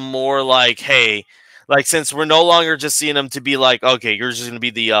him be more like, hey, like since we're no longer just seeing him to be like, okay, you're just gonna be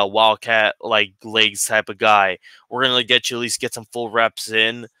the wildcat like legs type of guy. We're gonna get you at least get some full reps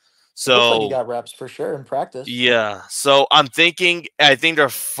in. It looks like he So got reps for sure in practice. yeah. So I think they're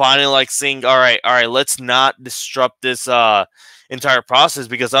finally like saying, all right, let's not disrupt this entire process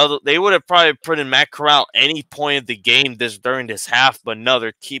because they would have probably put in Matt Corral any point of the game this during this half, but no,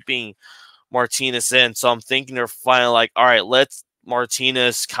 they're keeping Martinez in. So I'm thinking they're finally like, all right, let's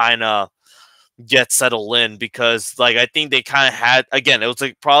Martinez kind of get settled in because like I think they kind of had again, it was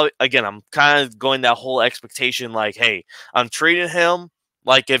like probably again, I'm kind of going that whole expectation like, hey, I'm treating him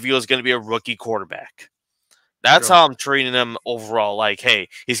like if he was going to be a rookie quarterback. That's Sure. how I'm treating him overall. Like, hey,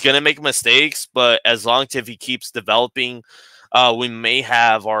 he's gonna make mistakes, but as long as if he keeps developing, we may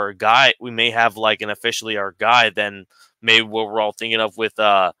have our guy. We may have like an officially our guy. Then maybe what we're all thinking of with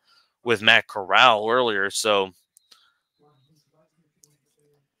Matt Corral earlier. So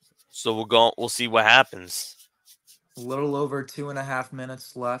we'll go. We'll see what happens. A little over 2.5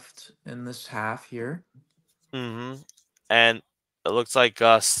 minutes left in this half here. And it looks like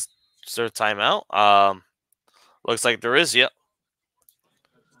start timeout. Looks like there is, yep.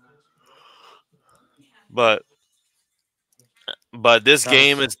 But this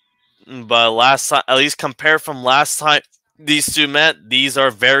game Nice. is, but last time, at least compared from last time these two met, these are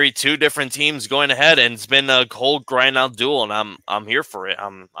very two different teams going ahead, and it's been a whole grind out duel, and I'm here for it.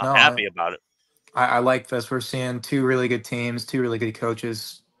 I'm No, happy about it. I like this. We're seeing two really good teams, two really good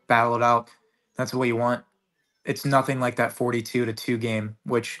coaches battle it out. That's what you want. It's nothing like that 42 to 2 game,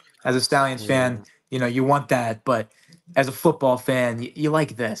 which as a Stallions fan, Mm, you want that, but as a football fan, you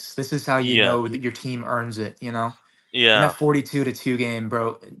like this. This is how you yeah, know that your team earns it. In that yeah, 42 to 2 game,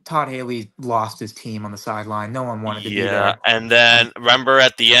 bro, Todd Haley lost his team on the sideline. No one wanted to be yeah. there. And And then remember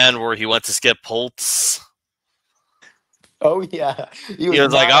at the end where he went to skip Holtz. oh yeah, he He was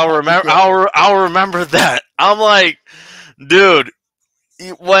was like, not a "I'll happy remember. camper. I'll remember that." I'm like, dude,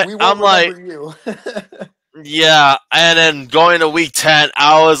 what? We won't I'm like, remember you. yeah. And then going to week 10,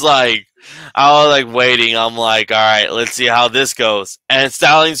 I was like waiting. I'm like, all right, let's see how this goes. And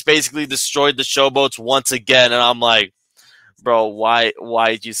Stallions basically destroyed the Showboats once again, and I'm like, bro, why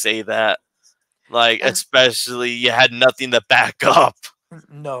did you say that? Like, And especially you had nothing to back up.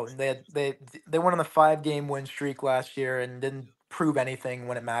 no, they went on a 5 game win streak last year and didn't prove anything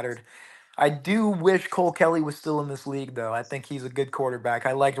when it mattered. I do wish Cole Kelly was still in this league, though. I think he's a good quarterback.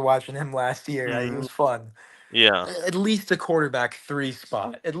 I liked watching him last year. It Mhm. was fun. Yeah. At least a quarterback 3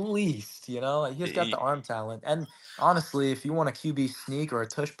 spot. At least, like, he's got the arm talent. And honestly, if you want a QB sneak or a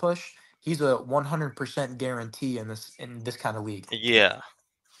tush push, he's a 100% guarantee in this kind of league. Yeah.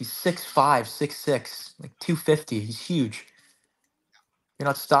 He's 6'5", 6'6", like 250. He's huge. You're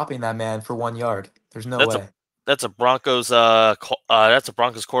not stopping that man for 1 yard. There's no That's a way. that's a Broncos that's a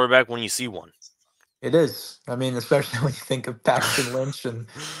Broncos quarterback when you see one. It is. I mean, especially when you think of Paxton Lynch and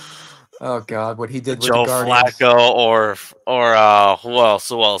oh God, what he did with the Joe Guardians. Flacco or who else?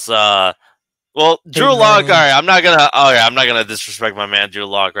 Who else? Well, Drew Peyton Lock. All Manning. right, I'm not gonna. Oh yeah, I'm not gonna disrespect my man Drew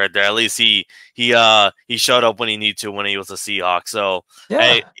Lock right there. At least he showed up when he needed to when he was a Seahawk. So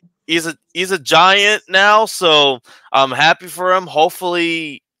hey, Yeah. he's a giant now. So I'm happy for him.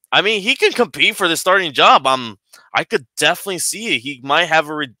 Hopefully, I mean he can compete for the starting job. I could definitely see it. He might have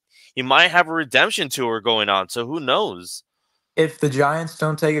a redemption tour going on. So who knows? If the Giants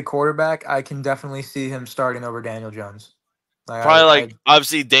don't take a quarterback, I can definitely see him starting over Daniel Jones. Like Probably I like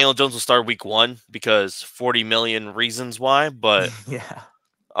obviously Daniel Jones will start week 1 because 40 million reasons why. But yeah.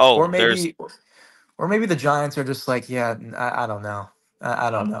 Or oh, there's maybe or maybe the Giants are just like, yeah, I don't know. I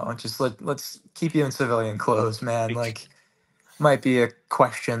don't know. Just let's keep you in civilian clothes, man. Like might be a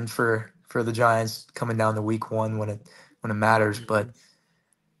question for the Giants coming down to week 1 when it matters, but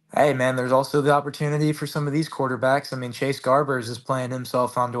hey, man, there's also the opportunity for some of these quarterbacks. I mean, Chase Garbers is playing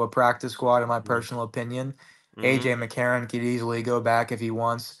himself onto a practice squad, in my personal opinion. mm-hmm. AJ McCarron could easily go back if he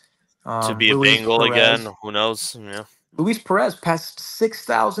wants. To be a Luis Bengal again. Perez. Who knows? Yeah. Luis Perez passed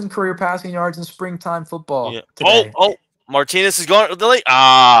 6,000 career passing yards in springtime Yeah. football Oh, today. Martinez is going.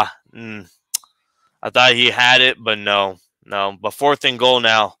 I thought he had it, but no, no. But 4th and goal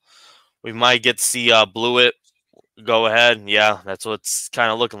now. We might get to see Blewett go ahead. Yeah, that's what it's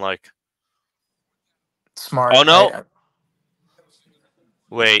kind of looking like. Oh Smart. no!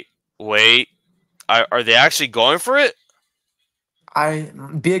 Wait, wait. Are they actually going for it? I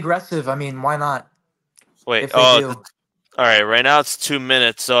be aggressive. I mean, why not? Wait. If they Oh, do. all right. Right now it's 2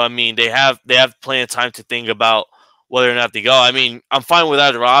 minutes, so I mean they have plenty of time to think about whether or not they go. I mean, I'm fine with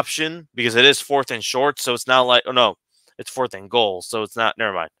either option because it is 4th and short, so it's not like no, it's 4th and goal, so it's not.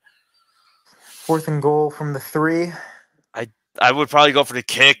 Never mind. 4th and goal from the 3. I I would probably go for the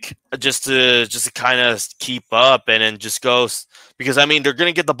kick just to kind of keep up and then just go because I mean they're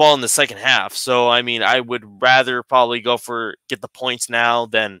gonna get the ball in the second half, so I mean I would rather probably go for get the points now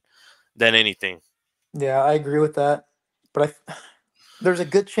than anything. Yeah, I agree with that. But there's a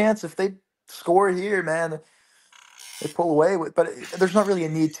good chance if they score here, man, they pull away with. But there's not really a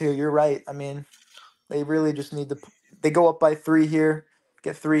need to. You're right. I mean, they really just need to. They go up by 3 here,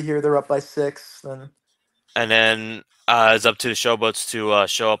 get 3 here. They're up by 6. Then And then it's up to the Showboats to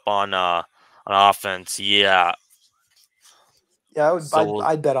show up on offense. Yeah. yeah, I would. So we'll,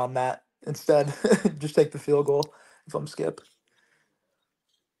 I'd bet on that instead. Just take the field goal if I'm Skip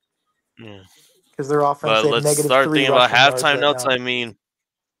yeah. because their offense But they have let's negative start 3 thinking about rushing yards halftime right notes. now. I mean,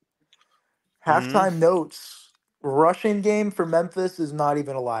 mhm, Halftime notes. Rushing game for Memphis is not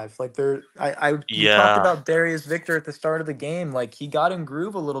even alive. Like we talked yeah, about Darius Victor at the start of the game. Like he got in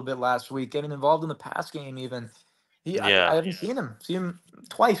groove a little bit last week, getting involved in the pass game. Even I yeah. haven't seen him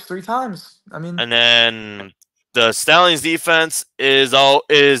twice, 3 times. I mean, And then the Stallions defense is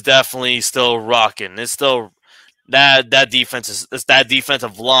definitely still rocking. It's still that defense is that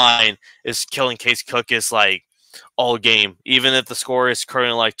defensive line is killing Case Cook is like all game, even if the score is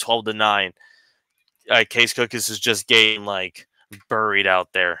currently like 12-9. Case Cookis is just getting like buried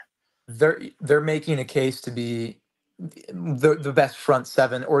out there. They're making a case to be the best front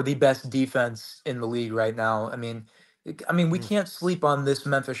seven or the best defense in the league right now. I mean, we Mm, can't sleep on this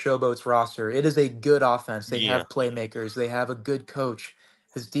Memphis Showboats roster. It is a good offense. They yeah, have playmakers. They have a good coach.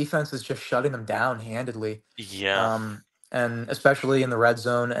 His defense is just shutting them down handedly, yeah, um, and especially in the red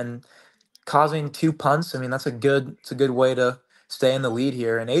zone. And causing two punts. I mean, it's a good way to stay in the lead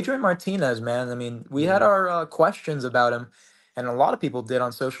here. And Adrian Martinez, man, I mean, we had mm, our questions about him, and a lot of people did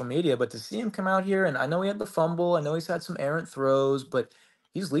on social media. But to see him come out here, and I know he had the fumble, I know he's had some errant throws, but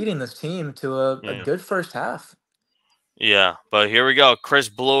he's leading this team to a yeah. good first half. Yeah, but here we go. Chris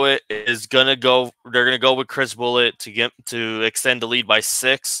Blewett is gonna go. They're gonna go with Chris Blewett to extend the lead by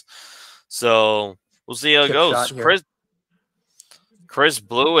 6. So we'll see how it Chip shot goes. here. Chris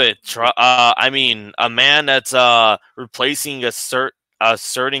Blewett. I mean, a man that's replacing a certain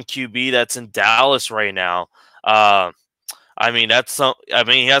QB that's in Dallas right now. Uh, I mean, that's some. I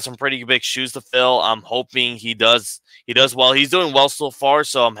mean, he has some pretty big shoes to fill. I'm hoping he does. He does well. He's doing well so far,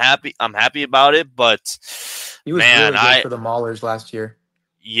 so I'm happy. I'm happy about it. But He was man, really good for the Maulers last year.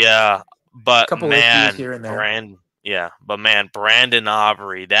 yeah, but Couple issues man, here and there. Brandon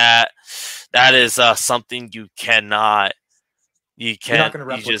Aubrey. That is something you cannot. You're not going to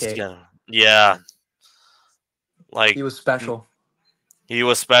You just replicate. can. Yeah, like He was special. he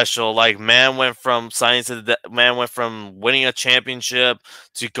was special. Like man went from signing to man went from winning a championship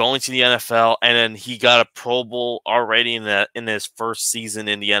to going to the NFL, and then he got a Pro Bowl already in his first season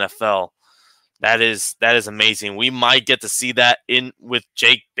in the NFL. That is amazing. We might get to see that in with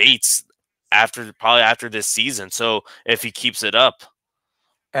Jake Bates probably after this season. So if he keeps it up.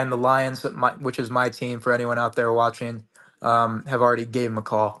 And the Lions, which is my team for anyone out there watching, have already gave him a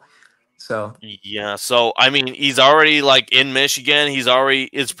call. So Yeah, so I mean, he's already like in Michigan.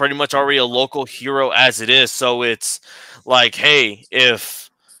 It's pretty much already a local hero as it is. So it's like, hey, if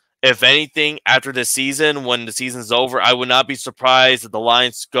anything after the season, when the season's over, I would not be surprised if the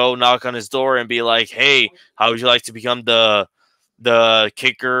Lions go knock on his door and be like, hey, how would you like to become the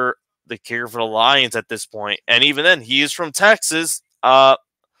kicker for the Lions at this point? And even then, he is from Texas.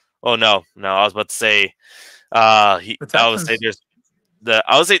 Oh no, I was about to say the I would say Texans,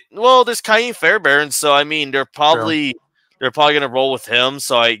 there's Kyle Fairbairn, so I mean true. they're probably gonna roll with him.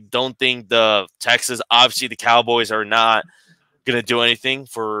 So I don't think the Texas, obviously the Cowboys are not gonna do anything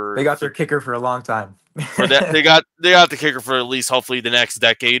They got their kicker for a long time. for that. They got the kicker for at least hopefully the next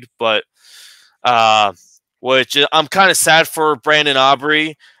decade, but uh, which I'm kind of sad for Brandon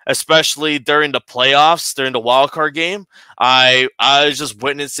Aubrey, especially during the playoffs, during the wild card game. I was just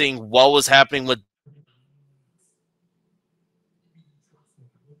witnessing what was happening with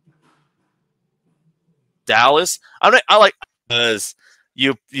Dallas. I like because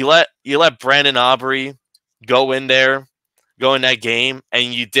you let Brandon Aubrey go in there, go in that game,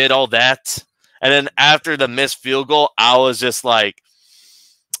 and you did all that, and then after the missed field goal, I was just like,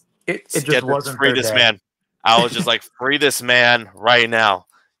 it just wasn't free their this day. man. I was just like, free this man right now.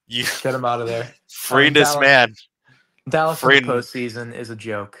 You Get him out of there. I free mean, this man. Dallas in the Free. postseason is a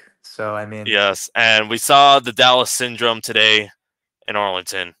joke. So I mean, Yes, and we saw the Dallas syndrome today in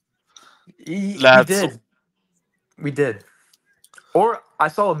Arlington. we That's did, we did. Or I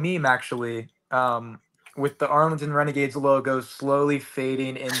saw a meme actually, with the Arlington Renegades logo slowly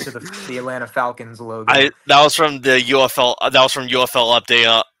fading into the Atlanta Falcons logo. I that was from the UFL. That was from UFL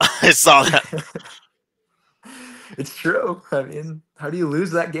update. I saw that. It's true. I mean, how do you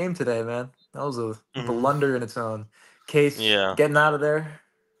lose that game today, man? That was a Mhm. blunder in its own. Case Yeah, getting out of there.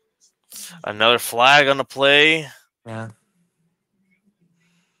 another flag on the play Yeah,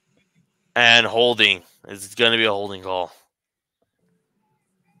 and holding. It's going to be a holding call.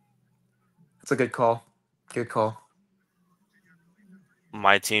 that's a good call. Good call.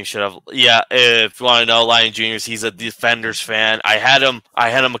 My team should have. Yeah, if you want to know, Lion Juniors, he's a Defenders fan. I had him. I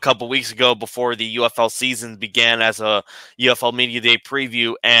had him a couple weeks ago before the UFL season began as a UFL Media Day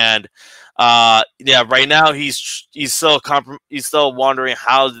preview, and yeah, right now he's still wondering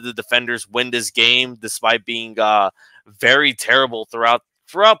how did the Defenders win this game despite being very terrible throughout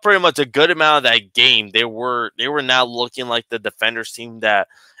pretty much a good amount of that game. They were not looking like the Defenders team that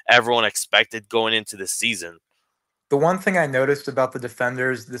everyone expected going into the season. The one thing I noticed about the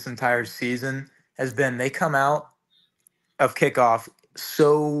Defenders this entire season has been they come out of kickoff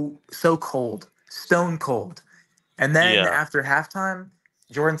so cold, stone cold. And then Yeah. after halftime,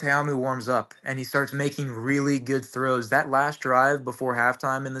 Jordan Teamu warms up and he starts making really good throws. That last drive before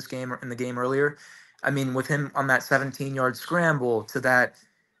halftime in this game, in the game earlier, I mean, with him on that 17-yard scramble to that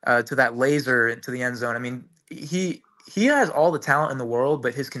laser into the end zone. I mean, he has all the talent in the world,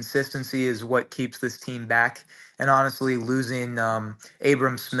 but his consistency is what keeps this team back. And honestly, losing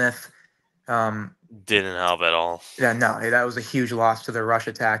Abram Smith, um, Didn't help at all. yeah, no, that was a huge loss to their rush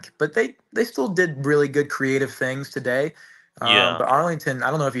attack. But they still did really good creative things today. Yeah. But Arlington,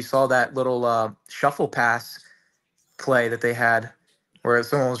 I don't know if you saw that little shuffle pass play that they had, where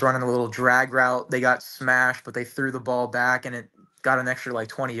someone was running a little drag route. They got smashed, but they threw the ball back, and it got an extra like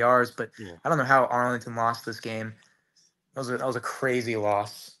 20 yards. But Yeah. I don't know how Arlington lost this game. That was a crazy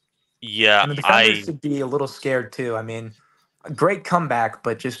loss. Yeah. And the defenders I. should be a little scared too. I mean, a great comeback,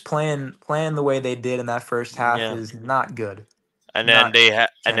 but just playing the way they did in that first half Yeah. is not good. And then Not they have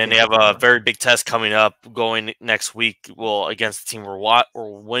championship a caliber. very big test coming up going next week. Well, against the team we're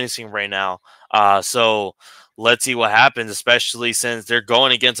witnessing right now. So let's see what happens, especially since they're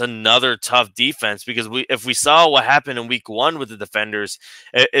going against another tough defense. Because if we saw what happened in week one with the defenders,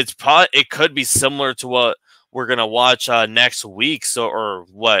 it could be similar to what we're gonna watch next week. So or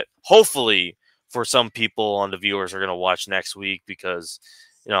what hopefully for some people on the viewers are gonna watch next week because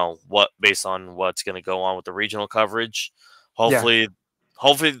what based on what's gonna go on with the regional coverage. Yeah, Hopefully,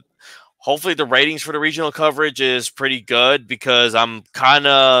 hopefully, hopefully the ratings for the regional coverage is pretty good because I'm kind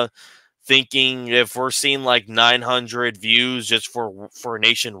of thinking if we're seeing like 900 views just for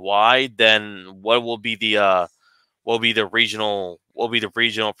nationwide, then what will be the regional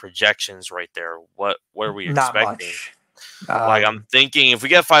projections right there? What are we not expecting? much. Like I'm Um, thinking if we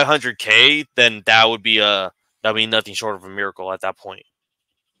get 500K, then that'd be nothing short of a miracle at that point.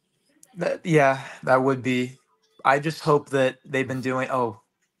 yeah, that would be. I just hope that they've been doing. Oh,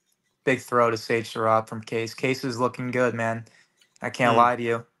 big throw to Sage Surratt from Case. Case is looking good, man. I can't Mm, lie to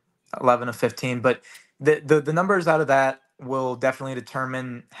you. 11 of 15, but the numbers out of that will definitely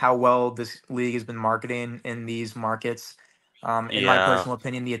determine how well this league has been marketing in these markets. In my yeah, personal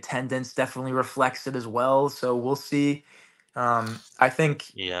opinion, the attendance definitely reflects it as well. So we'll see. I think,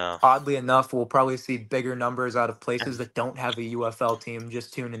 yeah, oddly enough, we'll probably see bigger numbers out of places that don't have a UFL team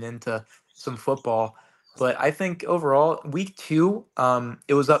just tuning into some football. But I think overall, week two,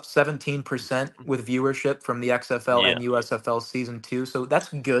 it was up 17% with viewership from the XFL yeah, and USFL season two. So that's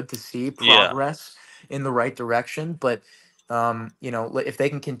good to see yeah, progress in the right direction. But if they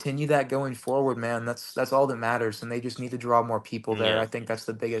can continue that going forward, man, that's all that matters. And they just need to draw more people there. yeah, I think that's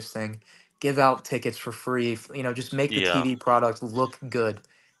the biggest thing. Give out tickets for free. Just make the yeah. TV product look good.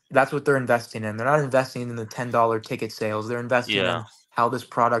 That's what they're investing in. They're not investing in the $10 ticket sales. They're investing Yeah, in how this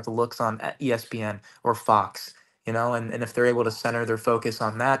product looks on ESPN or Fox, and if they're able to center their focus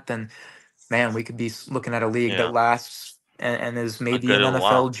on that, then man, we could be looking at a league that yeah. lasts and is A maybe good an while.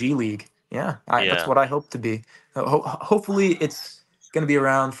 NFL G League. Yeah, that's Yeah, what I hope to be. Hopefully, it's going to be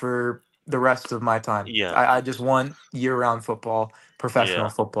around for the rest of my time. yeah, I just want year-round football, yeah, professional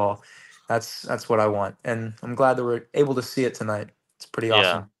football. That's what I want, and I'm glad that we're able to see it tonight. It's pretty yeah.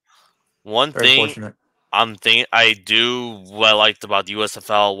 awesome. One Very thing fortunate. I do what I liked about the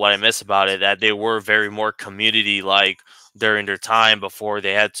USFL, what I miss about it, that they were very more community like during their time before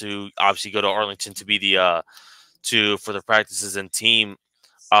they had to obviously go to Arlington to be the to for the practices and team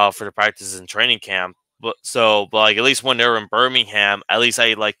for the practices and training camp. But like at least when they were in Birmingham, at least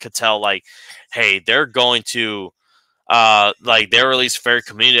I like could tell like, hey, they're going to like they were at least very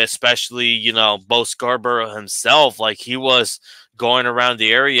committed, especially Bo Scarborough himself. Like he was going around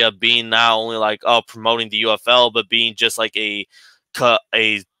the area, being not only like promoting the UFL, but being just like a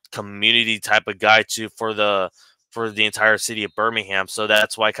community type of guy too for the entire city of Birmingham. So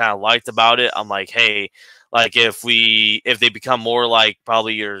that's what I kind of liked about it. I'm like, hey, like if they become more like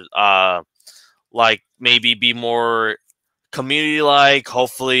probably your like maybe be more community like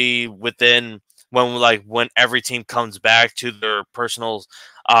hopefully within when every team comes back to their personal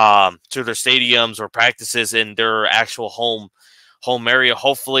to their stadiums or practices in their actual home area,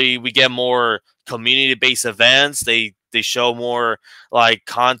 hopefully we get more community based events. They show more like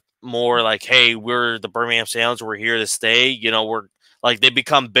more like, hey, we're the Birmingham Sounds, we're here to stay, we're like they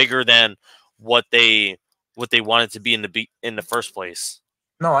become bigger than what they wanted to be in the first place.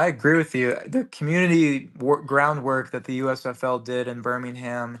 No, I agree with you. The community groundwork that the USFL did in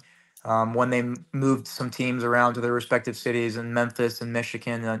Birmingham, when they moved some teams around to their respective cities in Memphis and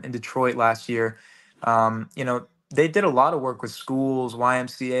Michigan and Detroit last year, they did a lot of work with schools,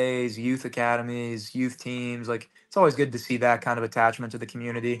 YMCA's, youth academies, youth teams. Like it's always good to see that kind of attachment to the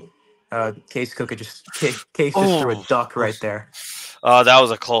community. Case just threw a Oh, duck right there. that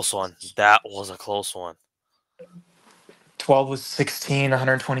was a close one. That was a close one. 12 was 16,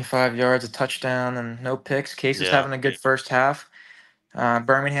 125 yards, a touchdown, and no picks. Case is Yeah, having a good first half.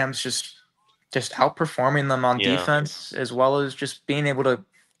 Birmingham's just outperforming them on yeah, defense as well as just being able to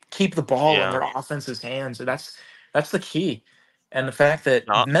keep the ball in Yeah. their offense's hands. And that's the key. And the fact that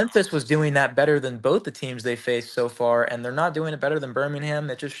No. Memphis was doing that better than both the teams they faced so far, and they're not doing it better than Birmingham,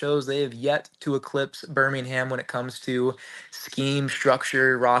 that just shows they have yet to eclipse Birmingham when it comes to scheme,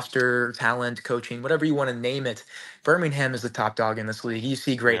 structure, roster, talent, coaching, whatever you want to name it. Birmingham is the top dog in this league. You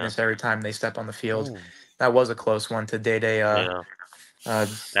see Yeah. greatness every time they step on the field. Ooh. That was a close one to Yeah. uh,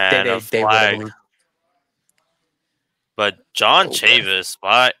 And a Daywood, I flag. believe. But John Oh boy. Chavis,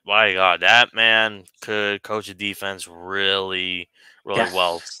 my God, that man could coach a defense really, really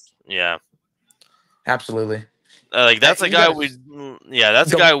well. Yes, Yeah. absolutely. Like that's a You guy got we, to yeah,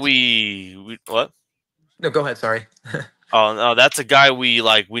 that's a go. guy we what? No, go ahead. Sorry. Oh no, that's a guy we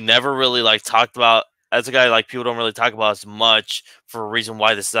never really like talked about. That's a guy like people don't really talk about as much for a reason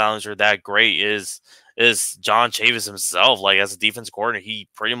why the Stallions are that great is John Chavis himself. Like as a defense coordinator,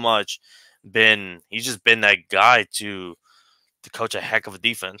 he's just been that guy to coach a heck of a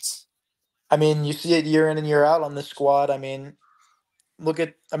defense. I mean, you see it year in and year out on this squad.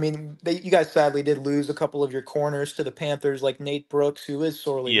 You guys sadly did lose a couple of your corners to the Panthers, like Nate Brooks, who is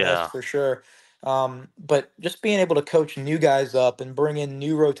sorely missed Yeah, for sure. But just being able to coach new guys up and bring in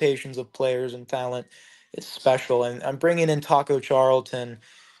new rotations of players and talent, it's special. And I'm bringing in Taco Charlton,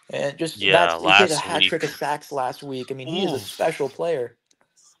 and just yeah. he hit a Last hat trick week, of sacks last week. I mean, he is a ooh, special player,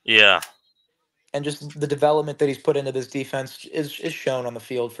 yeah, and just the development that he's put into this defense is shown on the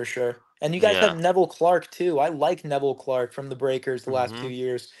field for sure. And you guys have yeah. Neville Clark too. I like Neville Clark from the Breakers the last 2 Mm-hmm.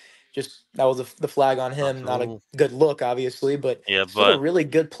 years. Just that was the flag on him. Not a Ooh, good look, obviously, but yeah, still a but really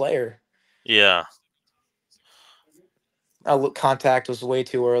good player. yeah, Contact was way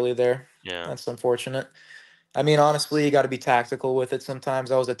too early there. yeah, That's unfortunate. I mean, honestly, you got to be tactical with it.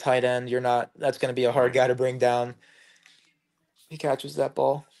 Sometimes I was a tight end. You're not. That's going to be a hard mhm, guy to bring down. He catches that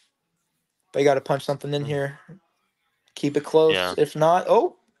ball, but you got to punch something in mm, here. Keep it close. yeah. If not,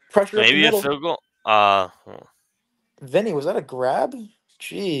 oh, pressure up the Maybe a middle. field goal. Vinny, was that a grab?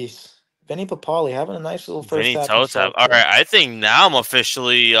 Jeez. Vinny Papali having a nice little first Vinny half toe tap. himself All too. right, I think now I'm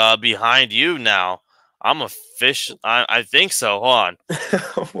officially behind you. Now I'm official. I think so. Hold on,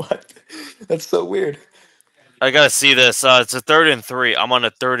 What? That's so weird. I gotta see this. It's a 3rd and 3. I'm on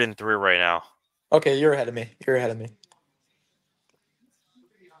a 3rd and 3 right now. Okay, you're ahead of me. You're ahead of me.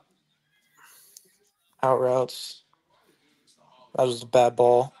 Out routes. That was a bad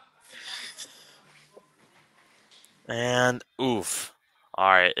ball. And oof. All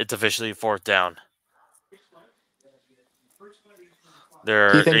right, it's officially 4th down.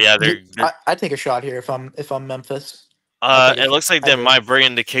 Do you They're think yeah they're I take a shot here if I'm Memphis? I take a it shot. looks like I they do. might bring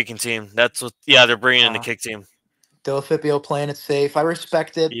in the kicking team. That's what. Yeah, they're bringing in the Uh kick team. Delafipio playing it safe. I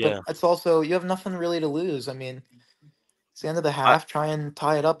respect it, but Yeah. it's also you have nothing really to lose. I mean, it's the end of the I half. Try and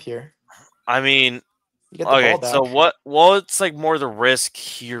tie it up here. I mean, You get the okay. ball So back. what's like more the risk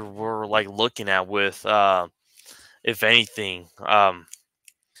here we're like looking at with if anything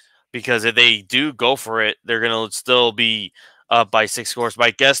because if they do go for it, they're gonna still be up by 6 scores. But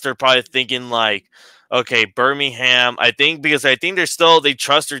I guess they're probably thinking like, okay, Birmingham. I think because I think they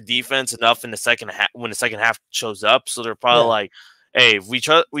trust their defense enough in the second half when the second half shows up. So they're probably Yeah. like, hey, we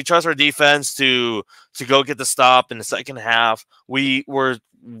trust our defense to go get the stop in the second half. We're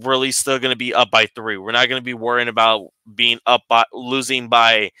really still going to be up by 3. We're not going to be worrying about being up by losing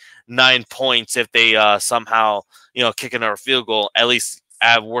by 9 points if they somehow kick another field goal. At least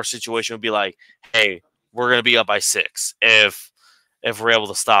at worst situation would be like, hey, we're gonna be up by 6 if we're able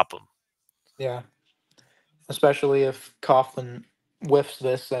to stop them. Yeah. Especially if Coughlin whiffs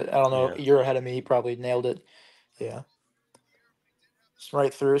this. I don't know. Yeah, You're ahead of me. He probably nailed it. Yeah. It's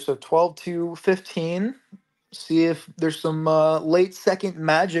right through. So 12 to 15. See if there's some late second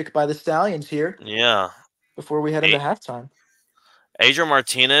magic by the Stallions here yeah. before we head into A- halftime. Adrian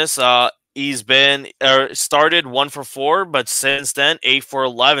Martinez, he's been started 1 for 4, but since then 8 for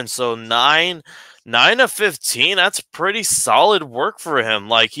 11. So 9 of 15. That's pretty solid work for him.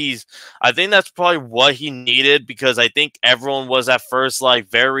 Like I think that's probably what he needed because I think everyone was at first like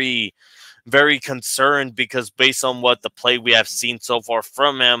very very concerned because based on what the play we have seen so far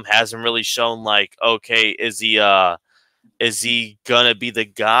from him hasn't really shown like okay is he gonna be the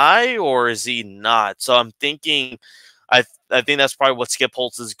guy or is he not? So I'm thinking I think that's probably what Skip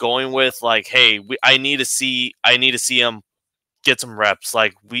Holtz is going with. Like, hey, I need to see him get some reps.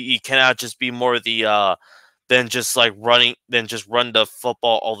 Like he cannot just be more the than just like running than just run the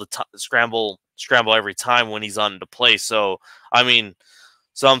football all the time, scramble every time when he's on the play. So I mean,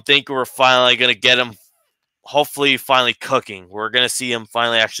 so I'm thinking we're finally gonna get him. Hopefully, finally cooking. We're gonna see him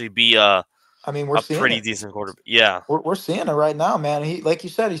finally actually be I mean, we're a seeing pretty it. decent quarterback. Yeah, We're seeing it right now, man. He, like you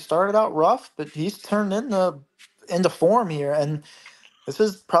said, he started out rough, but he's turned into form here. And This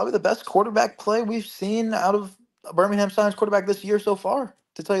is probably the best quarterback play we've seen out of Birmingham Stallions quarterback this year so far,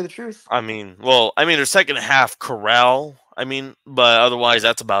 to tell you the truth. I mean, well, I mean, their second half corral. I mean, but otherwise,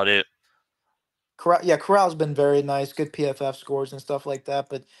 that's about it. Corral's been very nice, good PFF scores and stuff like that.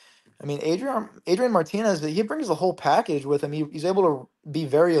 But I mean, Adrian Martinez, he brings the whole package with him. He's able to be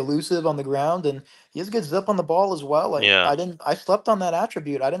very elusive on the ground, and he has good zip on the ball as well. Yeah. I slept on that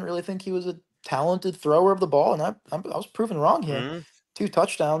attribute. I didn't really think he was a talented thrower of the ball, and I was proven wrong here. Hmm. 2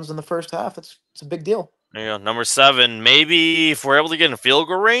 touchdowns in the first half. It's a big deal. There you go. Number 7. Maybe if we're able to get in field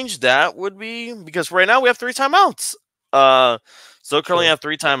goal range, that would be because right now we have 3 timeouts. Still currently True. have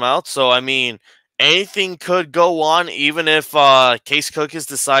 3 timeouts. So I mean, anything could go on, even if Case Cookis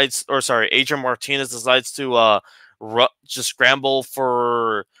decides, or sorry, Adrian Martinez decides to just scramble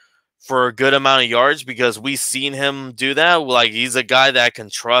for a good amount of yards because we've seen him do that. Like he's a guy that can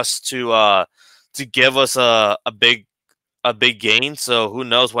trust to give us a big gain. So who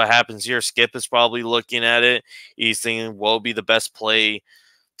knows what happens here? Skip is probably looking at it. He's thinking what will be the best play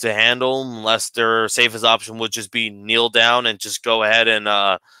to handle, unless their safest option would just be kneel down and just go ahead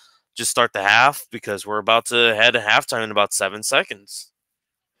and just start the half because we're about to head to halftime in about 7 seconds.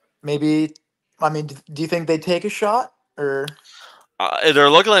 Maybe, I mean, do you think they take a shot or? They're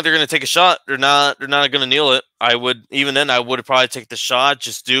looking like they're going to take a shot. They're not. They're not going to kneel it. I would even then. I would probably take the shot.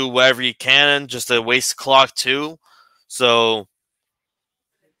 Just do whatever you can, just to waste clock too. So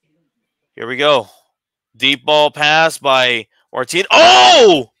here we go. Deep ball pass by Martin.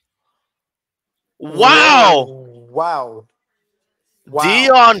 Oh! Wow! Whoa! Wow! Wow!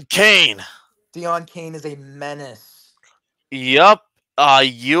 Dion Kane. Dion Kane is a menace. Yup.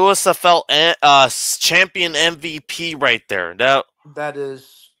 USFL champion MVP right there. That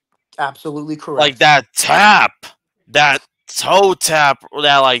is absolutely Like correct. that tap, that toe tap,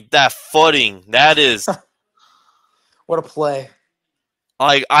 that footing. That is What a play!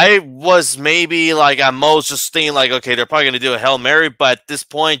 like I was maybe like at most just thinking like, okay, they're probably gonna do a Hail Mary, but at this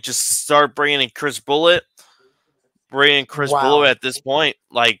point, just start bringing in Chris Bullitt, Wow. at this point,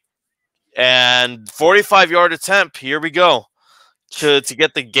 like, and 45-yard attempt. Here we go to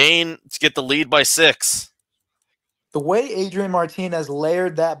get the gain, to get the lead by 6. The way Adrian Martinez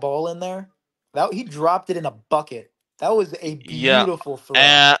layered that ball in there, that he dropped it in a bucket. That was a Yeah, beautiful throw.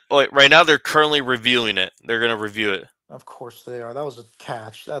 and wait, right now they're currently reviewing it. They're gonna review it. Of course they are. That was a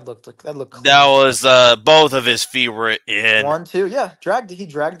catch. That looked That clean. was both of his feet were in. 1, 2. Yeah, he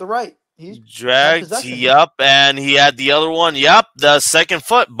dragged the right. He had Dragged possession. he up, and he had the other one. Yep, the second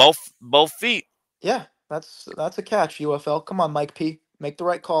foot, both feet. Yeah, that's a catch. UFL. Come on, Mike P. Make the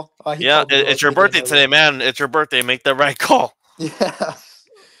right call. He Yeah, called the it's your the game birthday today, earlier. man. It's your birthday. Make the right call. Yes.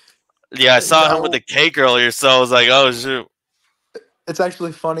 Yeah, I saw him with the No, cake earlier, so I was like, oh shoot. it's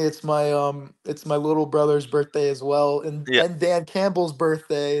actually funny. It's my little brother's birthday as well, Yeah. and Dan Campbell's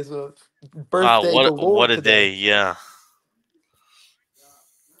birthday is a Wow, birthday galore what a day. today. Yeah.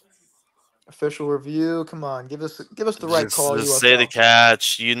 Official review. Come on, give us the right call, Just say the UFL.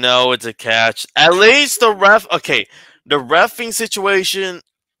 catch. You know it's a catch. At least the ref. Okay, the refing situation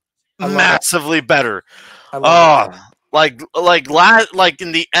I love it. massively better. I love it, Oh, man. like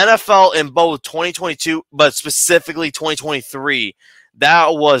in the NFL in both 2022, but specifically 2023, that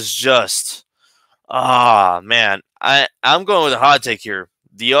was just man. I'm going with a hot take here.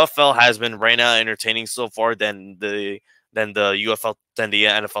 The UFL has been right now entertaining so far than the UFL than the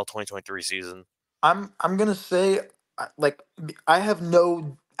NFL 2023 season. I'm gonna say, I have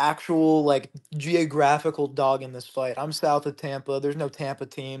no actual like geographical dog in this fight. I'm south of Tampa. There's no Tampa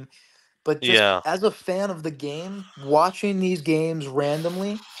team. But just Yeah, as a fan of the game, watching these games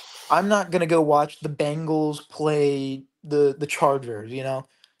randomly, I'm not gonna go watch the Bengals play the Chargers. And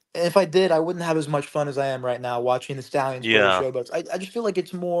if I did, I wouldn't have as much fun as I am right now watching the Stallions play the yeah. Showboats. I just feel like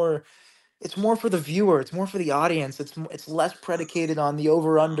it's more for the viewer. It's more for the audience. It's less predicated on the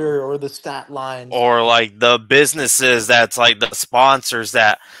over under or the stat lines. Or like the businesses that's like the sponsors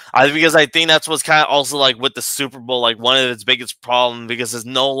that I because I think that's what's kind of also like with the Super Bowl, like one of its biggest problems because it's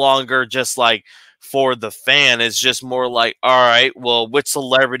no longer just like for the fan. It's just more like, all right, well, which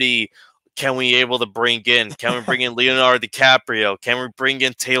celebrity can we able to bring in? Can we bring in Leonardo DiCaprio? Can we bring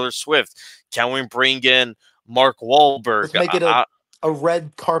in Taylor Swift? Can we bring in Mark Wahlberg? Let's make it a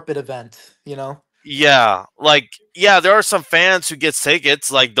red carpet event. Yeah, like yeah, there are some fans who get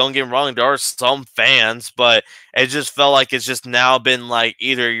tickets. Like, don't get me wrong, there are some fans, but it just felt like it's just now been like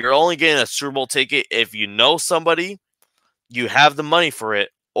either you're only getting a Super Bowl ticket if you know somebody, you have the money for it,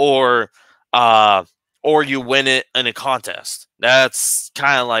 uh, or you win it in a contest. That's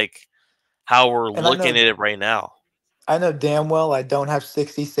kind of like how we're And I looking know at it right now. I know damn well I don't have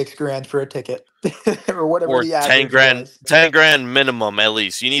 66 grand for a ticket or whatever or the 10 average grand, was. 10 grand minimum at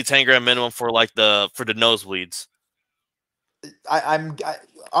least. You need 10 grand minimum for like the nosebleeds. I'm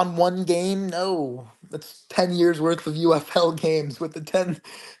on one game. No, that's 10 years worth of UFL games with the $10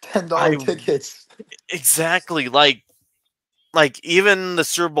 I tickets. exactly like even the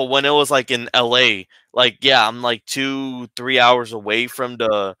Super Bowl when it was like in LA, like yeah, I'm like 2-3 hours away from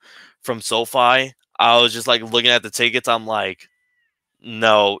SoFi. I was just like looking at the tickets. I'm like,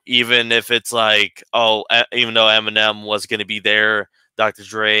 no, even if it's like, oh, even though Eminem was going to be there, Dr.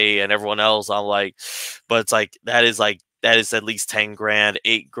 Dre and everyone else, I'm but it's like that is at least 10 grand,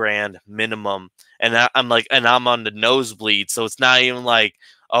 8 grand minimum, and I'm like, and I'm on the nosebleed, so it's not even like,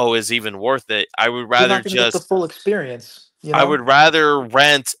 oh, is even worth it. You're not going to get the full experience, you I know? would rather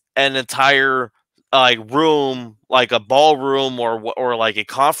rent an entire like room, like a ballroom or like a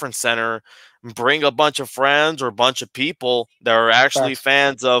conference center, and bring a bunch of friends or a bunch of people that are actually Facts.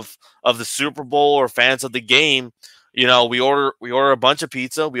 fans of the Super Bowl or fans of the game. You know, we order a bunch of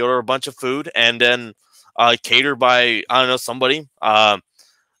pizza, we order a bunch of food, and then catered by I don't know somebody.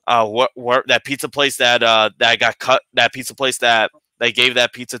 What that pizza place that got cut, that pizza place that they gave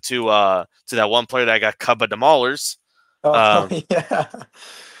that pizza to that one player that got cut by the Maulers. Oh Um, yeah.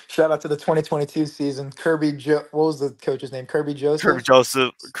 Shout out to the 2022 season. What was the coach's name? Kirby Kirby Joseph.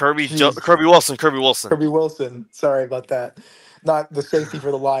 Joseph, Jeez, Kirby Wilson, Kirby Wilson. Kirby Wilson. Sorry about that. Not the safety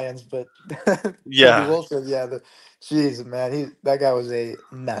for the Lions, but Kirby Yeah, Wilson. Yeah, jeez, man, that guy was a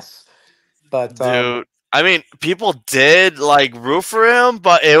mess. But dude. I mean, people did like root for him,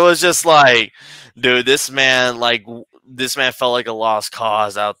 but it was just like, dude, this man felt like a lost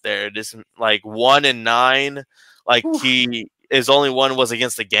cause out there. This like 1-9, like oof. his only one was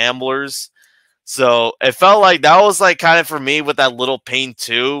against the Gamblers. So it felt like that was like kind of for me with that little pain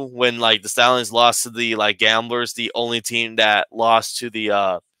too when like the Stallions lost to the like Gamblers, the only team that lost to the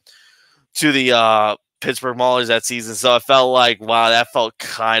Pittsburgh Maulers that season. So I felt like, wow, that felt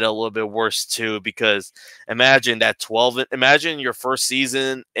kind of a little bit worse too, because imagine that 12, imagine your first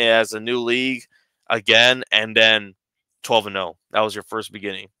season as a new league again, and then 12-0. That was your first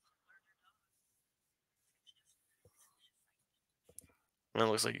beginning. And it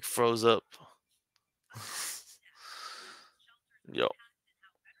looks like he froze up. Yo.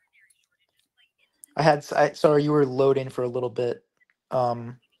 Sorry, you were loading for a little bit.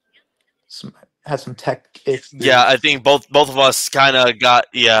 Um, some had some tech Yeah, I issues. think both of us kind of got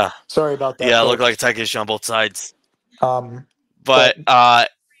yeah. Sorry about that, Yeah, it looked like a folks. tech issue on both sides. Um, But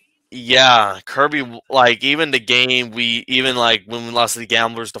but yeah, Kirby, like even the game, we even like when we lost to the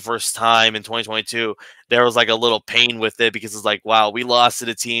Gamblers the first time in 2022, there was like a little pain with it because it's like, wow, we lost to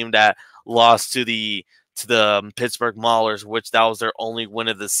the team that lost to the Pittsburgh Maulers, which that was their only win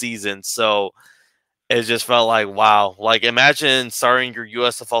of the season. So it just felt like, wow, like imagine starting your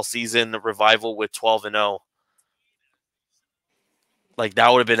USFL season the revival with 12-0, like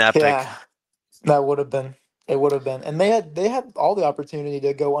that would have been epic. yeah, that would have been. It would have been, and they had all the opportunity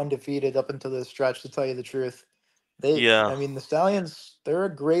to go undefeated up until this stretch. To tell you the truth, Yeah, I mean, the Stallions, they're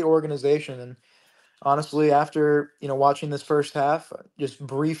a great organization, and honestly, after watching this first half, just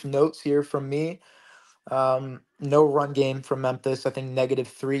brief notes here from me. No run game from Memphis. I think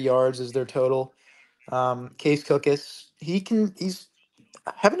 -3 yards is their total. Case Cookus, he's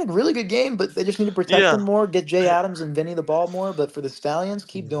having a really good game, but they just need to protect him yeah, more, get Jay Adams and Vinny the ball more. But for the Stallions,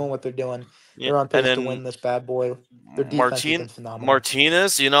 keep doing what they're doing. yeah, They're on and pace to then win this bad boy. Their defense has Martin been phenomenal.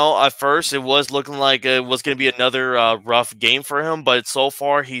 Martinez, at first it was looking like it was going to be another rough game for him, but so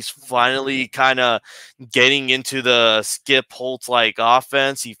far he's finally kind of getting into the Skip Holtz like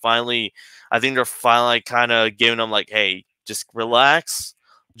offense. I think they're finally kind of giving him like, hey, just relax,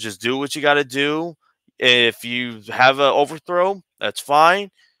 just do what you got to do. If you have an overthrow, that's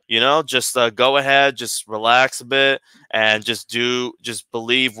fine. Just go ahead, just relax a bit, and just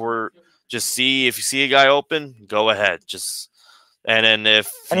believe just see if you see a guy open, go ahead. And then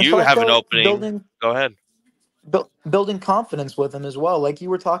if And it's you have an also opening, go ahead. building confidence with him as well. Like you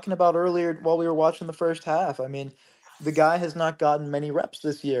were talking about earlier while we were watching the first half. I mean, the guy has not gotten many reps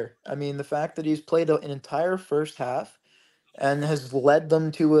this year. I mean, the fact that he's played an entire first half and has led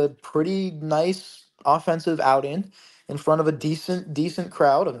them to a pretty nice offensive outing in front of a decent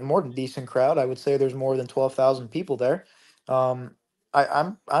crowd, a more than decent crowd. I would say there's more than 12,000 people there. Um,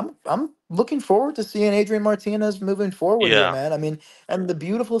 I'm looking forward to seeing Adrian Martinez moving forward here, Yeah, man. I mean, and the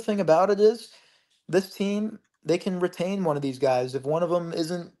beautiful thing about it is this team, they can retain one of these guys if one of them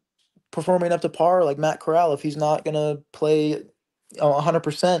isn't performing up to par, like Matt Corral. If he's not gonna play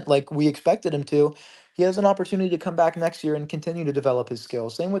 100% like we expected him to, he has an opportunity to come back next year and continue to develop his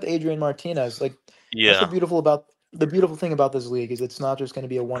skills. Same with Adrian Martinez. Like that's the yeah, beautiful about the beautiful thing about this league is it's not just going to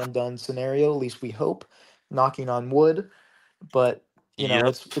be a one and done scenario. At least we hope, knocking on wood. But Yep.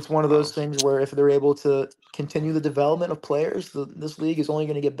 it's one of those things where if they're able to continue the development of players, this league is only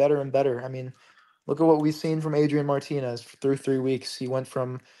going to get better and better. I mean, look at what we've seen from Adrian Martinez through 3 weeks. He went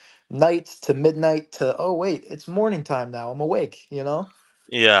from night to midnight to, oh wait, it's morning time now. I'm awake.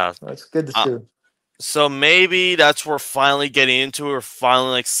 Yeah. That's good to Uh, see. So maybe that's where finally getting into it, or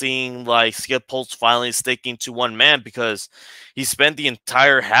finally like seeing like Skip Holtz finally sticking to one man, because he spent the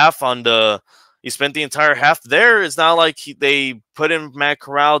entire half on the he spent the entire half there. It's not like they put in Matt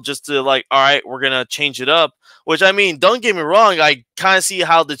Corral just to like, all right, we're gonna change it up. Which, I mean, don't get me wrong, I kind of see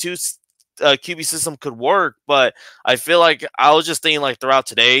how the two QB system could work, but I feel like I was just thinking like throughout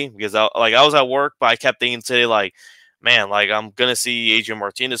today, because I was at work, but I kept thinking today like, man, like I'm gonna see Adrian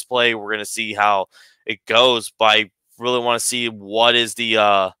Martinez play. We're gonna see how it goes, but I really want to see what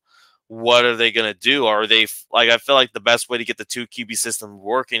are they gonna do? Are they like, I feel like the best way to get the two QB system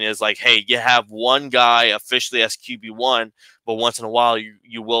working is like, hey, you have one guy officially as QB1, but once in a while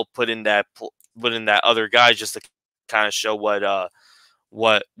you will put in that other guy just to kind of show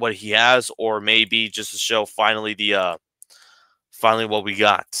what he has, or maybe just to show finally what we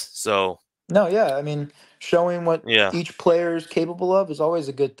got. So No, yeah. I mean, showing what yeah, each player is capable of is always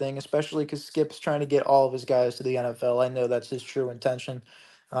a good thing, especially because Skip's trying to get all of his guys to the NFL. I know that's his true intention.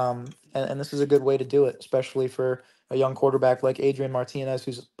 And this is a good way to do it, especially for a young quarterback like Adrian Martinez,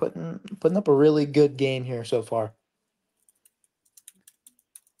 who's putting up a really good game here so far.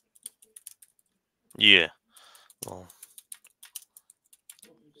 yeah. Well,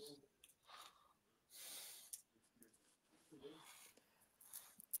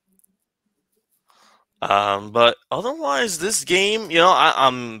 but otherwise, this game,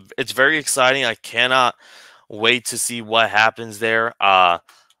 it's very exciting. I cannot wait to see what happens there.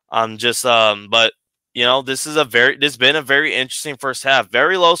 I'm just, but this has been a very interesting first half.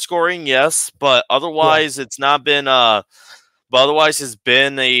 Very low scoring, yes, but Yeah. otherwise, it's been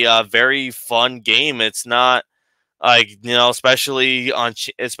a very fun game. It's not like, especially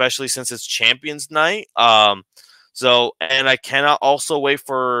since it's Champions Night. So, and I cannot also wait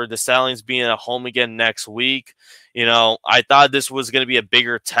for the Stallions being at home again next week. I thought this was going to be a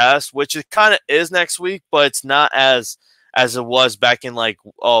bigger test, which it kind of is next week, but it's not as it was back in like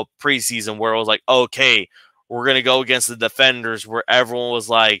preseason, where it was like, okay, we're going to go against the Defenders, where everyone was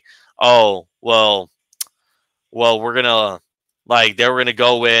like, oh well, we're gonna like they were gonna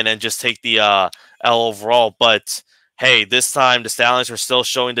go in and just take the L overall. But hey, this time the Stallions are still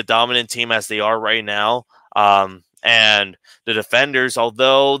showing the dominant team as they are right now. And the Defenders,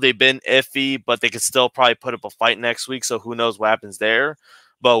 although they've been iffy, but they could still probably put up a fight next week. So who knows what happens there?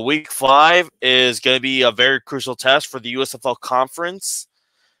 But week 5 is going to be a very crucial test for the USFL conference.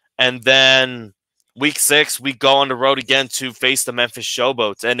 And then week 6, we go on the road again to face the Memphis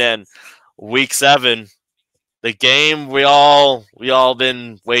Showboats. And then week 7, the game we all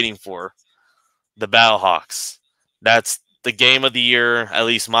been waiting for, the Battlehawks. That's the game of the year, at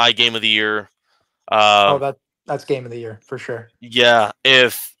least my game of the year. Oh, Um, that's game of the year for sure. yeah,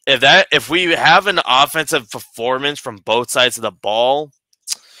 if we have an offensive performance from both sides of the ball,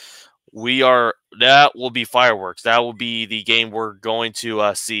 that will be fireworks. That will be the game we're going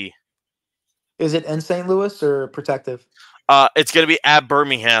to see. Is it in St. Louis or protective? It's going to be at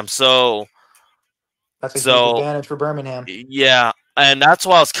Birmingham. That's a huge So advantage for Birmingham. yeah, and that's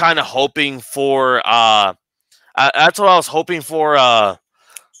what I was kind of hoping for. That's what I was hoping for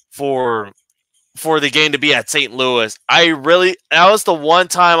for the game to be at St. Louis. That was the one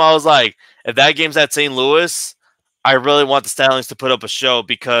time I was like, if that game's at St. Louis, I really want the Stallions to put up a show,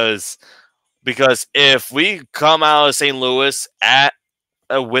 because if we come out of St. Louis at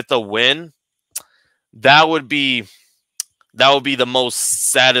with a win, that would be the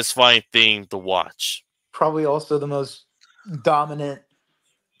most satisfying thing to watch. Probably also the most dominant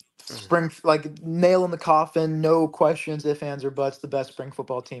spring, like nail in the coffin, no questions, ifs, ands, or buts. The best spring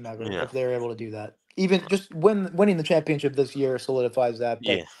football team ever Yeah, if they're able to do that. Even just winning the championship this year solidifies that.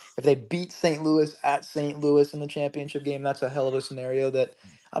 But yeah, if they beat St. Louis at St. Louis in the championship game, that's a hell of a scenario that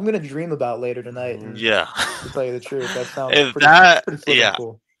I'm gonna dream about later tonight. And yeah. to tell you the truth, that sounds if that, pretty flippin' yeah,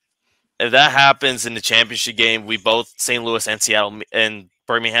 cool. if that happens in the championship game, we both St. Louis and Seattle and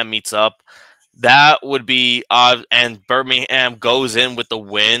Birmingham meets up. That would be and Birmingham goes in with the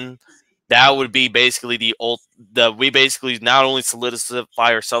win. That would be basically we basically not only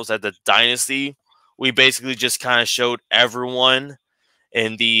solidify ourselves as the dynasty, we basically just kind of showed everyone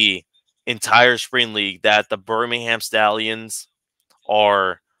in the entire spring league that the Birmingham Stallions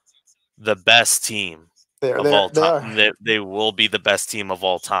are the best team of all They time. are. They will be the best team of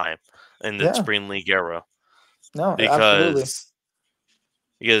all time in the Yeah. spring league era. No, absolutely.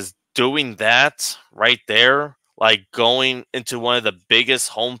 because doing that right there, like going into one of the biggest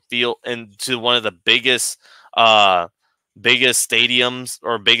home field into one of the uh biggest stadiums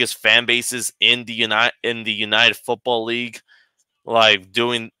or biggest fan bases in the United Football League, like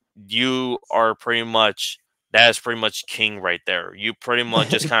doing you are pretty much that is pretty much king right there. You pretty much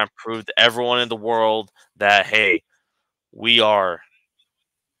just kind of proved to everyone in the world that hey, we are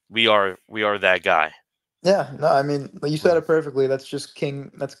we are that guy. Yeah, no, I mean, you said Mm, it perfectly. That's just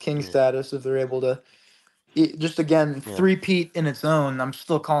king. That's king mm, status if they're able to just again yeah, three-peat in its own. I'm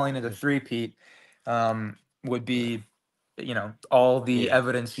still calling it a mm, three-peat. Would yeah, be all the yeah,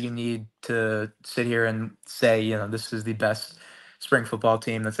 evidence you need to sit here and say this is the best spring football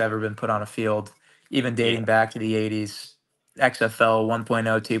team that's ever been put on a field, even yeah, dating back to the 80s. XFL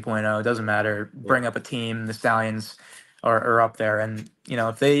 1.0, 2.0, doesn't matter. yeah, Bring up a team, the Stallions are up there. And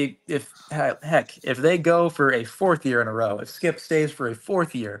if heck, if they go for a fourth year in a row, if Skip stays for a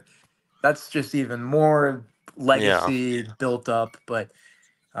fourth year, that's just even more yeah, legacy built up. But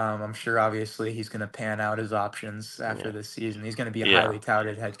I'm sure obviously he's going to pan out his options after yeah, this season. He's going to be a yeah. highly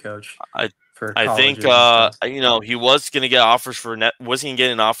touted head coach I for I think colleges and stuff. he was gonna get offers for net was he gonna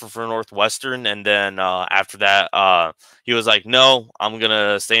get an offer for Northwestern, and then after that he was like, no, I'm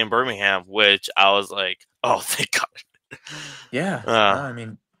gonna stay in Birmingham, which I was like, oh, thank God. Yeah, no, I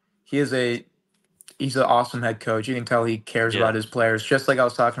mean, he is a he's an awesome head coach. You can tell he cares Yeah, about his players. Just like I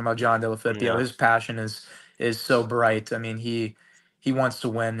was talking about John Delafipio, yeah, his passion is so bright. I mean, he wants to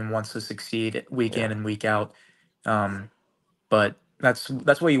win and wants to succeed week yeah, in and week out. Um, but that's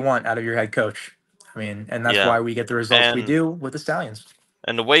what you want out of your head coach. I mean, and that's yeah, why we get the results we and do with the Stallions.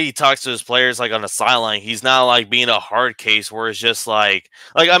 And the way he talks to his players, like on the sideline, he's not like being a hard case where it's just like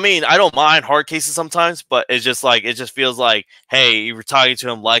I mean, I don't mind hard cases sometimes, but it's just like it just feels like, hey, you're talking to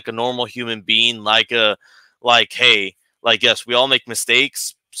him like a normal human being, like hey, like yes, we all make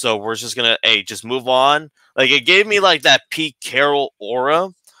mistakes, so we're just gonna hey, just move on. Like it gave me like that Pete Carroll aura.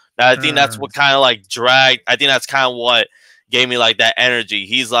 And I think that's Mm, what kind of like dragged. I think that's kind of what gave me like that energy.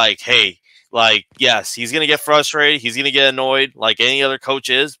 He's like, hey, like, yes, he's going to get frustrated. He's going to get annoyed like any other coach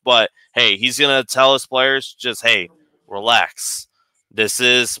is. But, hey, he's going to tell his players just, hey, relax. We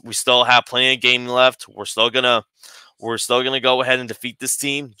still have plenty of game left. We're still going to go ahead and defeat this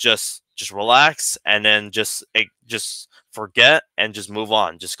team. Just relax and then just forget and just move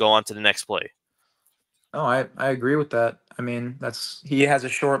on. Just go on to the next play. no, I agree with that. I mean, that's he has a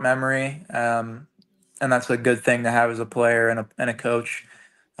short memory, and that's a good thing to have as a player and a coach.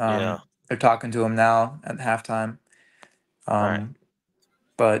 Yeah. They're talking to him now at halftime. Right. Um,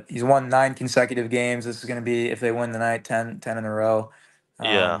 but he's won 9 consecutive games. This is going to be, if they win tonight, 10 in a row.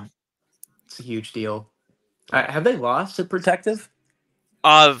 Yeah. Um, it's a huge deal. Have they lost at Protective?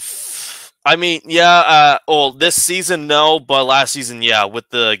 I mean, yeah. Well, this season no, but last season, yeah, with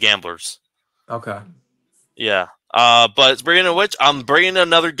the Gamblers. Okay. Yeah. But bringing in which I'm bringing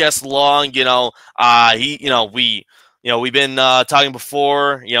another guest along. We've been talking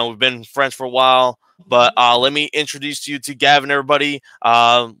before. We've been friends for a while. But let me introduce you to Gavin, everybody.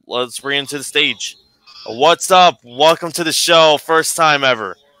 Let's bring him to the stage. What's up? Welcome to the show. First time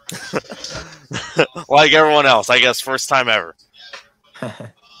ever. Like everyone else, I guess. First time ever.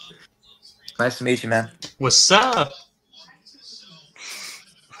 Nice to meet you, man. What's up?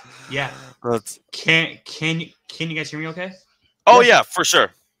 Yeah. Let's, Can you guys hear me okay? oh Yeah. yeah, for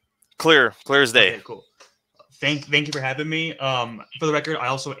sure. Clear as day. Okay, cool. Thank you for having me. For the record, I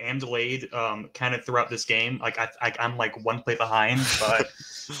also am delayed kind of throughout this game. Like I'm like one play behind, but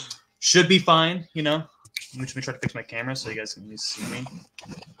should be fine, Let me try to fix my camera so you guys can see me.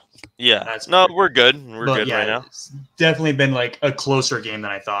 Yeah. That's No, better. we're good. We're But good yeah, right now. it's definitely been like a closer game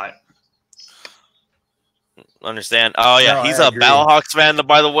than I thought. Understand. Oh yeah, No, he's I a agree. Battlehawks fan.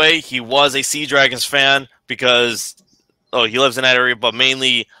 By the way, he was a Sea Dragons fan because he lives in that area, but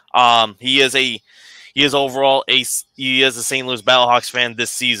mainly he is a St. Louis Battlehawks fan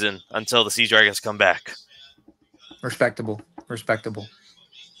this season until the Sea Dragons come back. Respectable. Respectable.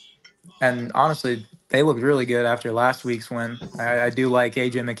 And honestly, they looked really good after last week's win. I do like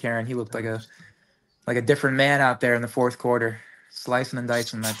AJ McCarron. He looked like a different man out there in the fourth quarter, slicing and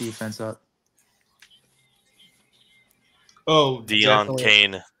dicing that defense up. Oh, Dion definitely.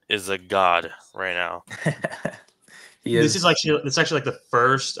 Kane is a god right now. He This is. is actually like the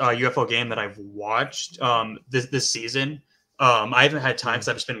first UFO game that I've watched this season. I haven't had time because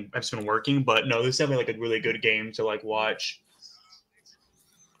I've just been working, but no, this is definitely like a really good game to like watch.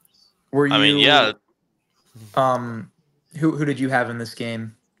 Were I mean, yeah, you um who did you have in this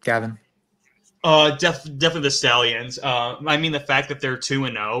game, Gavin? Definitely the Stallions. I mean, the fact that they're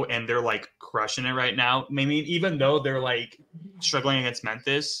 2-0 and they're like crushing it right now. I mean, even though they're like struggling against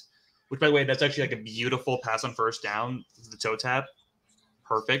Memphis, which by the way, that's actually like a beautiful pass on first down, the toe tap,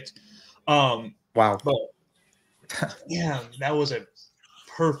 perfect. Wow. But yeah, that was a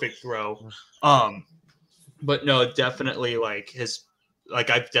perfect throw. But no, definitely like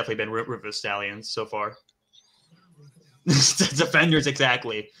I've definitely been rooting for the Stallions so far. Defenders,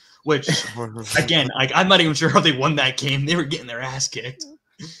 exactly. Which again, like I'm not even sure how they won that game. They were getting their ass kicked.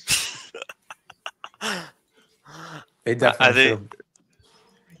 They definitely should have.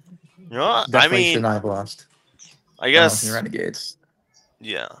 You know what? Definitely should not have lost. I guess. Renegades.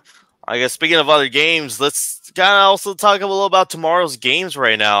 Yeah. I guess speaking of other games, let's kind of also talk a little about tomorrow's games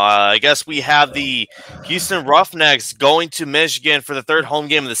right now. I guess we have the Houston Roughnecks going to Michigan for the third home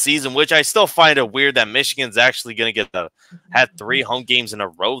game of the season, which I still find it weird that Michigan's actually going to had 3 home games in a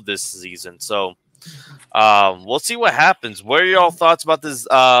row this season. So we'll see what happens. What are your all thoughts about this?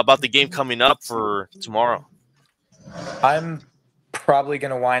 About the game coming up for tomorrow? I'm probably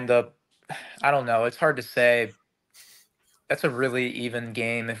going to wind up. I don't know. It's hard to say. That's a really even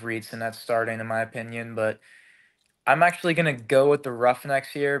game if Reed's that's starting, in my opinion. But I'm actually going to go with the Roughnecks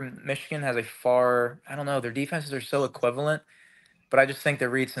here. Michigan has I don't know, their defenses are so equivalent. But I just think that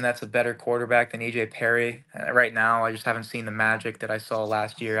Reed's that's a better quarterback than EJ Perry. Right now, I just haven't seen the magic that I saw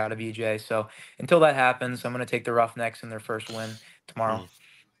last year out of EJ. So until that happens, I'm going to take the Roughnecks in their first win tomorrow.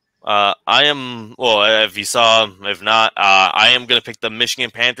 I am, well, if you saw, if not, I am going to pick the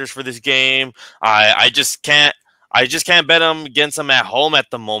Michigan Panthers for this game. I just can't bet them against them at home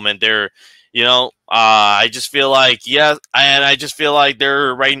at the moment. They're, I just feel like, and I just feel like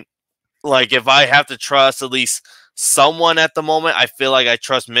they're right. Like, if I have to trust at least someone at the moment, I feel like I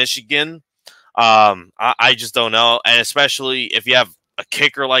trust Michigan. I just don't know. And especially if you have a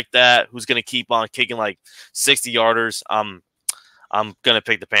kicker like that, who's going to keep on kicking like 60-yarders, I'm gonna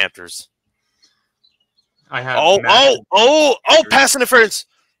pick the Panthers. I have pass interference.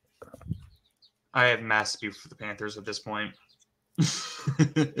 I have massive beef for the Panthers at this point,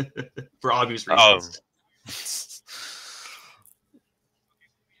 for obvious reasons.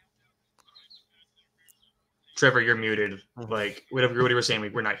 Trevor, you're muted. Like whatever you were saying,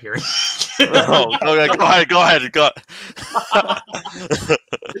 we're not hearing. Go ahead.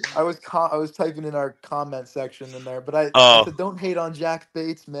 I was typing in our comment section in there, but I said, don't hate on Jack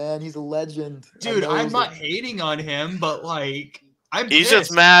Bates, man. He's a legend. Dude, I'm not hating on him, but like he's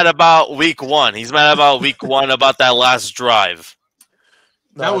just mad about week 1. He's mad about week 1 about that last drive.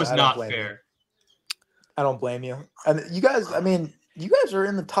 That was not fair. I don't blame you. And you guys, you guys are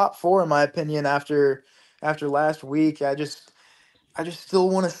in the top 4 in my opinion after last week. I just still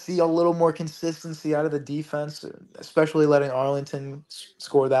want to see a little more consistency out of the defense, especially letting Arlington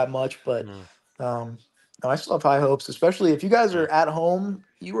score that much. But I still have high hopes, especially if you guys are at home.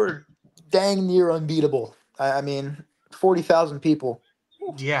 You are dang near unbeatable. 40,000 people.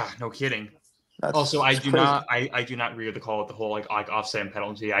 Yeah, no kidding. I do not agree with the call with the whole like offset and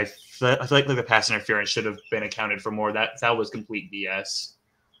penalty. I feel like the pass interference should have been accounted for more. That was complete BS.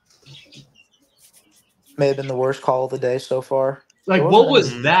 May have been the worst call of the day so far. Like, what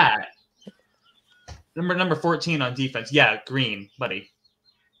was that? Number 14 on defense. Yeah, green, buddy.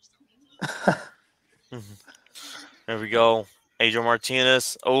 There we go. Adrian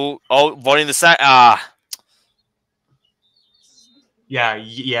Martinez. Voting the sack. Yeah.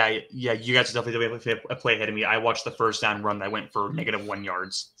 You guys are definitely a play ahead of me. I watched the first down run that went for -1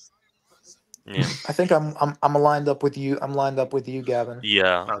 yards. Yeah. I think I'm lined up with you. I'm lined up with you, Gavin.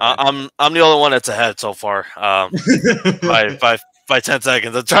 Yeah, okay. I'm the only one that's ahead so far. By 10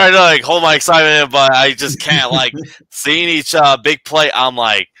 seconds. I'm trying to hold my excitement, but I just can't seeing each big play. I'm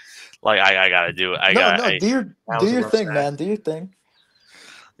like I gotta do it. Do your thing, man. Do your thing.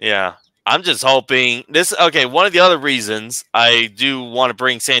 Yeah, I'm just hoping this. Okay, one of the other reasons I do want to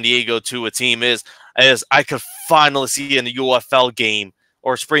bring San Diego to a team is I could finally see in the UFL game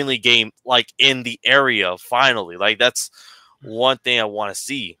or Spring League game, in the area, finally. That's one thing I want to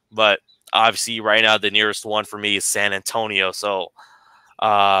see. But obviously, right now, the nearest one for me is San Antonio. So,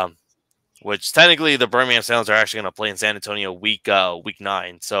 which technically the Birmingham Stallions are actually going to play in San Antonio week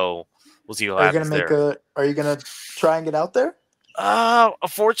 9. So, we'll see what happens there. Are you going to try and get out there?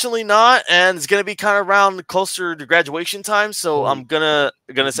 Unfortunately not. And it's going to be kind of around closer to graduation time. So, I'm gonna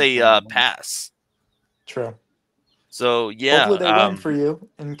say pass. True. So yeah, hopefully they win for you,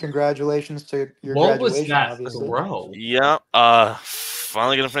 and congratulations to your what graduation. Was that obviously, throw? Yeah.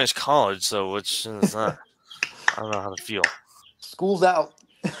 Finally gonna finish college, so which is I don't know how to feel. School's out.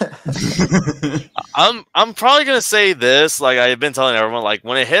 I'm probably gonna say this. Like I've been telling everyone, like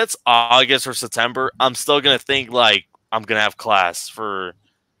when it hits August or September, I'm still gonna think like I'm gonna have class for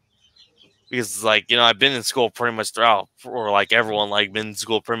because like I've been in school pretty much throughout, or like everyone like been in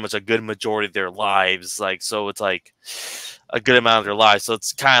school pretty much a good majority of their lives. Like so, it's like a good amount of their lives. So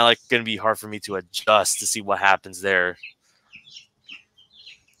it's kind of like gonna be hard for me to adjust to see what happens there.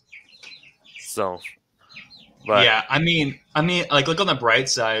 So. But, yeah, I mean, like look on the bright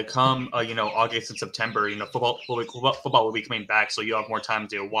side. Come, August and September, football will be coming back, so you'll have more time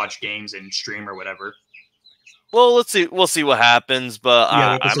to watch games and stream or whatever. well, let's see. We'll see what happens. But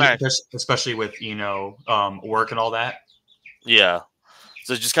Yeah, I'm especially with work and all that. Yeah.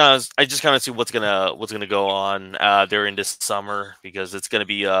 So I just kind of see what's gonna go on during this summer because it's gonna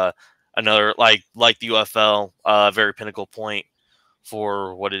be another like the UFL very pinnacle point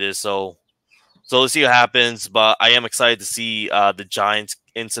for what it is. So let's see what happens. But I am excited to see the Giants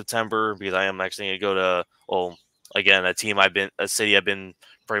in September because I am actually going to go to again a city I've been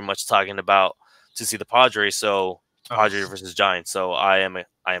pretty much talking about to see the Padres. So Padres versus Giants. So I am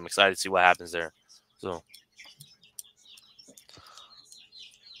excited to see what happens there. So,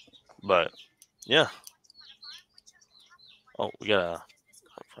 but yeah. Oh, we got a.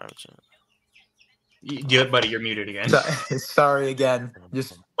 Yeah, buddy, you're muted again. Sorry again,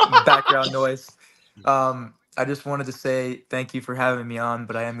 just background noise. I just wanted to say thank you for having me on,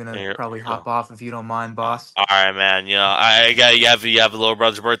 but I am gonna probably hop off if you don't mind, boss. All right, man. I got you have a little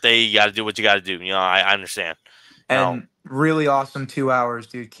brother's birthday. You got to do what you got to do. I understand. And really awesome 2 hours,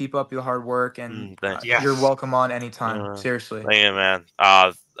 dude. Keep up your hard work, and you're welcome on anytime. Seriously. Thank you, man.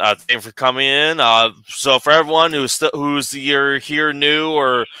 Thank you for coming in. So for everyone who's here new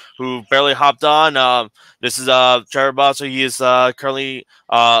or who barely hopped on, this is Trevor Botso. He is currently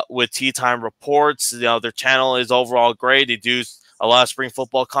with TeeTime Reports. Their channel is overall great. They do a lot of spring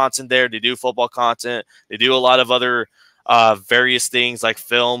football content there. They do football content. They do a lot of other various things like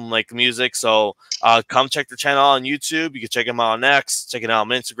film, like music. So come check their channel on YouTube. You can check them out on X, check it out on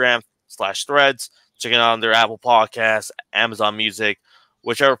Instagram /threads, check it out on their Apple Podcasts, Amazon Music,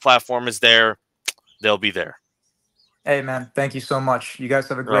 whichever platform is there, they'll be there. Hey man, thank you so much. You guys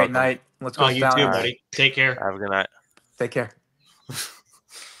have a great night. Let's go. You too, buddy. Take care. Have a good night. Take care.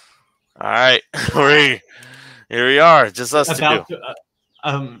 All right, here we are, just us two.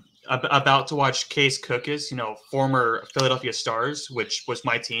 About to watch Case Cookus, former Philadelphia Stars, which was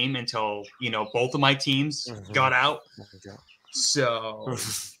my team until both of my teams got out. So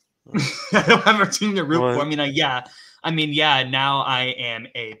I don't have a team to root for. Now I am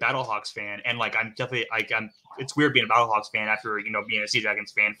a Battlehawks fan, and like I'm definitely it's weird being a Battlehawks fan after being a Sea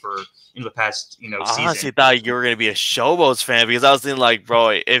Dragons fan for the past season. I honestly thought you were gonna be a Showboats fan because I was thinking like, bro,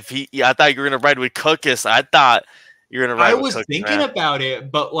 I thought you were gonna ride with Cookus. I thought you were gonna ride. I was thinking about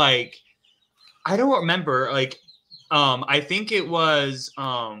it, but like I don't remember. Like I think it was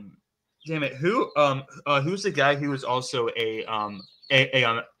damn it, who's the guy who was also a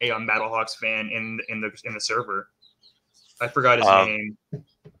Battlehawks fan in the server? I forgot his name.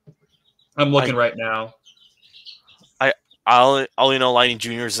 I'm looking right now. I only know Lightning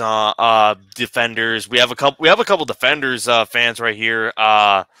Junior's defenders. We have a couple defenders fans right here.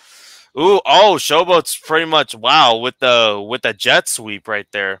 Showboats pretty much with the jet sweep right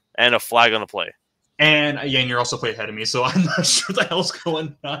there and a flag on the play. And you're also way ahead of me, so I'm not sure what the hell's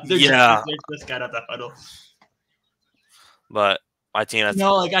going on. They're just got out the huddle. But my team has I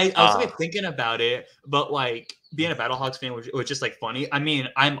was like thinking about it, but like being a Battlehawks fan was just like funny. I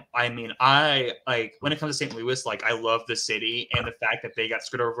like when it comes to St. Louis, like I love the city and the fact that they got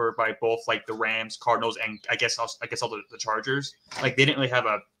screwed over by both like the Rams, Cardinals, and I guess all the Chargers. Like they didn't really have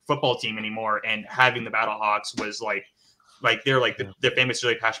a football team anymore, and having the Battlehawks was like they're famous,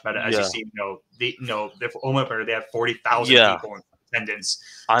 really passionate about it. As you see, their home opener, they have 40,000 people in attendance.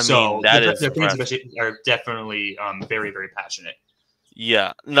 Their fans are definitely very, very passionate.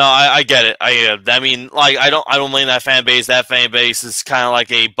 Yeah, no, I get it. I mean, like I don't blame that fan base. That fan base is kind of like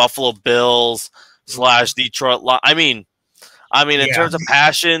a Buffalo Bills / Detroit. I mean, in terms of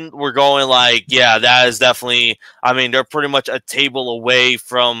passion, we're going like, that is definitely. I mean, they're pretty much a table away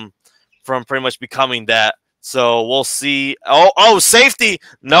from pretty much becoming that. So we'll see. Oh, safety!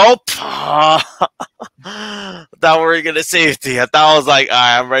 Nope. Thought we were gonna safety. I thought I was like, all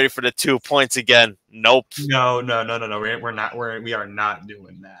right, I'm ready for the 2 points again. Nope. No. We're not. We are not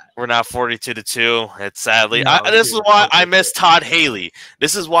doing that. We're not 42-2. It's sadly. This is why I miss Todd Haley.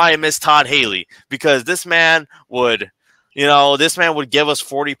 This is why I miss Todd Haley because this man would, give us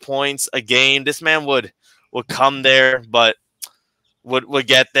 40 points a game. This man would come there, but. Would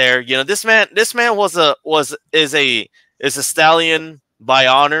get there. This man is a stallion by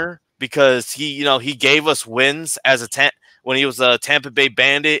honor because he gave us wins as when he was a Tampa Bay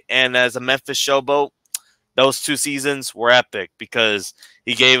Bandit and as a Memphis Showboat. Those 2 seasons were epic because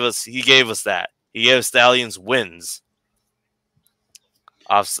he gave us that. He gave Stallions wins.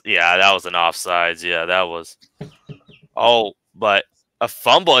 Yeah, that was an offsides. Yeah, that was. Oh, but a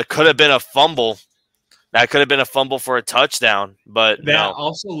fumble. It could have been a fumble. That could have been a fumble for a touchdown, but that no.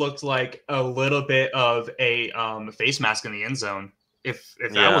 also looked like a little bit of a face mask in the end zone. If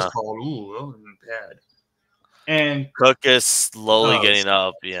that was called, ooh, that would have been bad. And Cook is slowly getting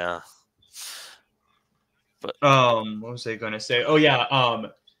up. Yeah. But what was I going to say? Oh yeah,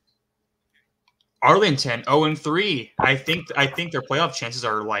 Arlington 0-3. I think their playoff chances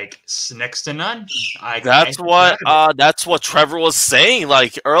are like next to none. That's what Trevor was saying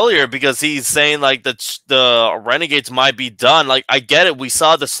like earlier because he's saying like the Renegades might be done. Like I get it, we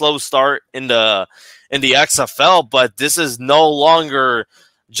saw the slow start in the XFL, but this is no longer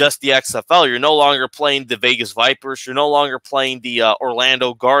just the XFL. You're no longer playing the Vegas Vipers. You're no longer playing the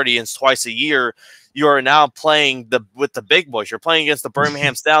Orlando Guardians twice a year. You are now playing with the big boys. You're playing against the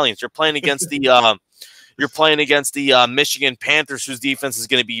Birmingham Stallions. You're playing against the Michigan Panthers, whose defense is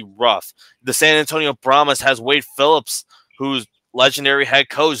going to be rough. The San Antonio Brahmas has Wade Phillips, who's legendary head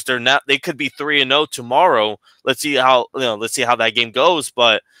coach. They could be 3-0 tomorrow. Let's see how that game goes.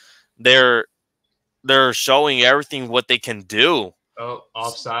 But they're showing everything what they can do. Oh,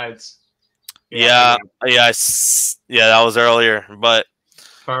 offsides. Yeah, that was earlier. But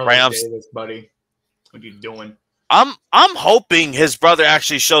Rams, Davis, buddy. What are you doing? I'm hoping his brother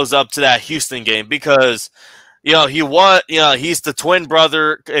actually shows up to that Houston game because he's the twin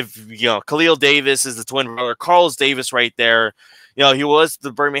brother. If Khalil Davis is the twin brother, Carlos Davis right there. He was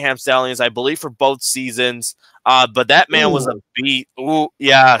the Birmingham Stallions, I believe, for both seasons. But that man was a beat. Ooh,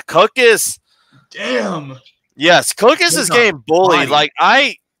 yeah, Cook is. Damn. Yes, Cook is getting bullied. Like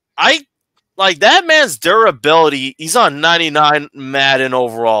like that man's durability, he's on 99 Madden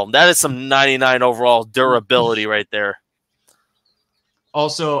overall. That is some 99 overall durability right there.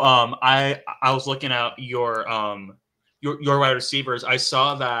 Also, I was looking at your wide receivers. I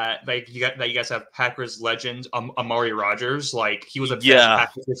saw that you guys have Packers legend Amari Rodgers. Like he was a best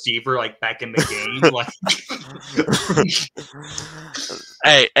Packers receiver like back in the game. Like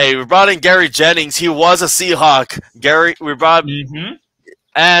hey, we brought in Gary Jennings. He was a Seahawk. We brought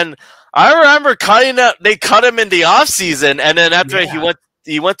and I remember they cut him in the offseason, and then after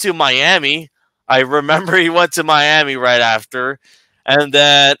he went to Miami. I remember he went to Miami right after. And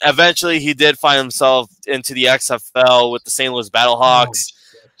then eventually he did find himself into the XFL with the St. Louis Battlehawks.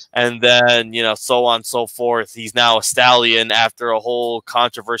 And then, so on and so forth. He's now a Stallion after a whole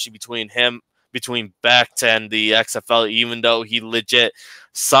controversy between Becht and the XFL, even though he legit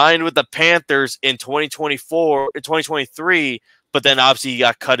signed with the Panthers in 2023. But then obviously he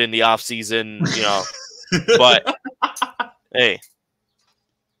got cut in the offseason, But, hey.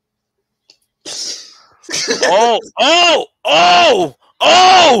 Oh,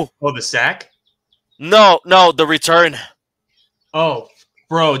 the sack? No, the return. Oh,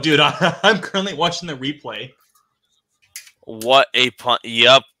 bro, dude, I'm currently watching the replay. What a punt.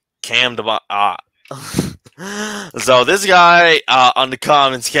 Yep, Cam DeBot. So this guy on the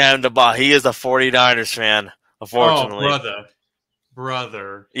comments, Cam DeBot, he is a 49ers fan, unfortunately. Oh,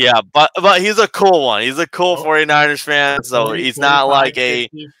 brother. Yeah, but he's a cool one. He's a cool 49ers fan, so 40, he's not 45, like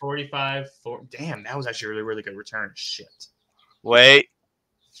 50, 45, 40. Damn, that was actually a really, really good return. Shit. Wait.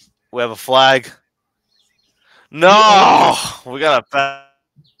 We have a flag. No! We got a...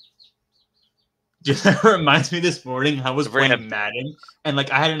 Dude, that reminds me this morning I was playing Madden, and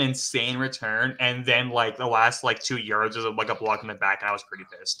I had an insane return, and then the last 2 yards was a block in the back, and I was pretty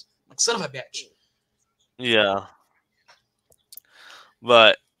pissed. Son of a bitch. Yeah.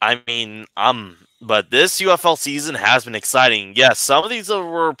 But I mean, but this UFL season has been exciting. Yes, some of these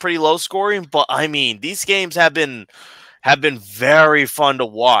were pretty low scoring, but I mean, these games have been very fun to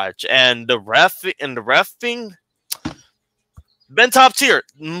watch, and the refing been top tier,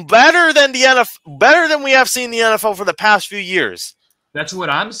 better than the NFL, better than we have seen the NFL for the past few years. That's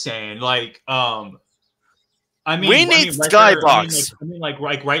what I'm saying. I mean, we need Skybox.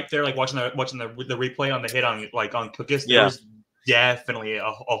 Right there, watching the replay on the hit on Cookus. Yeah. There was definitely a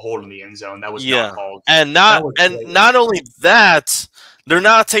hole in the end zone that was not called. And not only that, they're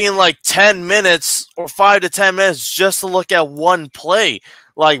not taking 10 minutes or 5 to 10 minutes just to look at one play.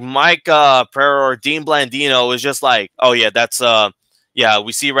 Like Mike Pereira or Dean Blandino is just oh yeah, that's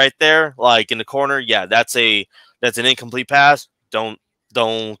we see right there, in the corner, yeah, that's an incomplete pass. Don't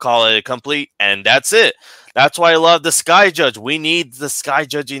call it a complete, and that's it. That's why I love the Sky Judge. We need the Sky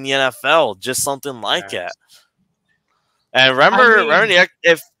Judge in the NFL, just something like that. And remember, I mean,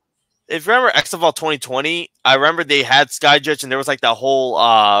 if you remember XFL 2020, I remember they had SkyJudge and there was like that whole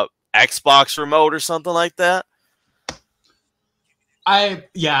Xbox remote or something like that. I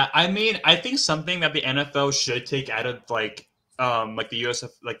mean, I think something that the NFL should take out of like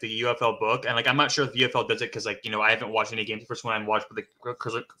the the UFL book, and like I'm not sure if the UFL does it because like I haven't watched any games. The first one I watched, but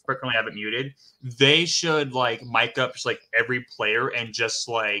because currently I have it muted. They should like mic up just like every player and just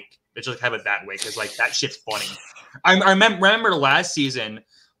have it that way because like that shit's funny. I remember last season,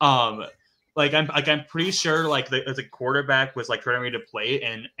 I'm pretty sure like the quarterback was like trying to play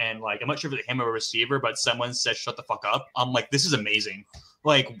and like I'm not sure if it's him or a receiver, but someone said shut the fuck up. I'm like, this is amazing.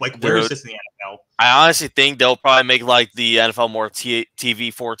 Like where is this in the NFL? I honestly think they'll probably make like the NFL more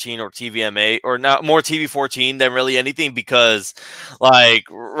TV 14 or TVMA or not more TV 14 than really anything because like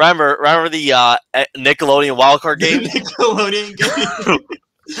remember the Nickelodeon wildcard game? Nickelodeon game.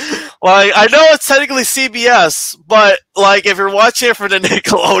 Like I know it's technically CBS, but like if you're watching it from the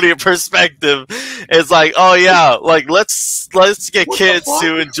Nickelodeon perspective, it's like, oh yeah, like let's get kids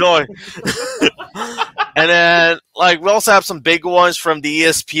to enjoy. And then like we also have some big ones from the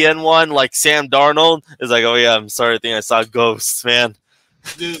ESPN one, like Sam Darnold is like, oh yeah, I'm sorry, I think I saw ghosts, man.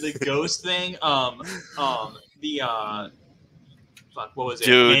 Dude, the ghost thing, fuck, what was it?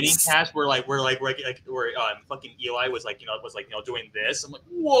 Dude. Manning cast where fucking Eli was doing this. I'm like,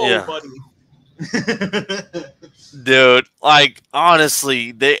 whoa, Yeah. buddy. Dude, like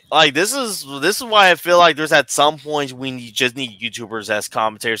honestly, this is why I feel like there's at some point we just need YouTubers as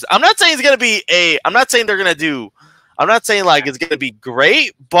commentators. I'm not saying I'm not saying like it's gonna be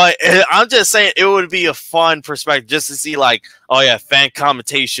great, but I'm just saying it would be a fun perspective just to see like, oh yeah, fan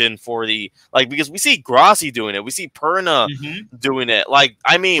commentation for the like because we see Grossi doing it, we see Perna doing it. Like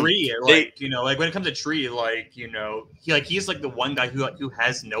I mean, Tree, like when it comes to Tree, he's like the one guy who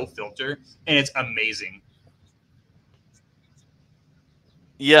has no filter, and it's amazing.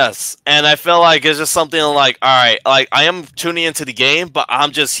 Yes, and I feel like it's just something like, all right, like I am tuning into the game, but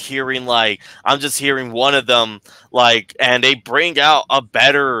I'm just hearing one of them, like, and they bring out a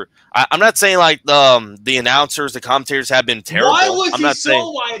better. I'm not saying like the announcers, the commentators have been terrible. Why was I'm not so saying,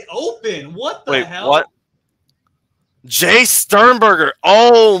 wide open? What the wait, hell? what? Jay Sternberger.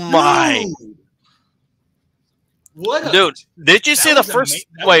 Oh my. Dude. What Dude, did you see the first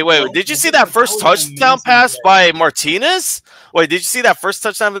did you see that first touchdown pass by Martinez? Wait, did you see that first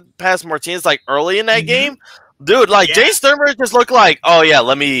touchdown pass Martinez like early in that game? Dude, like Jay Sternberger just looked like, oh yeah,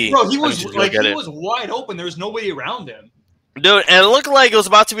 let me. Bro, he was wide open. There was nobody around him. Dude, and it looked like it was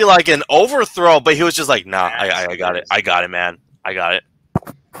about to be like an overthrow, but he was just like, nah, I got it. I got it, man. I got it.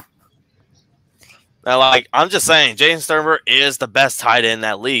 Now, like, I'm just saying, Jason Sternberger is the best tight end in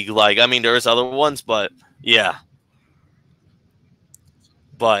that league. Like, I mean, there's other ones, but yeah.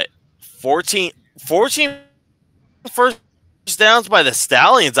 But 14 first downs by the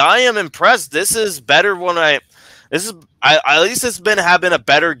Stallions. I am impressed. This is better at least it's have been a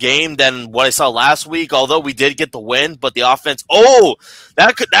better game than what I saw last week. Although we did get the win, but the offense. Oh,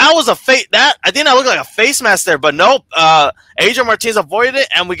 that was a face. That I think that looked like a face mask there, but nope. Adrian Martinez avoided it,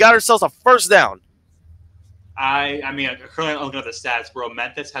 and we got ourselves a first down. I mean, currently I'm looking at the stats, bro.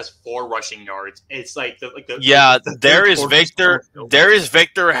 Memphis has 4 rushing yards. It's Darius Victor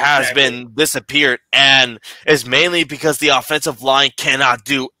has been disappeared, and it's mainly because the offensive line cannot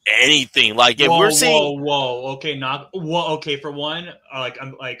do anything. Like if we're seeing, okay, for one,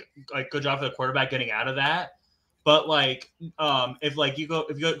 good job for the quarterback getting out of that. But if you go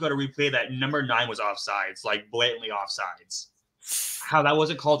to replay that, number 9 was offsides, like blatantly offsides. How that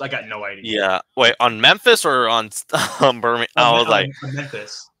wasn't called, I got no idea. Yeah. Wait, on Memphis or on Birmingham? On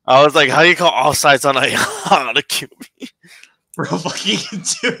Memphis. I was like, how do you call offsides on a QB? Bro, fucking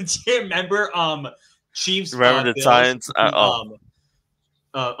dude, do you remember Chiefs? Remember the Titans?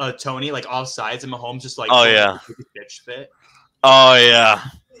 Tony like offsides and Mahomes just like bitch fit. Oh yeah.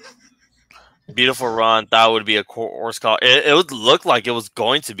 Beautiful run. That would be a horse call. It would look like it was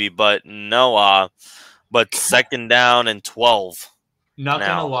going to be, but no. But second down and 12. Not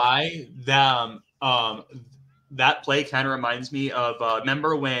gonna lie, that play kind of reminds me of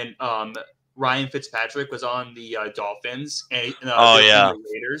remember when Ryan Fitzpatrick was on the Dolphins and the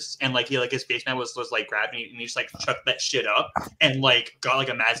Raiders, and his face man was like grabbing and he just like chucked that shit up and like got like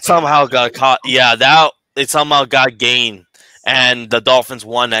a massive somehow got caught. Yeah, it somehow got gained, and the Dolphins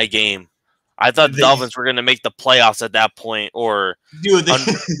won that game. I thought the Dolphins were going to make the playoffs at that point. Or dude,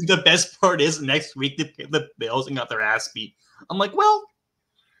 the best part is next week they played the Bills and got their ass beat. I'm like, well,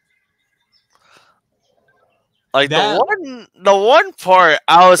 like the one part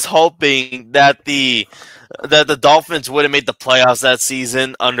I was hoping that the Dolphins would have made the playoffs that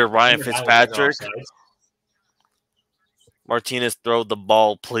season under Ryan Fitzpatrick. Martinez throw the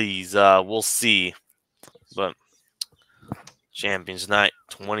ball, please. We'll see. But Champions Night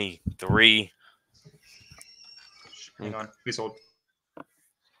 23. Hang on, please hold.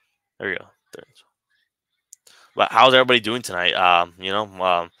 There we go. But how's everybody doing tonight? I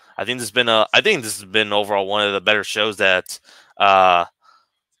think this has been overall one of the better shows that I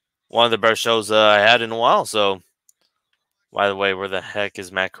had in a while. So, by the way, where the heck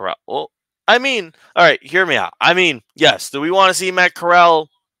is Matt Corral? Well, I mean, all right, hear me out. I mean, yes, do we want to see Matt Corral?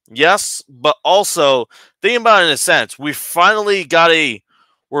 Yes, but also think about it in a sense. We're finally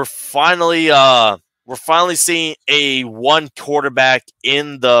seeing a one quarterback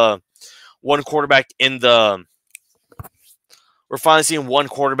in the we're finally seeing one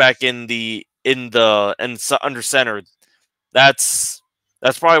quarterback under center. That's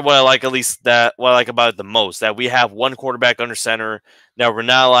probably what I like, at least what I like about it the most, that we have one quarterback under center. Now we're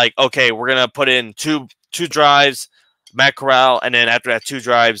not like, okay, we're gonna put in two drives, Matt Corral, and then after that 2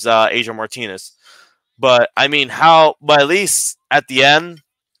 drives, Adrian Martinez. But I mean, but at least at the end,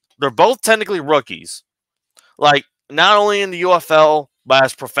 they're both technically rookies. Like, not only in the UFL, but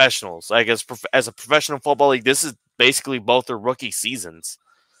as professionals. Like, as a professional football league, this is basically both their rookie seasons.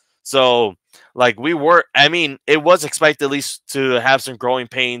 So, like, it was expected at least to have some growing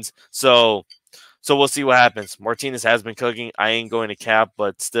pains. So we'll see what happens. Martinez has been cooking. I ain't going to cap,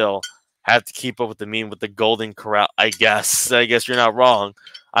 but still have to keep up with the meme with the golden corral, I guess. I guess you're not wrong.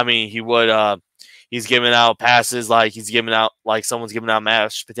 I mean, he's giving out passes like someone's giving out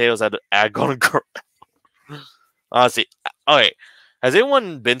mashed potatoes at golden corral. Honestly, okay. Has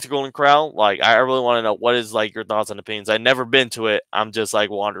anyone been to Golden Corral? Like, I really want to know what is like your thoughts and opinions. I've never been to it. I'm just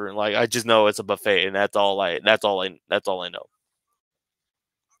like wandering. Like, I just know it's a buffet, and that's all I know.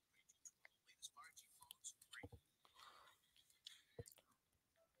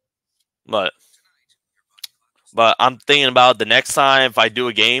 But I'm thinking about the next time if I do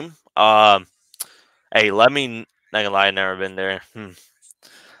a game. Hey, let me. Not gonna lie, I've never been there.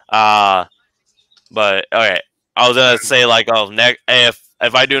 But okay. I was gonna say like,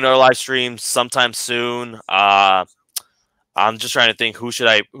 if I do another live stream sometime soon, I'm just trying to think who should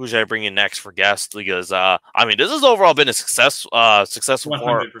I bring in next for guests, because I mean, this has overall been a successful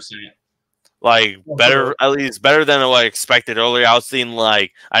 100%. Like, better, at least better than what I expected earlier. I was thinking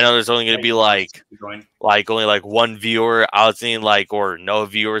like, I know there's only going to be like only like 1 viewer. I was thinking like, or no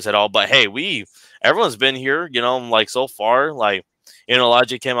viewers at all. But hey, everyone's been here, like so far. Like,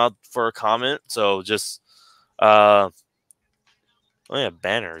 Logic came out for a comment, so just oh yeah,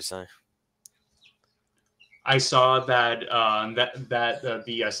 banners. I saw that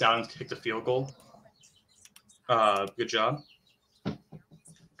the Stallions kicked a field goal. Good job.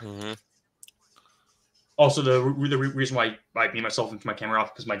 Mm-hmm. Also, the reason why I beat myself into my camera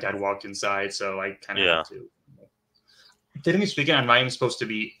off because my dad walked inside, so I kind of had to. Technically speaking, I'm not even supposed to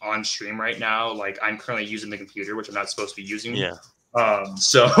be on stream right now. Like, I'm currently using the computer, which I'm not supposed to be using. Yeah.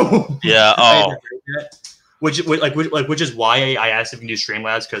 So. Yeah. Oh. Which is why I asked if you can do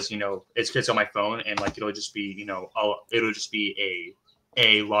Streamlabs, because it's on my phone, and like it'll just be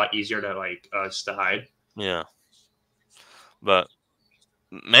a lot easier to just to hide. Yeah. But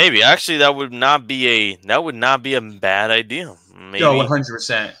maybe actually that would not be a bad idea. Maybe. No,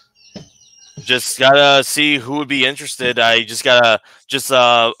 100%. Just gotta see who would be interested. I just gotta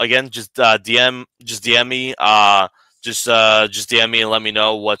DM me. Just DM me and let me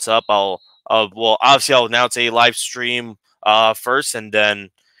know what's up. Well, obviously I'll announce a live stream first, and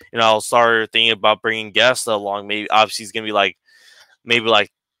then I'll start thinking about bringing guests along. Maybe obviously it's gonna be maybe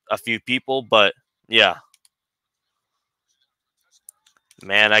a few people, but yeah.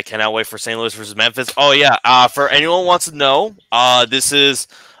 Man, I cannot wait for St. Louis versus Memphis. Oh yeah, for anyone who wants to know, this is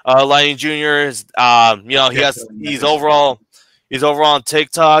Lightning Jr. He's overall on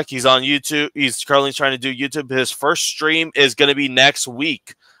TikTok. He's on YouTube. He's currently trying to do YouTube. His first stream is going to be next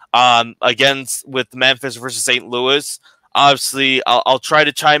week. Against with Memphis versus St. Louis. Obviously, I'll try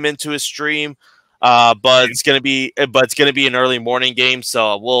to chime into his stream, but it's gonna be an early morning game.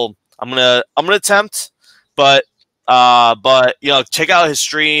 So I'm gonna attempt, but check out his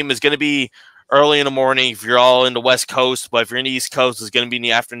stream. It's gonna be early in the morning if you're all in the West Coast, but if you're in the East Coast, it's gonna be in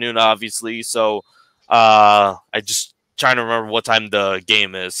the afternoon, obviously. So I just trying to remember what time the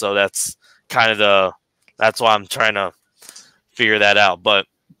game is. So that's that's why I'm trying to figure that out. But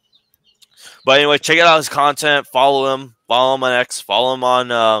anyway, check out his content. Follow him on X. Follow him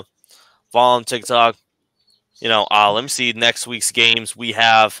on TikTok. Let me see next week's games. We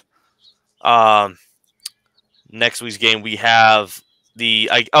have next week's game. We have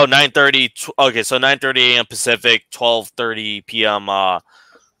 9:30. Okay, so 9:30 a.m. Pacific, 12:30 p.m. A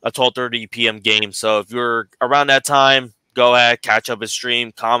 12:30 p.m. game. So if you're around that time, go ahead, catch up his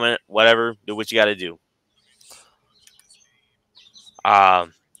stream, comment, whatever, do what you got to do.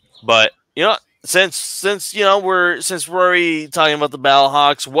 But since we're already talking about the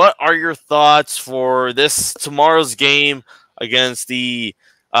Battlehawks, what are your thoughts for tomorrow's game against the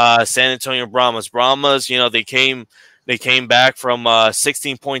San Antonio Brahmas? Brahmas, they came back from a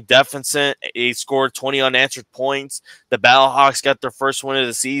 16-point deficit. They scored 20 unanswered points. The Battlehawks got their first win of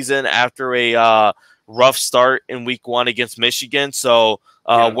the season after a rough start in week 1 against Michigan. So,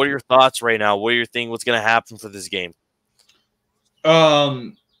 what are your thoughts right now? What do you think? What's going to happen for this game?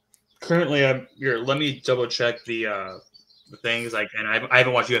 Currently, let me double check the things and I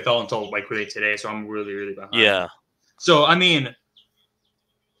haven't watched UFL until really today, so I'm really behind. Yeah. So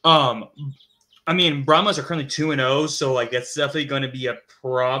Brahmas are currently 2-0, so that's definitely going to be a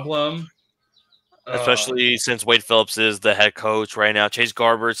problem. Especially since Wade Phillips is the head coach right now. Chase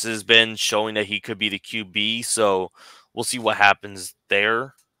Garbers has been showing that he could be the QB, so we'll see what happens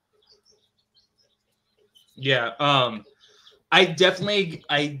there. Yeah. I definitely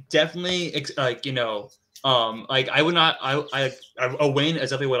I would not. A win is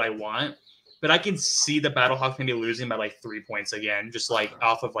definitely what I want, but I can see the Battlehawks maybe losing by 3 points again, just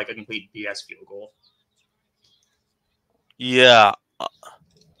off of a complete BS field goal. Yeah.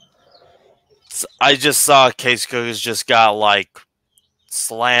 I just saw Case Cookers just got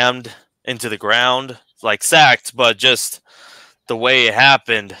slammed into the ground, sacked, but just the way it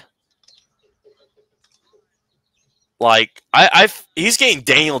happened. He's getting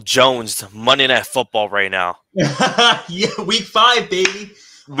Daniel Jones Monday Night Football right now. Yeah, week 5, baby.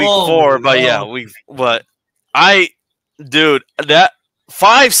 Week 4, but yeah, dude, that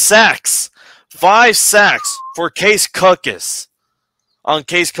 5 sacks for Case Cookers on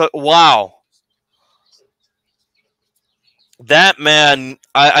Case Cook. Wow. That man,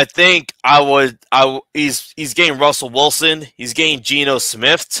 I think he's getting Russell Wilson. He's getting Geno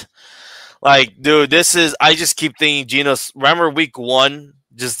Smith. Dude, I just keep thinking Geno. Remember week 1,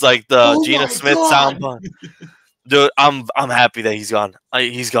 just the Geno Smith soundbite. Dude, I'm happy that he's gone.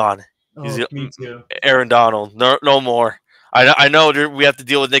 He's gone. Me too. Aaron Donald, no more. I know we have to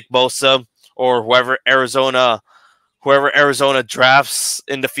deal with Nick Bosa or whoever Arizona drafts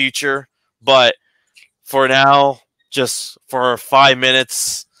in the future, but for now, just for 5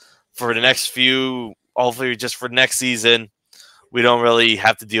 minutes, for the next few, hopefully just for next season, we don't really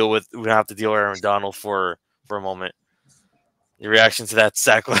have to deal with Aaron Donald for a moment. Your reaction to that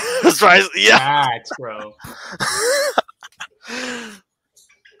sack was right. Yeah. Facts, bro.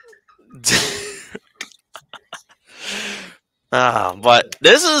 But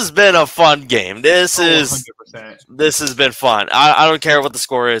this has been a fun game. This has been fun. I don't care what the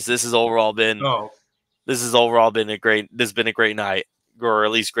score is. This has overall been a great night, or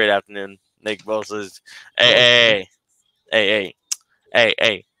at least great afternoon. Nick Bosa's hey.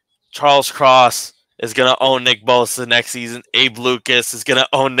 Charles Cross is gonna own Nick Bosa next season. Abe Lucas is gonna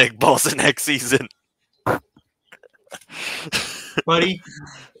own Nick Bosa next season. Buddy,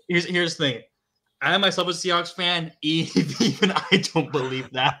 here's the thing. I am myself a Seahawks fan. Even I don't believe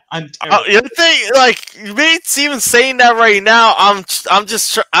that. I'm terrible. You think me even saying that right now? I'm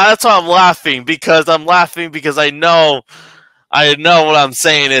just that's why I'm laughing because I know what I'm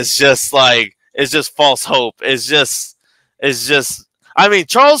saying is just it's just false hope. It's just. I mean,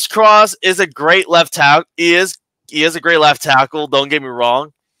 Charles Cross is a great left tackle. He is a great left tackle. Don't get me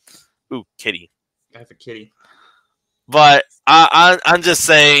wrong. Ooh, kitty. I have a kitty. But I'm just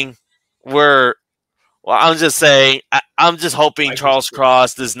saying I'm just hoping Charles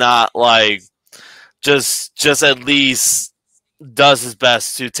Cross does not just at least does his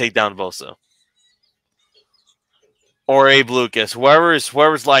best to take down Bosa or Abe Lucas,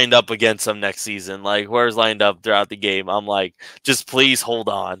 whoever's lined up against him next season, whoever's lined up throughout the game. I'm just please hold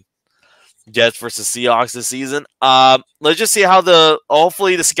on. Jets versus Seahawks this season. Let's just see how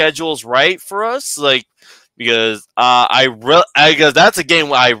hopefully the schedule's right for us, because because that's a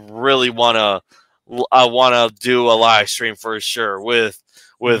game I really wanna do a live stream for sure with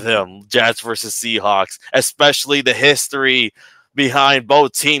him. Jets versus Seahawks, especially the history behind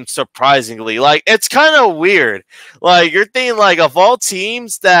both teams. Surprisingly, it's kind of weird. You're thinking of all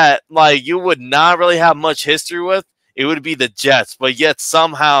teams that you would not really have much history with, it would be the Jets, but yet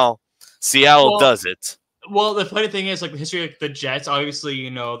somehow Seattle does it. Well, the funny thing is the history of the Jets. Obviously,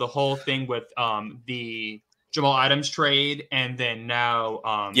 the whole thing with the Jamal Adams trade, and then now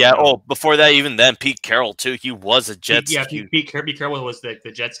before that, even then, Pete Carroll too. He was a Jets. Pete Carroll was the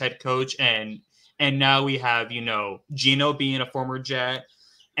Jets head coach, and now we have, Geno being a former Jet.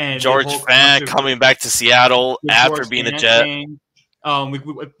 And George Fant coming back to Seattle after being a Jet.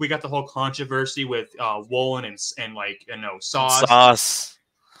 We got the whole controversy with Woolen and like Sauce. Sauce.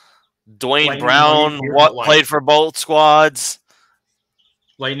 Dwayne Lightning, Brown, what like, played for both squads.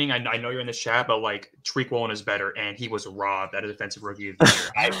 Lightning, I know you're in the chat, but like Tariq Woolen is better, and he was robbed at a defensive rookie of the year.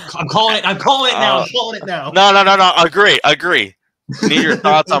 I'm calling it. I'm calling it now. I'm calling it now. No. Agree. Need your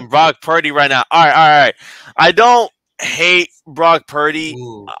thoughts on Brock Purdy right now. All right. I don't hate Brock Purdy.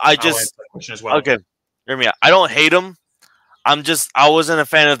 Ooh, I I'll answer just that question as well. okay. Hear me out. I don't hate him. I wasn't a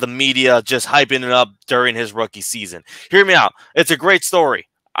fan of the media just hyping it up during his rookie season. Hear me out. It's a great story.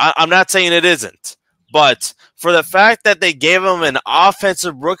 I'm not saying it isn't, but for the fact that they gave him an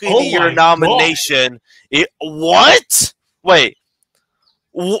offensive rookie of the year nomination, what? Wait,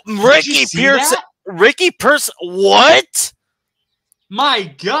 Ricky Pearson. Ricky Pearson. What? My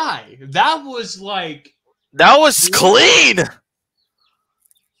guy, that was clean.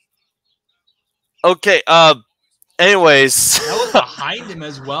 Okay. Anyways, that was behind him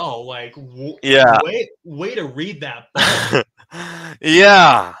as well. Like, yeah. Way to read that ball.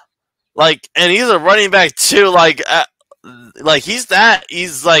 Yeah. Like, and he's a running back too. Like he's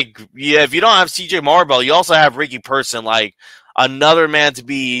like, yeah. If you don't have CJ Marble, you also have Ricky Person, like another man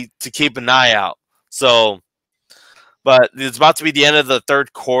to keep an eye out. So, but it's about to be the end of the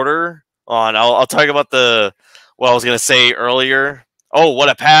third quarter. I'll talk about what I was gonna say earlier. Oh, what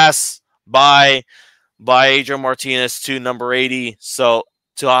a pass by Adrian Martinez to number 80. So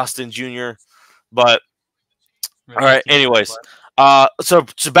to Austin Jr. But all right. Anyways. So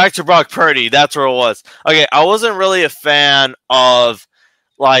back to Brock Purdy. That's where it was. Okay, I wasn't really a fan of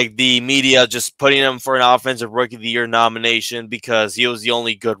like the media just putting him for an offensive rookie of the year nomination because he was the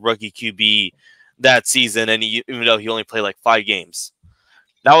only good rookie QB that season, and even though he only played like 5 games,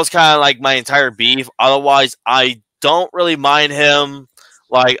 that was kind of like my entire beef. Otherwise, I don't really mind him.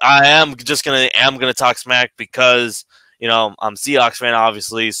 Like I am gonna talk smack because I'm Seahawks fan,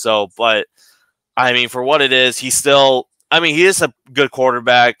 obviously. So, but I mean, for what it is, he is a good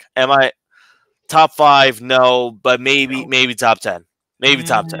quarterback. Am I top 5? No, but maybe top 10. Maybe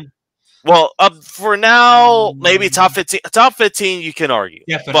top 10. Well, for now, maybe top 15. Top 15, you can argue.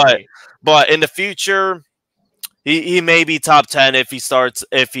 Definitely. But in the future, he may be top 10 if he's like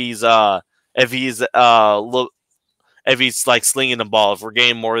slinging the ball. If we're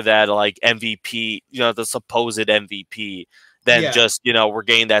getting more of that like MVP, the supposed MVP. Then just, we're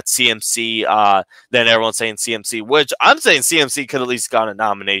getting that CMC. Then everyone's saying CMC, which I'm saying CMC could at least got a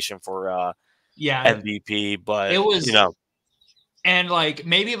nomination for MVP. But, it was, and like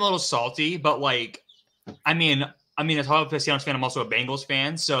maybe a little salty, but like, I mean, as a Seahawks fan, I'm also a Bengals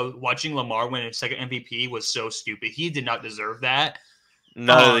fan. So watching Lamar win his second MVP was so stupid. He did not deserve that.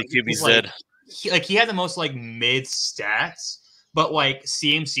 None of the QBs did. He had the most like mid stats. But like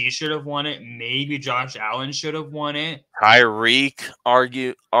CMC should have won it. Maybe Josh Allen should have won it. Tyreek,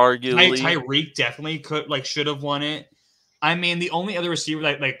 arguably. Tyreek definitely should have won it. I mean, the only other receiver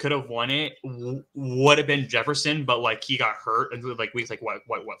that could have won it would have been Jefferson, but like he got hurt in like weeks what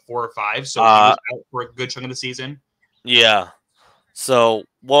 4 or 5, so he was out for a good chunk of the season. Yeah. So,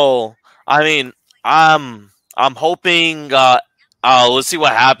 well, I mean, I'm hoping. Let's see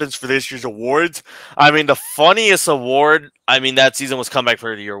what happens for this year's awards. I mean, the funniest award, that season was Comeback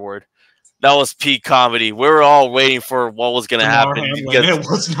Player of the Year award. That was peak comedy. We were all waiting for what was going to happen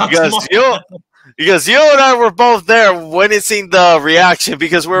because you and I were both there witnessing the reaction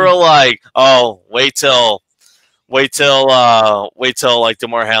because we were like, "Oh, wait till like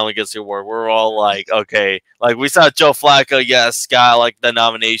Damar Hamlin gets the award." We're all like, "Okay." Like we saw Joe Flacco, yes, got like the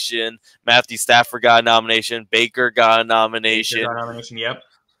nomination. Matthew Stafford got a nomination. Baker got a nomination. Yep.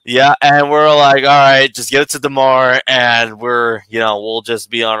 Yeah, and we're like, all right, just get it to DeMar, and we'll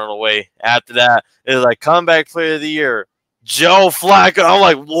just be on our way. After that, it was like Comeback Player of the Year, Joe Flacco. I'm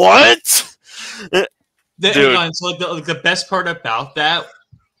like, what? Dude. So the best part about that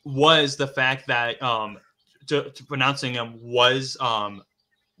was the fact that to pronouncing him was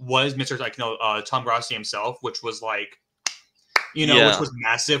Mr. Tom Grossi himself, which was like, which was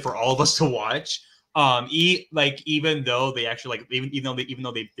massive for all of us to watch. Even though they actually even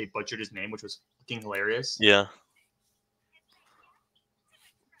though they butchered his name, which was fucking hilarious. Yeah.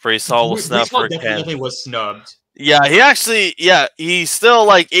 Breece Hall was snubbed for definitely was snubbed. Yeah, he still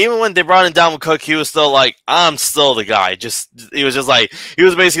like even when they brought in Dalvin Cook, he was still like, I'm still the guy. He was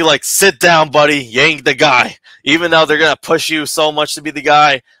basically like, sit down, buddy, you ain't the guy. Even though they're gonna push you so much to be the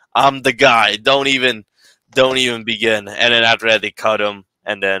guy, I'm the guy. Don't even begin. And then after that they cut him.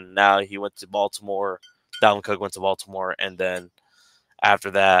 And then now he went to Baltimore. Dalvin Cook went to Baltimore, and then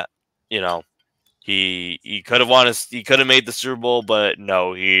after that, he could have won. He could have made the Super Bowl, but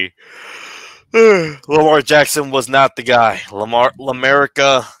no, he Lamar Jackson was not the guy.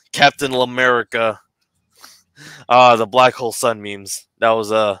 Lamerica, Captain Lamerica. The Black Hole Sun memes. That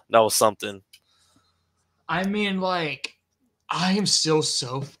was something. I mean, like, I am still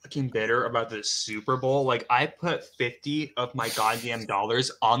so fucking bitter about the Super Bowl. Like, I put 50 of my goddamn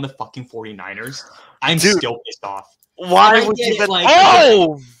dollars on the fucking 49ers. I'm Dude, still pissed off. Why And I would get you it, bet? like,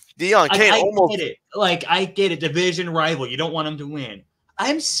 Oh, Deion Kane I almost. get it. Like, I get it. Division rival. You don't want them to win.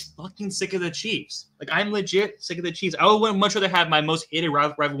 I'm fucking sick of the Chiefs. Like, I'm legit sick of the Chiefs. I would much rather have my most hated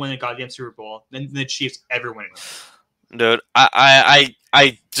rival win the goddamn Super Bowl than the Chiefs ever winning. Dude,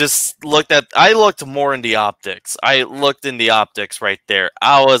 I just looked at. I looked more in the optics. I looked in the optics right there.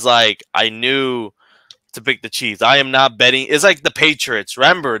 I was like, I knew to pick the Chiefs. I am not betting. It's like the Patriots.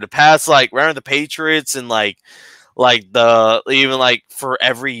 Remember the past, remember the Patriots and like the even like for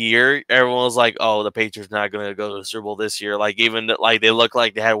every year, everyone was like, "Oh, the Patriots not going to go to the Super Bowl this year." Like even like they look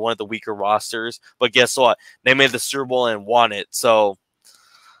like they had one of the weaker rosters, but guess what? They made the Super Bowl and won it. So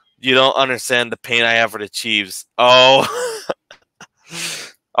you don't understand the pain I have for the Chiefs. Oh,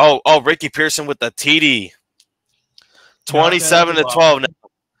 oh, Ricky Pearson with the TD, 27-12.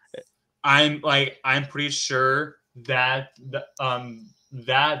 I'm pretty sure that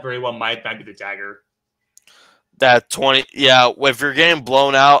that very well might be the dagger. That 20, yeah. If you're getting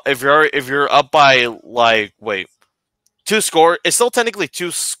blown out, if you're up by two scores, it's still technically two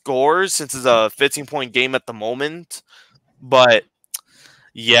scores since it's a 15-point game at the moment. But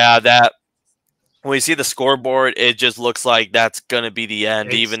yeah, that when you see the scoreboard, it just looks like that's gonna be the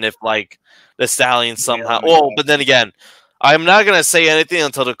end, even if like the Stallions somehow. Well, but then again, I'm not gonna say anything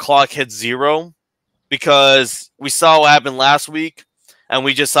until the clock hits 0, because we saw what happened last week, and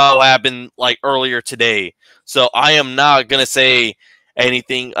we just saw what happened like earlier today. So I am not gonna say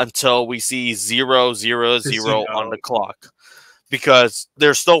anything until we see 0-0-0 on the clock, because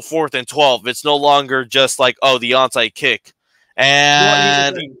there's still 4th and 12. It's no longer just like, oh, the onside kick,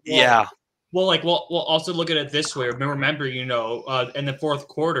 and yeah. Well, also look at it this way. Remember, in the fourth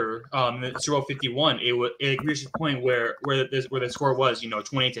quarter, 0-51, it reached a point where the score was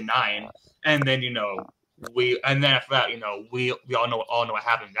 28-9, and then after that we all know what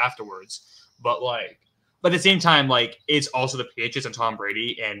happened afterwards. But at the same time, it's also the Patriots and Tom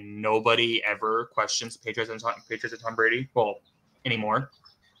Brady, and nobody ever questions the Patriots and Tom Brady anymore.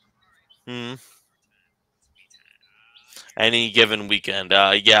 Any given weekend.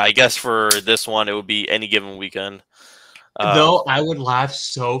 Yeah, I guess for this one, it would be any given weekend. Though I would laugh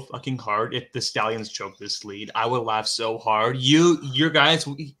so fucking hard if the Stallions choke this lead. I would laugh so hard. Your guys,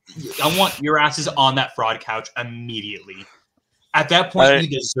 I want your asses on that fraud couch immediately. At that point, you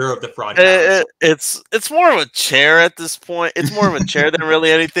deserve the fraud couch. It's more of a chair at this point. It's more of a chair than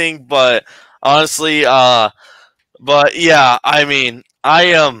really anything. But honestly, but yeah, I mean,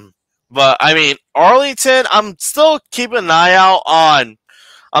 Arlington, I'm still keeping an eye out on.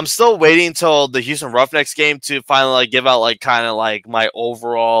 I'm still waiting until the Houston Roughnecks game to finally give out my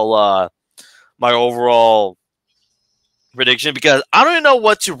overall prediction, because I don't even know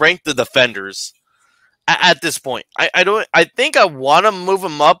what to rank the defenders at this point. I think I want to move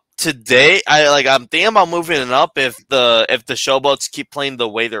them up today. I'm thinking about moving it up if the Showboats keep playing the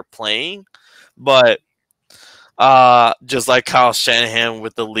way they're playing, but just like Kyle Shanahan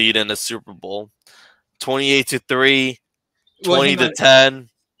with the lead in the Super Bowl, 28-3, 20-10,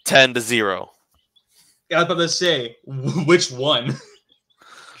 10-0. Yeah, I was about to say, which one?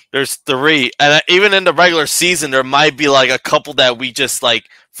 There's 3, and even in the regular season, there might be a couple that we just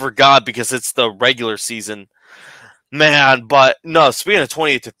forgot because it's the regular season, man. But no, speaking of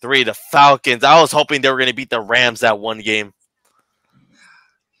 28-3, the Falcons. I was hoping they were going to beat the Rams that one game,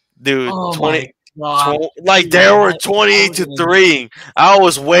 dude. 20. They were 28-3. I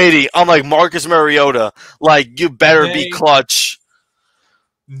was waiting. I'm like, Marcus Mariota, you better be clutch.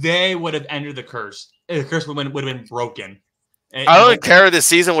 They would have ended the curse. The curse would have been broken. I don't care if the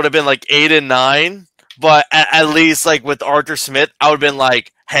season would have been 8-9, but at least with Arthur Smith, I would have been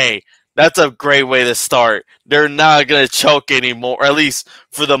like, hey, that's a great way to start. They're not gonna choke anymore, or at least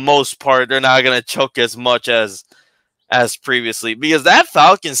for the most part, they're not gonna choke as much as previously, because that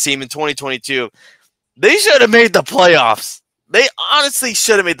Falcons team in 2022, they should have made the playoffs. They honestly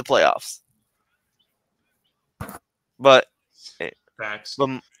should have made the playoffs. But facts.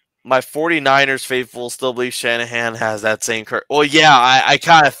 But my 49ers faithful still believe Shanahan has that same curse. Well, yeah, I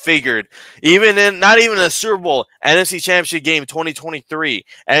kind of figured. Not even a Super Bowl, NFC Championship game 2023,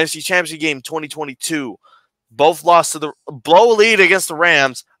 NFC Championship game 2022, both lost to the blow lead against the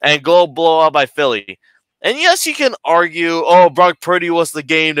Rams and go blow out by Philly. And yes, you can argue, Brock Purdy was the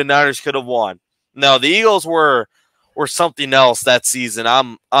game the Niners could have won. No, the Eagles were or something else that season,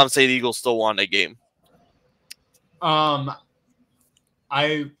 I'm saying the Eagles still won that game. I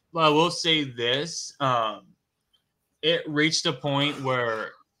will say this. It reached a point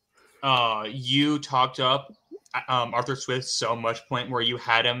where you talked up Arthur Swift so much point where you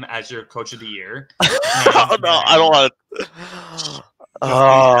had him as your coach of the year. Oh, no, I don't want to.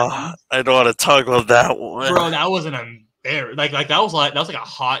 I don't want to talk about that one, bro. That was an embarrassment. Like that was like a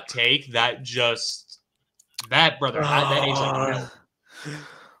hot take that just that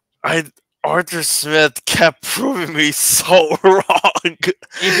age Arthur Smith kept proving me so wrong. It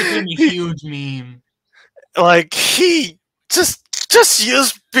became a huge meme. Like he just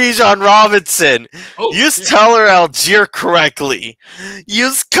use Bijan Robinson. Use Tyler Algier correctly.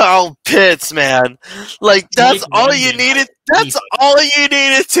 Use Kyle Pitts, man. Like that's all you needed. That's all you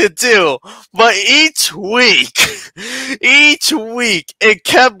needed to do. But each week, it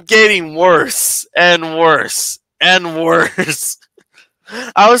kept getting worse and worse and worse.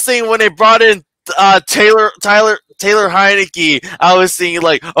 I was thinking when they brought in Taylor Heineke, I was thinking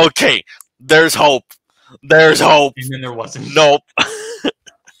like, okay, there's hope. There's hope. And then there wasn't. Nope.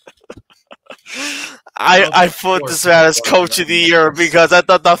 I put this man as coach of the year because I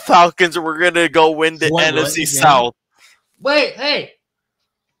thought the Falcons were gonna go win the NFC South. Wait, hey,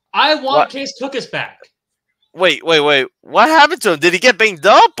 I want Case Cookus back. Wait. What happened to him? Did he get banged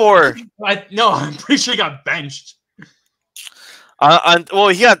up or? No, I'm pretty sure he got benched. Well,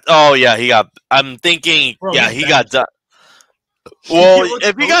 he got. Oh yeah, he got. I'm thinking. Bro, yeah, he got done. Well,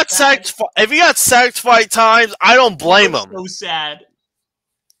 if he got sacked 5 times, I don't blame him. So sad.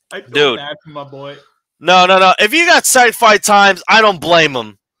 I feel bad for my boy. No. If you got sacked 5 times, I don't blame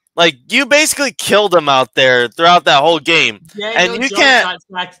him. Like you basically killed him out there throughout that whole game, and you can't. Got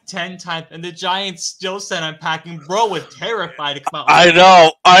sacked 10 times, and the Giants still sent him packing. Bro was terrified to come out. I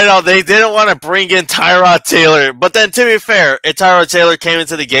know. They didn't want to bring in Tyrod Taylor, but then to be fair, if Tyrod Taylor came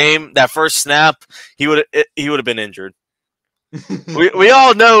into the game that first snap, he would have been injured. we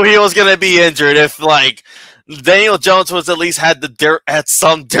all know he was gonna be injured if like Daniel Jones was at least had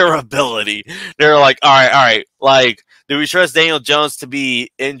some durability. They're like, all right, like. Do we trust Daniel Jones to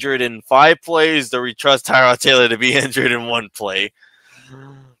be injured in 5 plays? Do we trust Tyrod Taylor to be injured in 1 play?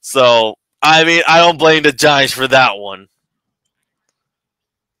 So, I mean, I don't blame the Giants for that one.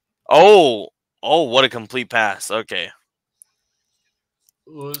 Oh, what a complete pass. Okay.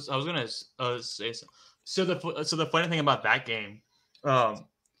 I was gonna say so. So the funny thing about that game,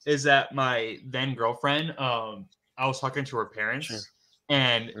 is that my then girlfriend, I was talking to her parents. Sure.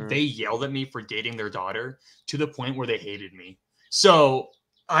 And they yelled at me for dating their daughter to the point where they hated me. So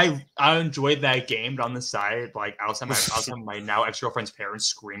I enjoyed that game, but on the side, like I was having my now ex-girlfriend's parents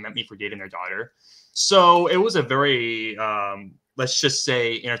scream at me for dating their daughter. So it was a very let's just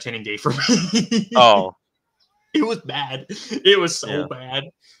say entertaining day for me. Oh, it was bad. It was so bad.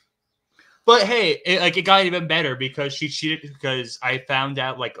 But hey, it got even better because she cheated. Because I found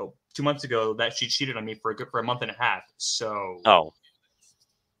out like 2 months ago that she cheated on me for a month and a half. So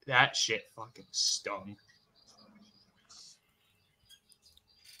that shit fucking stung.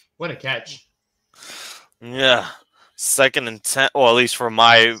 What a catch. Yeah. 2nd and 10. Well, at least from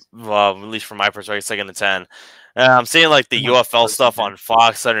my perspective, 2nd and 10. I'm seeing like the UFL stuff on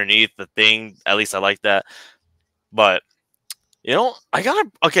Fox underneath the thing. At least I like that. But you know, I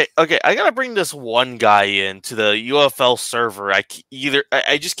gotta bring this one guy in to the UFL server. I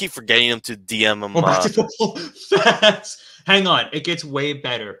just keep forgetting him to DM him. Hang on, it gets way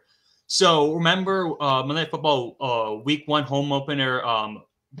better. So remember Monday Night Football week 1 home opener,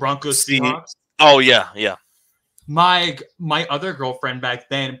 Broncos Seahawks? Oh yeah. My other girlfriend back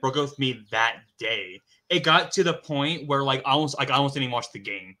then broke up with me that day. It got to the point where I almost didn't even watch the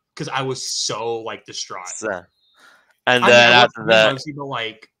game because I was so like distraught. And then after that, but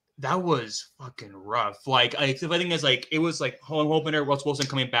like that was fucking rough. Like the thing is, like it was like home opener, Russell Wilson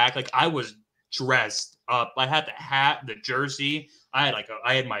coming back. Like I was dressed up. I had the hat, the jersey. I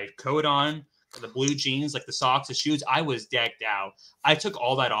had my coat on, the blue jeans, like the socks, the shoes. I was decked out. I took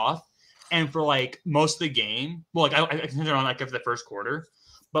all that off, and for like most of the game, well, like I turned it on like after the first quarter,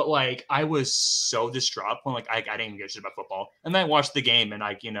 but like I was so distraught when like I didn't even give a shit about football. And then I watched the game, and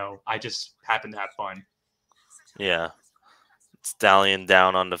like I just happened to have fun. Yeah. Stallion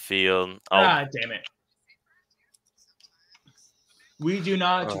down on the field. Ah, damn it. We do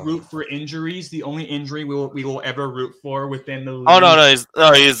not root for injuries. The only injury we will ever root for within the league. Oh,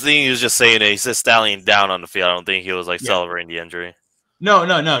 no. He was just saying it. He said Stallion down on the field. I don't think he was celebrating the injury. No.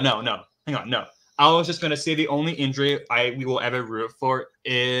 Hang on, no. I was just gonna say the only injury we will ever root for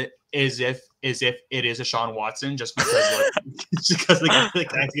is if it is a Sean Watson, just because the guy's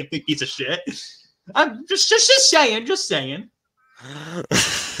a complete piece of shit. I'm just saying, just saying.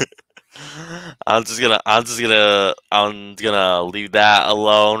 I'm gonna leave that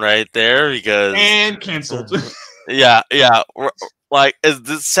alone right there because And canceled. yeah. Like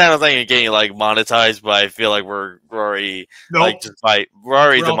this sounds like you're getting like monetized, but I feel like we're already like Nope. just by we're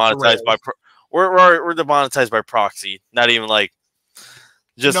already We're off the demonetized by rails. we're demonetized by proxy. Not even like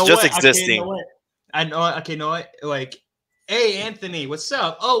just existing. Okay, know what? I know. Okay, know what? Like, hey, Anthony, what's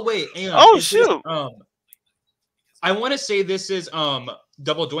up? Oh wait, Oh is shoot! this, I want to say this is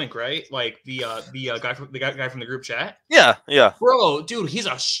Double Doink, right? Like the guy from the group chat. Yeah. Bro, dude, he's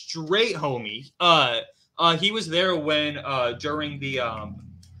a straight homie. He was there when during the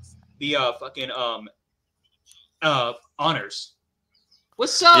fucking honors.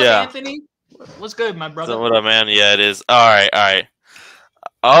 What's up, Yeah. Anthony? What's good, my brother? So what up, man? Yeah, it is. All right.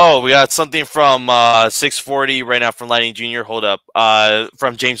 Oh, we got something from 640 right now from Lightning Jr. Hold up.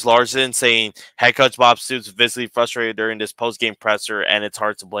 From James Larson saying head coach Bob Stoops visibly frustrated during this post-game presser, and it's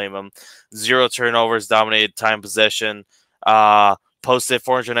hard to blame him. 0 turnovers, dominated time possession. Posted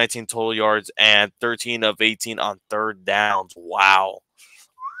 419 total yards and 13 of 18 on third downs. Wow.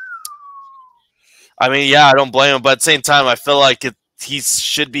 I mean, yeah, I don't blame him, but at the same time, I feel like he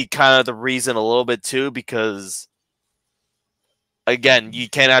should be kind of the reason a little bit too, because again, you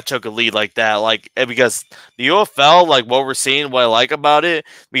cannot choke a lead like that. Like, because the UFL, like what we're seeing, what I like about it,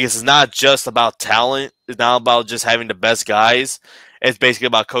 because it's not just about talent. It's not about just having the best guys. It's basically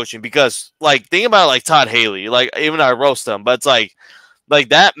about coaching. Because, like, think about like Todd Haley. Like, even I roast him, but it's like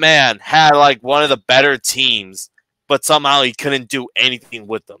that man had like one of the better teams, but somehow he couldn't do anything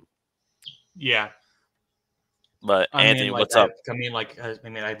with them. Yeah. But Anthony, what's up? I mean,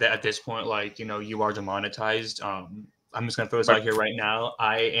 at this point, like, you are demonetized. I'm just gonna throw this out here right now.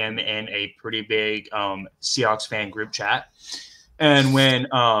 I am in a pretty big Seahawks fan group chat, and when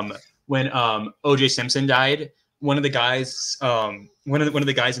O.J. Simpson died, one of the guys in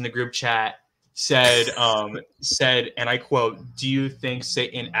the group chat said, and I quote, "Do you think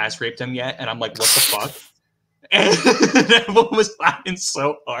Satan ass raped him yet?" And I'm like, "What the fuck?" And everyone was laughing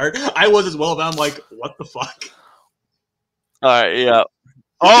so hard. I was as well, but I'm like, "What the fuck?" All right, yeah.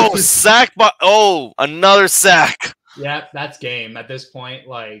 Oh, sack! Another sack. Yeah, that's game at this point.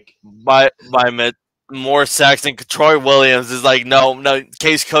 Like by more sacks than Troy Williams is like, no,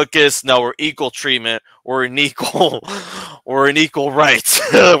 Case Cookis, no, we're equal treatment. We're an equal rights.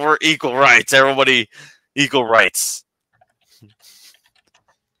 We're equal rights. Everybody, equal rights.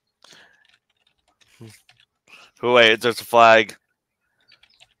 Wait, there's a flag.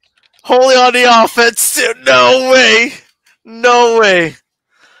 Holy on the offense, dude. No way.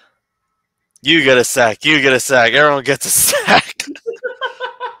 You get a sack. Everyone gets a sack.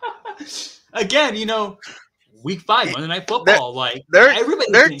 Again, week 5 Monday Night Football.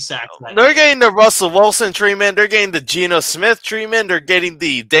 Everybody's getting sacks. They're getting the Russell Wilson treatment. They're getting the Geno Smith treatment. They're getting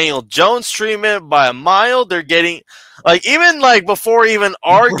the Daniel Jones treatment by a mile. They're getting, before even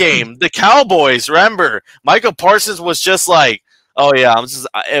our game, the Cowboys. Remember, Michael Parsons was just like, oh yeah,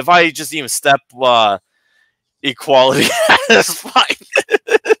 if I just even step equality, that's fine.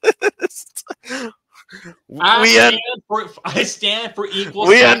 I stand for equal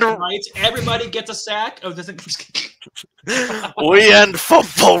rights. Everybody gets a sack. Oh, doesn't. We end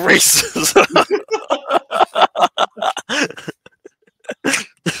football racism.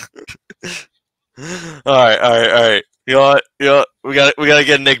 All right. You know what? We gotta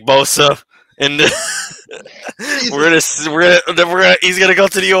get Nick Bosa in. He's gonna go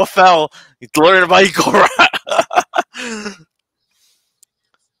to the UFL. He's learning about equal rights.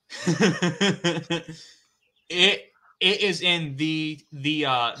 It is in the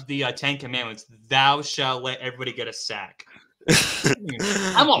 10 Commandments. Thou shalt let everybody get a sack.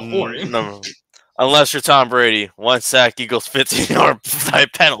 I'm all for it. No. Unless you're Tom Brady, 1 sack equals 15-yard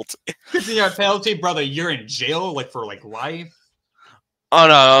penalty. 15-yard penalty, brother. You're in jail for life. Oh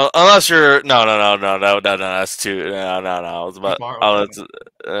no! Unless you're no. That's too no. I was about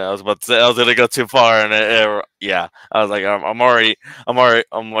to say I was gonna go too far, and yeah, I was like, I don't want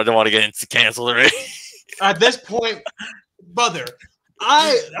to get into canceled already. At this point, brother,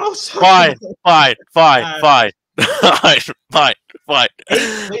 fine. Fine. Let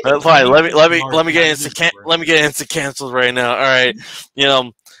me get into canceled right now. All right,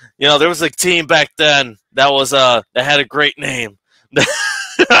 there was a team back then that had a great name. The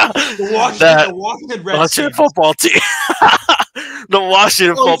Washington Redskins football team. The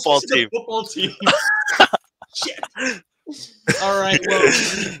Washington football team. Shit. All right. Well,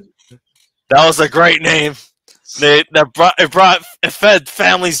 that was a great name. It fed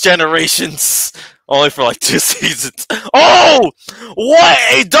families generations only for 2 seasons. Oh, what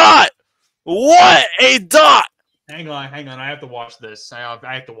a dot! What a dot! Hang on. I have to watch this. I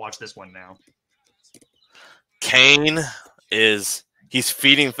have to watch this one now. Kane he's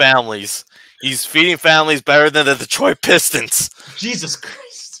feeding families. He's feeding families better than the Detroit Pistons. Jesus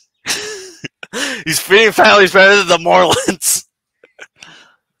Christ. He's feeding families better than the Marlins.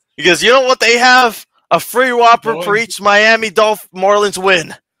 Because you know what they have? A free whopper for each Miami Marlins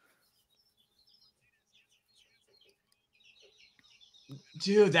win.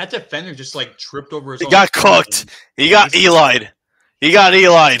 Dude, that defender just like tripped over his own. He got cooked. He got Eli'd. He got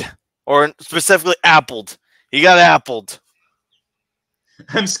Eli'd. Or specifically appled. He got appled.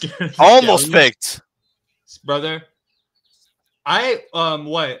 I'm scared. Almost picked. Brother. I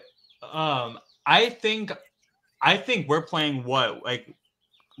think we're playing what? Like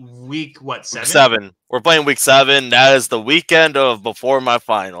week 7? 7. We're playing week 7. That is the weekend of before my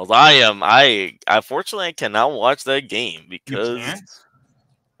finals. I fortunately cannot watch that game because you can't?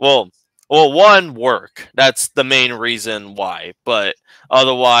 Well, one, work. That's the main reason why. But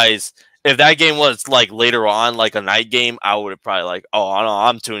otherwise, if that game was like later on, like a night game, I would have probably like, oh, I know,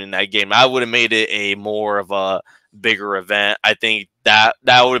 I'm tuning that game. I would have made it a more of a bigger event. I think that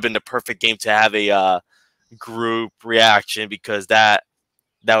would have been the perfect game to have a group reaction because that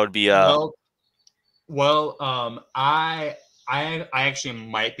would be I actually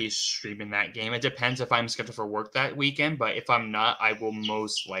might be streaming that game. It depends if I'm scheduled for work that weekend, but if I'm not, I will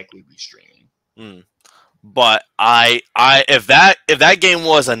most likely be streaming. But if that game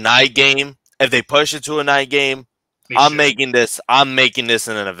was a night game, if they push it to a night game, I'm making this an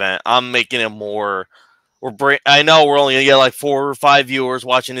event. I'm making it more. I know we're only gonna get like 4 or 5 viewers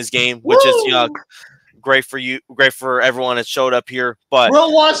watching this game, which is great for you, great for everyone that showed up here. But Bro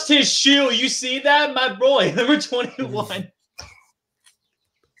lost his shoe. You see that, my boy, number 21.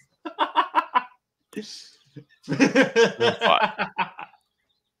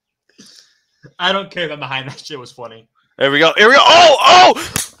 I don't care that behind that shit was funny. There we go. Oh!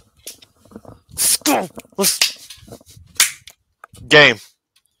 Game.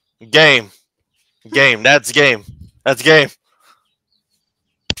 That's game.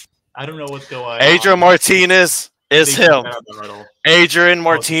 I don't know what's going on. Adrian Martinez is him. Adrian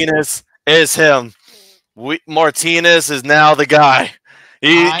Martinez is him. Martinez is now the guy.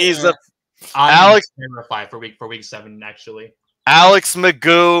 He's Alex terrified for week 7 actually. Alex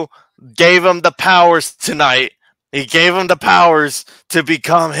Magoo gave him the powers tonight. He gave him the powers to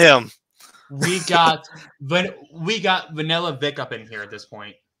become him. We got Vanilla Vic up in here at this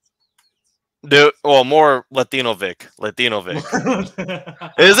point. Dude, well, more Latino Vic. His name is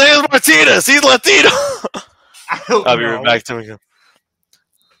Martinez. He's Latino. I'll be right back to me.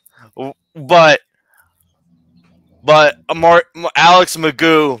 But Alex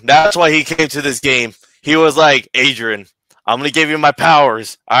Magoo, that's why he came to this game. He was like, Adrian, I'm gonna give you my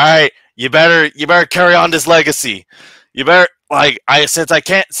powers. All right, you better carry on this legacy. You better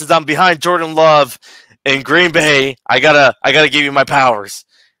since I'm behind Jordan Love in Green Bay, I gotta give you my powers.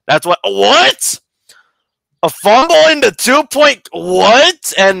 That's what a fumble into 2-point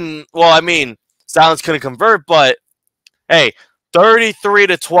what? And well, I mean, Stallions couldn't convert, but hey,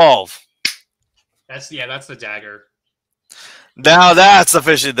 33-12. That's the dagger. Now that's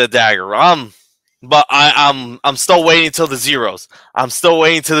officially the dagger. But I'm still waiting till the zeros.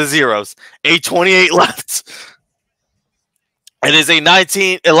 8:28 left. It is a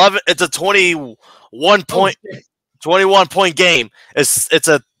 19-11. It's a 21 point game. It's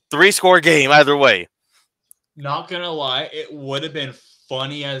a 3-score game either way. Not gonna lie, it would have been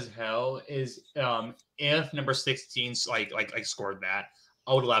funny as hell if number 16 like scored that.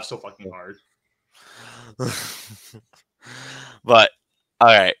 I would laugh so fucking hard. But all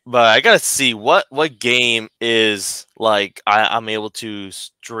right, but I gotta see what game is like I'm able to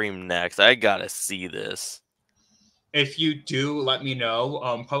stream next. I gotta see this. If you do, let me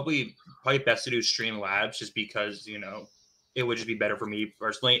know. Probably best to do Stream Labs just because it would just be better for me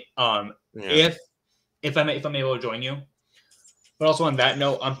personally. If I'm able to join you. But also on that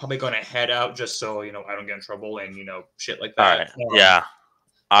note, I'm probably going to head out just so I don't get in trouble and shit like that. All right. Yeah.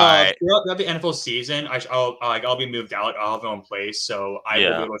 All right. Throughout the NFL season, I'll be moved out. I'll have my own place, so I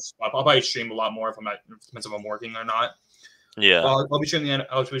will be able to. I'll probably stream a lot more if depends if I'm working or not. Yeah. I'll be streaming.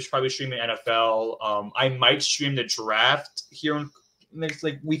 I'll probably stream the NFL. I might stream the draft here in next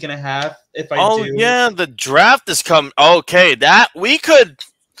week and a half if I do. Oh yeah, the draft is coming. Okay, that we could.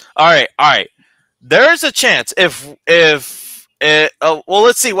 All right. There's a chance if well,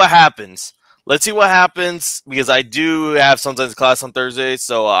 let's see what happens. Because I do have sometimes class on Thursday,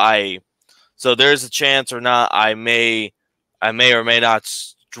 so there's a chance or not I may or may not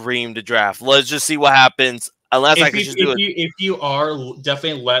stream the draft. Let's just see what happens. unless I could just do it. If you are,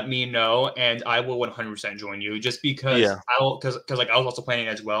 definitely let me know, and I will 100% join you. Just because because like I was also planning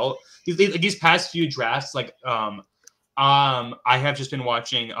as well. These past few drafts, like I have just been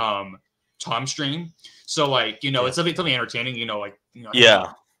watching Tom stream, so like it's something entertaining.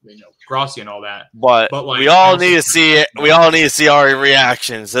 Grossi and all that. But like, we all need to see it. We all need to see our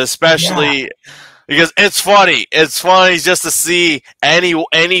reactions, especially because it's funny. It's funny just to see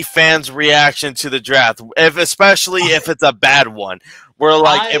any fan's reaction to the draft, especially if it's a bad one. Where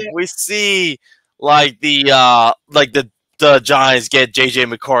like if we see like the Giants get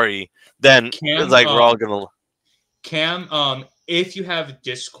JJ McCarty, then it's like we're all gonna. Cam, if you have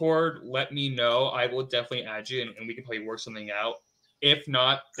Discord, let me know. I will definitely add you, and we can probably work something out. If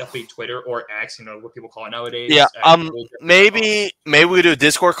not, definitely Twitter or X, what people call it nowadays. Yeah, maybe we do a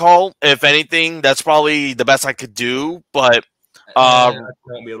Discord call. If anything, that's probably the best I could do. But I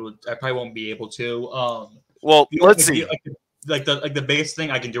probably won't be able to. Well, let's see. The biggest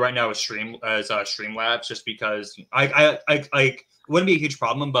thing I can do right now is Streamlabs, just because I wouldn't be a huge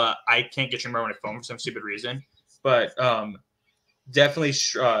problem, but I can't get Streamlabs on my phone for some stupid reason. But definitely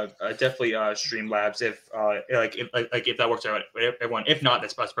Streamlabs if that works out for everyone. If not,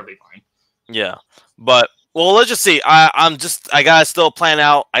 that's perfectly fine. Yeah, but let's just see. I gotta still plan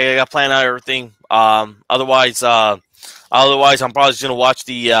out. I gotta plan out everything. Otherwise, I'm probably just gonna watch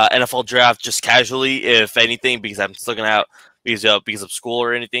the NFL draft just casually, if anything, because I'm still gonna out because of school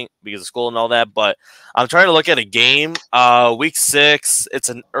or anything, because of school and all that. But I'm trying to look at a game. Week 6, it's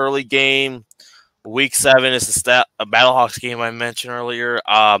an early game. Week 7 is the Battlehawks game I mentioned earlier.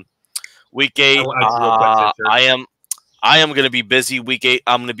 Week 8, I am gonna be busy week 8.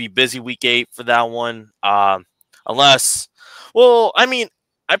 I'm gonna be busy week 8 for that one. Unless, I mean,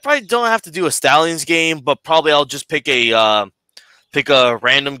 I probably don't have to do a Stallions game, but probably I'll just pick a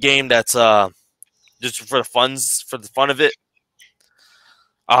random game that's just for the fun of it.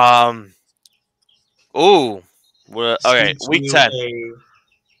 Okay, week 10.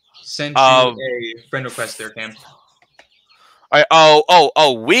 Sent you a friend request there, Cam. All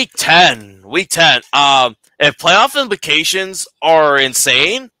right. Week 10. Week 10. If playoff implications are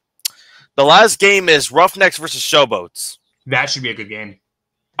insane, the last game is Roughnecks versus Showboats. That should be a good game.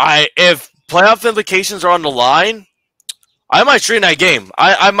 If playoff implications are on the line, I might stream that game.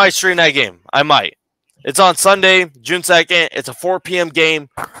 I might stream that game. I might. It's on Sunday, June 2nd. It's a 4 p.m. game,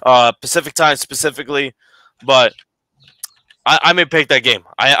 Pacific time specifically, but I may pick that game.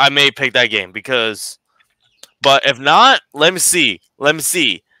 I may pick that game because, but if not, let me see.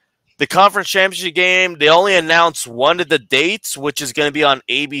 The conference championship game, they only announced one of the dates, which is going to be on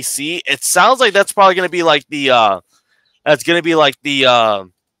ABC. It sounds like that's probably going to be like the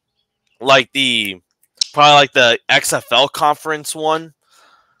XFL conference one.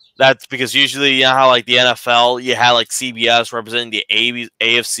 That's because usually you know how like the NFL, you had like CBS representing the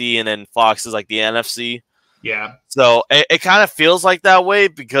AFC and then Fox is like the NFC. Yeah. So it kind of feels like that way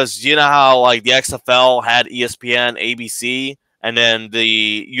because you know how like the XFL had ESPN, ABC, and then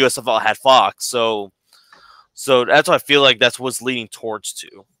the USFL had Fox. So that's what I feel like that's what's leading towards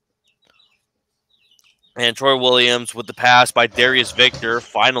to. And Troy Williams with the pass by Darius Victor.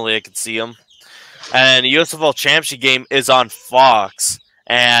 Finally, I can see him. And the USFL championship game is on Fox.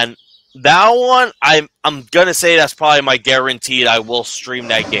 And that one, I'm going to say that's probably my guaranteed I will stream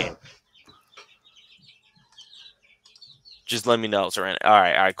that game. Just let me know. All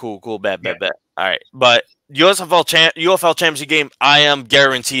right, cool, bet. All right, but UFL championship game, I am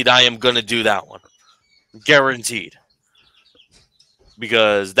guaranteed I am going to do that one. Guaranteed.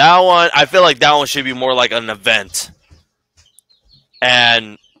 Because that one, I feel like that one should be more like an event.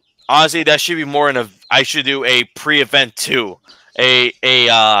 And honestly, that should be more I should do a pre-event too. A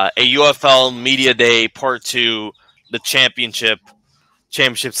UFL Media Day Part 2, the Championship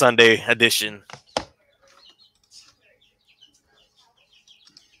Sunday edition.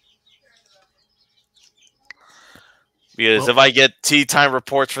 Because if I get TeeTime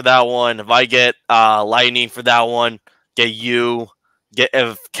reports for that one, if I get Lightning for that one,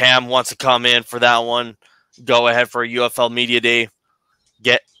 if Cam wants to come in for that one, go ahead for a UFL Media Day.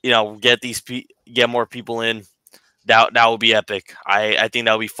 Get more people in. That would be epic. I think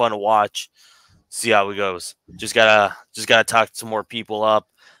that would be fun to watch. See how it goes. Just gotta talk some more people up.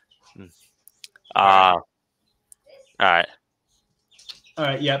 All right.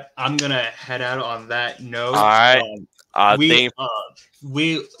 Yep. I'm gonna head out on that note. All right.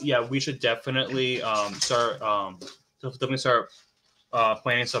 We should definitely start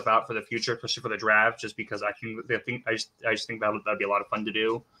planning stuff out for the future, especially for the draft. Just because I just think that'd be a lot of fun to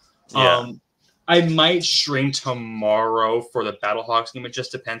do. Yeah. I might stream tomorrow for the Battlehawks game. It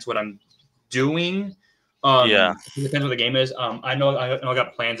just depends what I'm doing. Yeah. It depends what the game is. I know I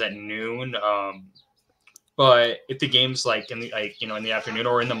got plans at noon. But if the game's like in the afternoon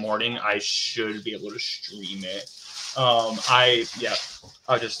or in the morning, I should be able to stream it. I'll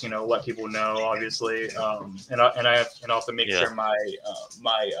just let people know, obviously, and also make sure my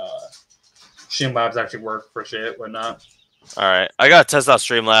Streamlabs actually work for shit, whatnot. All right, I gotta test out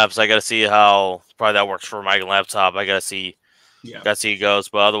Streamlabs. I gotta see how probably that works for my laptop. I gotta see. Yeah. Gotta see how it goes.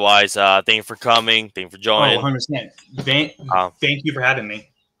 But otherwise, thank you for coming. Thank you for joining. 100%. Thank you for having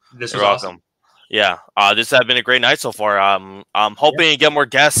me. This was welcome. awesome. Yeah, this has been a great night so far. I'm hoping to get more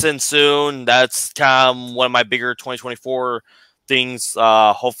guests in soon. That's kind of one of my bigger 2024 things.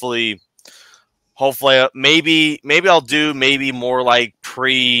 Hopefully, maybe I'll do more like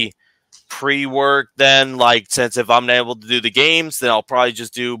pre-work then. Like, since if I'm not able to do the games, then I'll probably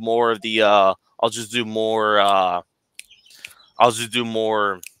just do more of the. I'll just do more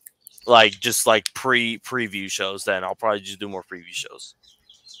like preview shows. Then I'll probably just do more preview shows.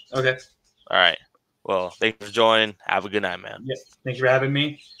 Okay. All right. Well, thanks for joining. Have a good night, man. Yeah. Thanks for having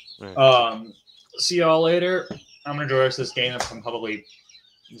me. See y'all later. I'm gonna enjoy the rest of this game. I'm probably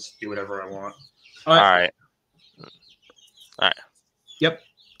just do whatever I want. All right. Yep.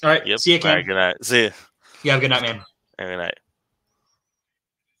 All right. Yep. See you, Ken. All right, good night. See you. Yeah. Have a good night, man. Good night.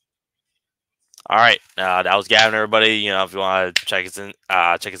 All right. That was Gavin, everybody. If you want to check his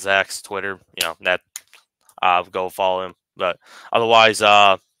X, Twitter, go follow him. But otherwise,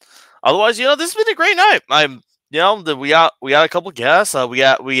 this has been a great night. We got a couple guests. We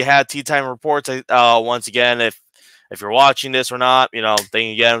had TeeTime Reports. Once again, if you're watching this or not,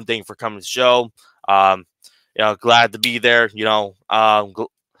 thank you for coming to the show. Glad to be there. We're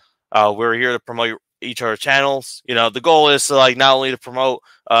here to promote each other's channels. The goal is to not only to promote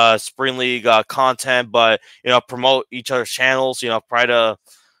Spring League content, but promote each other's channels. Try to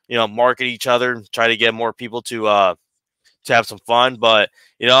market each other, try to get more people to have some fun. But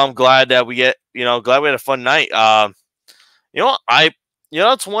I'm glad that we had a fun night.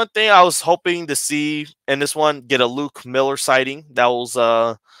 It's one thing I was hoping to see in this one, get a Luke Miller sighting that was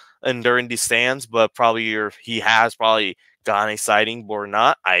during these stands, but he has probably gotten a sighting or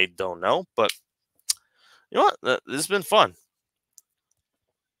not. I don't know, but this has been fun.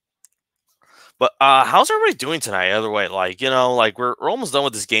 But how's everybody doing tonight? Either way, we're almost done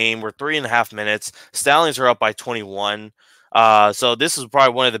with this game. We're 3.5 minutes. Stallions are up by 21. So this is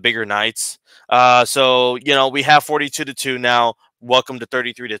probably one of the bigger nights. So we have 42-2 now. Welcome to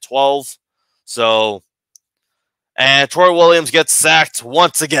 33-12. So, and Troy Williams gets sacked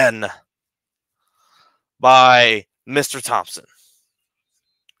once again by Mr. Thompson.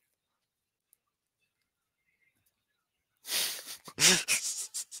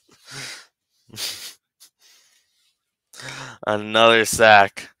 Another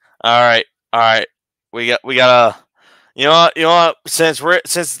sack. All right. We gotta. You know what? Since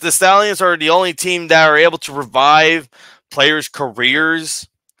the Stallions are the only team that are able to revive players' careers,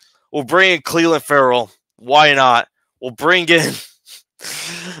 we'll bring in Cleveland Farrell. Why not? We'll bring in.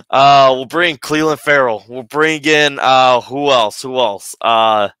 We'll bring Cleveland Farrell. We'll bring in. Who else?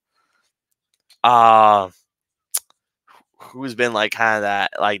 Who's been kind of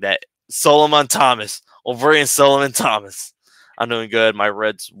that? Solomon Thomas. We'll bring in Solomon Thomas. I'm doing good. My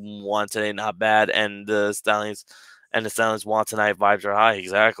Reds won today, not bad, and the Stallions won tonight. Vibes are high.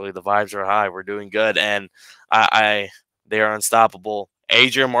 Exactly, the vibes are high. We're doing good, and they are unstoppable.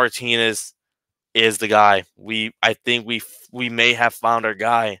 Adrian Martinez is the guy. I think we may have found our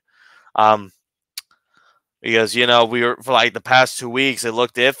guy. Because we were for the past 2 weeks it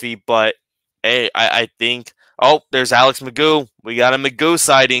looked iffy, but hey, I think. Oh, there's Alex Magoo. We got a Magoo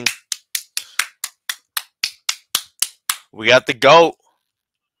sighting. We got the GOAT.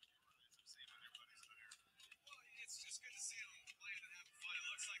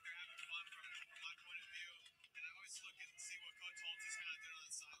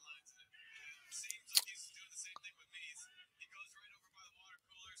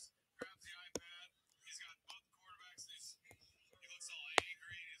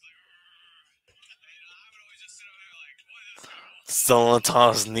 Solomon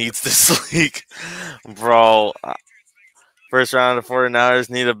Thomas needs this league, bro. First round of 49ers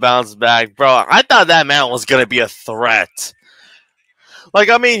need to bounce back, bro. I thought that man was gonna be a threat.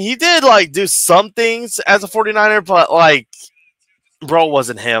 He did do some things as a 49er, but bro,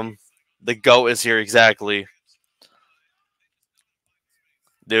 wasn't him. The GOAT is here, exactly.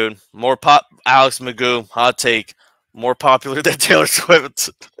 Dude, more pop. Alex Magoo, hot take. More popular than Taylor Swift.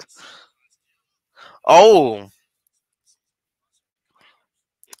 Oh.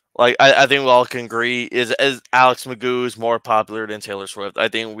 I think we all can agree is Alex Magoo is more popular than Taylor Swift. I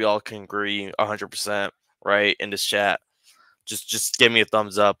think we all can agree 100%. right, in this chat. Just give me a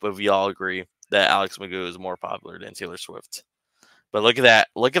thumbs up if we all agree that Alex Magoo is more popular than Taylor Swift. But look at that.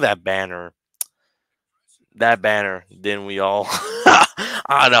 Look at that banner. That banner. Then we all.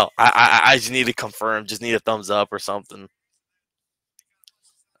 I don't know. I just need to confirm. Just need a thumbs up or something.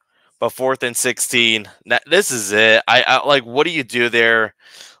 But 4th and 16. This is it. I like. What do you do there?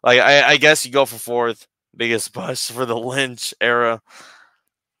 Like I guess you go for 4th. Biggest bust for the Lynch era.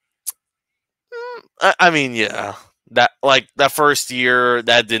 I mean, yeah. That first year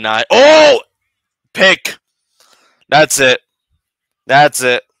that did not. Oh, pick. That's it. That's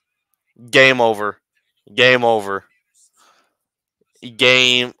it. Game over. Game over.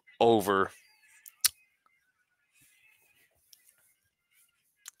 Game over.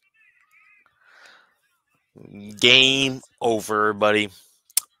 Game over, buddy.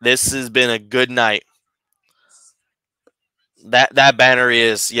 This has been a good night. That banner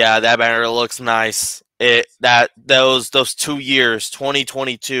is, yeah, that banner looks nice. Those 2 years,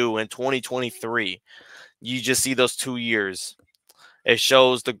 2022 and 2023. You just see those 2 years. It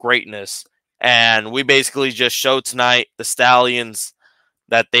shows the greatness. And we basically just showed tonight the Stallions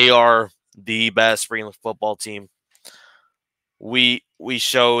that they are the best spring football team. We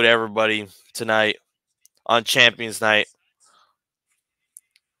showed everybody tonight on Champions Night.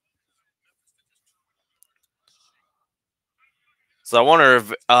 So I wonder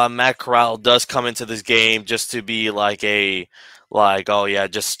if Matt Corral does come into this game just to be like oh yeah,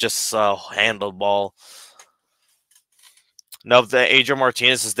 just handle the ball. Nope, the Adrian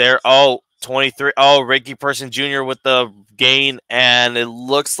Martinez is there. Oh, 23. Oh, Ricky Person Jr. with the gain, and it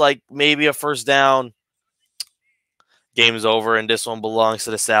looks like maybe a first down. Game is over, and this one belongs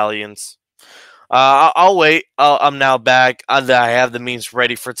to the Stallions. I'll wait. I'm now back. I have the memes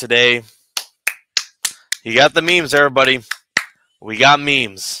ready for today. You got the memes, everybody. We got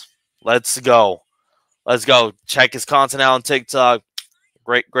memes. Let's go. Let's go. Check his content out on TikTok.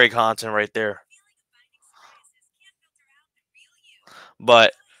 Great content right there.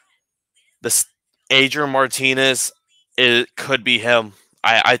 But this Adrian Martinez, it could be him.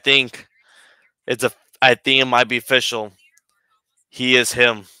 I think I think it might be official. He is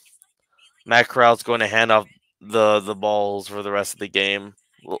him. Matt Corral's going to hand off the balls for the rest of the game.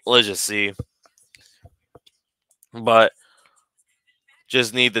 Let's just see. But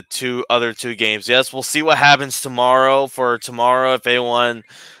just need the other two games. Yes, we'll see what happens tomorrow. For tomorrow, if anyone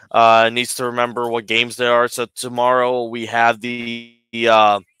needs to remember what games there are. So tomorrow we have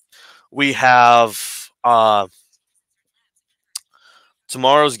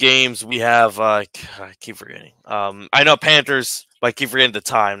tomorrow's games. We have I keep forgetting. I know Panthers, but I keep forgetting the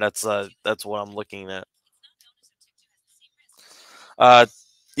time. That's what I'm looking at.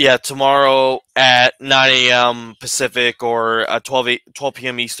 Yeah, tomorrow at 9 a.m. Pacific or 12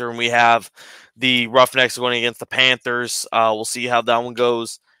 p.m. Eastern, we have the Roughnecks going against the Panthers. We'll see how that one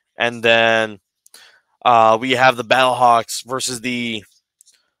goes. And then we have the Battlehawks versus the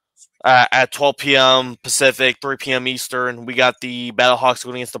at 12 p.m. Pacific, 3 p.m. Eastern. We got the Battlehawks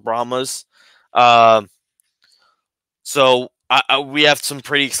going against the Brahmas. So we have some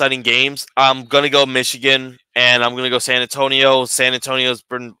pretty exciting games. I'm gonna go Michigan, and I'm gonna go San Antonio. San Antonio's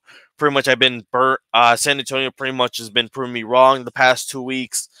been pretty much San Antonio pretty much has been proving me wrong the past 2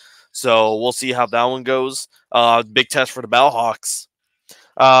 weeks. So we'll see how that one goes. Big test for the Battlehawks.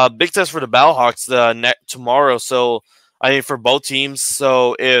 Big test for the Battlehawks tomorrow. So I think for both teams.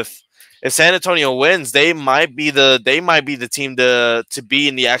 So if San Antonio wins, they might be the team to be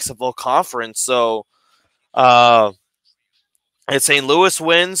in the XFL conference. So if St. Louis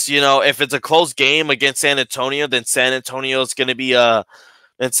wins, if it's a close game against San Antonio, then San Antonio is going to be a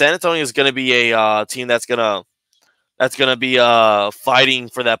team that's gonna be fighting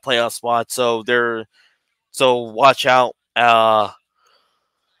for that playoff spot. So watch out.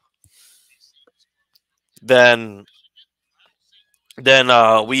 Then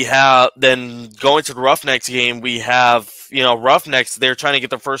we have going to the Roughnecks game. We have Roughnecks. They're trying to get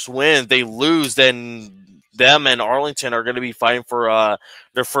their first win. They lose, then them and Arlington are going to be fighting for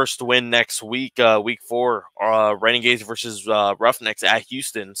their first win next week, week 4. Renegades versus Roughnecks at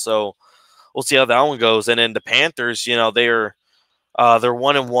Houston. So we'll see how that one goes. And then the Panthers, they're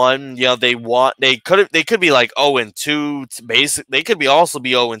 1-1. They could be like 0-2. They could also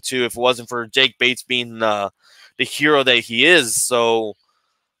be 0-2 if it wasn't for Jake Bates being the hero that he is. So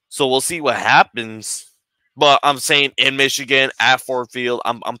we'll see what happens. But I'm saying in Michigan at Ford Field,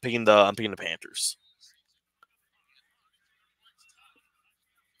 I'm picking the Panthers.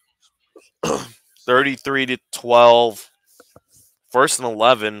 33-12. 1st and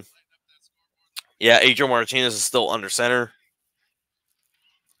 11. Yeah, Adrian Martinez is still under center.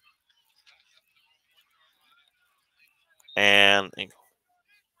 angle.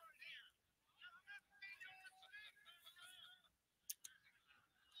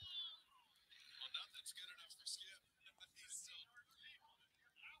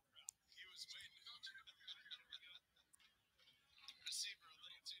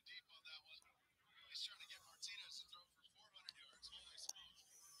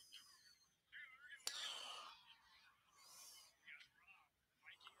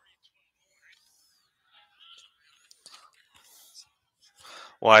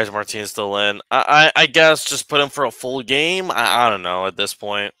 Why is Martinez still in? I guess just put him for a full game. I don't know at this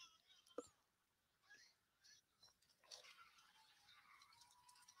point.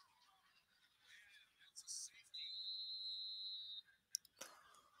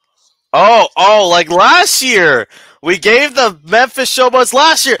 Oh, like last year. We gave the Memphis Showboats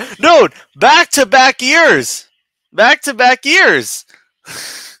last year. Dude, back-to-back years. Back-to-back years.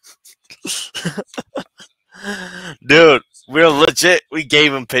 Dude, we're legit. We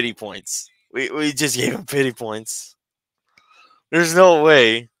gave him pity points. We just gave him pity points. There's no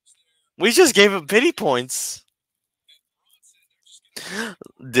way. We just gave him pity points.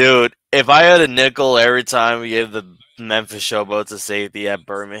 Dude, if I had a nickel every time we gave the Memphis Showboats a safety at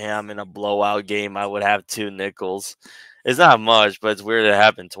Birmingham in a blowout game, I would have 2 nickels. It's not much, but it's weird it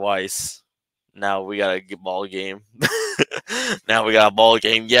happened twice. Now we got a ball game. Now we got a ball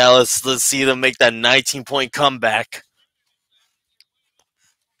game. Yeah, let's see them make that 19-point comeback.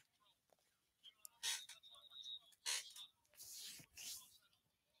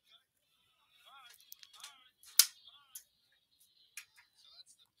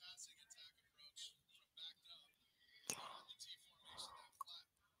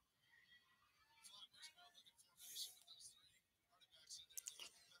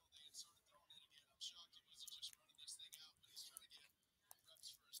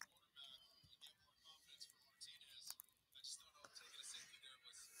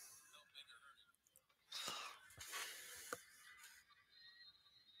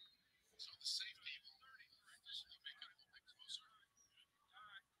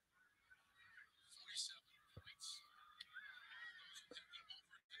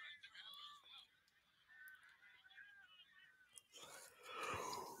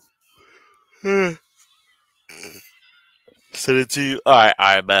 Send it to you. All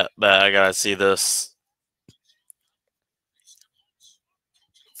right, bet. I gotta see this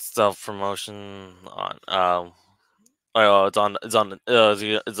self promotion on. Oh, it's on. It's on.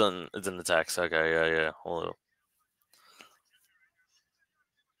 It's in the text. Okay, yeah. Hold on.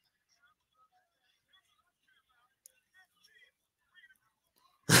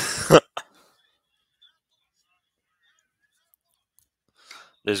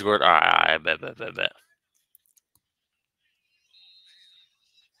 Discord. All right, bet.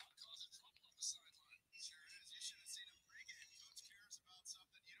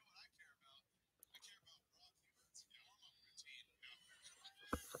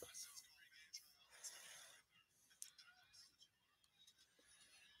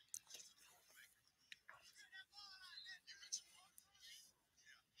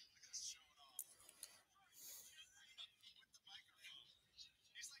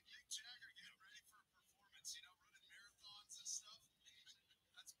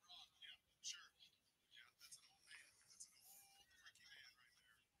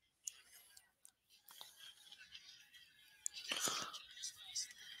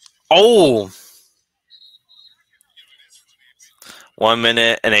 Oh, 1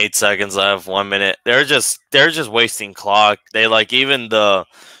 minute and 8 seconds left. 1 minute. They're just wasting clock. They like even the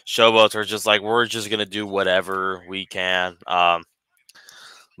Showboats are just like we're just gonna do whatever we can.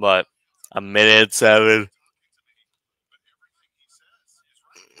 But a minute 7.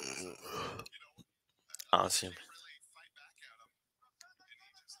 Awesome.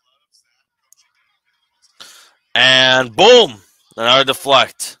 And boom, another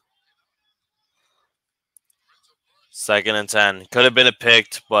deflect. 2nd and 10. Could have been a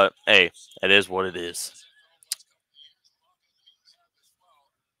picked, but hey, it is what it is.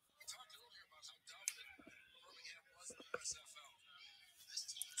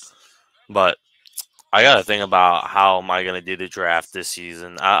 But I gotta think about how am I gonna do the draft this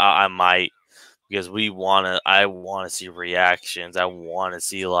season. I might because I wanna see reactions. I wanna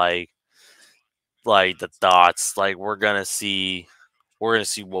see like the thoughts. Like we're gonna see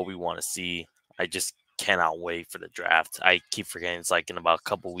what we want to see. I just cannot wait for the draft. I keep forgetting it's like in about a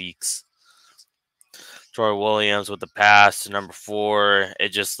couple weeks. Troy Williams with the pass to number 4. It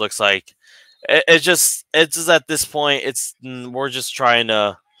just looks like it's just at this point we're just trying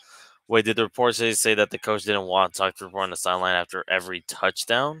to wait. Did the report say that the coach didn't want to talk to the report on the sideline after every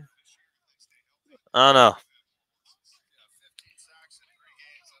touchdown? I don't know.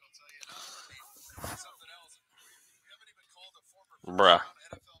 Bruh.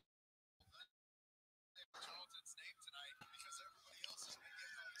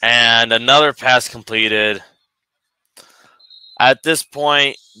 And another pass completed. At this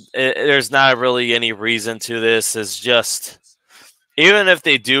point, there's not really any reason to this. It's just, even if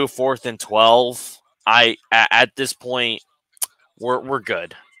they do 4th and 12, at this point, we're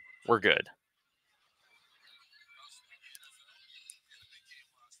good. We're good.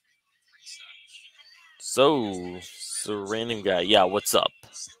 So random guy. Yeah, what's up?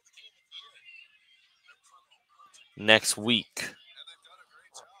 Next week.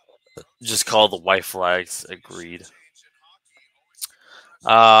 Just call the white flags. Agreed.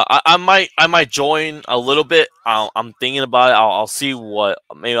 I might join a little bit. I'm thinking about it. I'll see what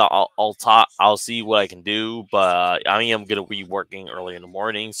maybe I'll talk. I'll see what I can do. But I mean, I'm gonna be working early in the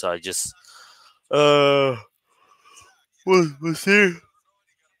morning, so I just we'll see.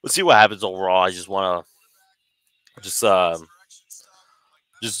 We'll see what happens overall. I just wanna just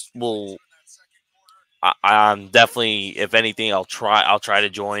will. I'm definitely, if anything, I'll try to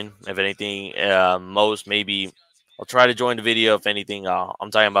join. If anything, most maybe I'll try to join the video. If anything,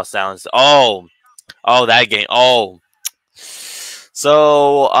 I'm talking about Stallions. Oh, that game. Oh,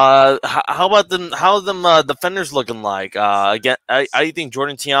 so how about them? How are them defenders looking like? Again, I think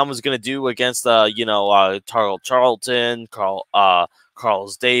Jordan Tiama's gonna do against Charlton,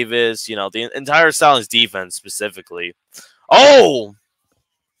 Carlos Davis. You know, the entire Stallions defense specifically. Oh.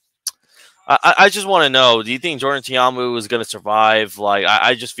 I just want to know, do you think Jordan Tiamu is going to survive? Like,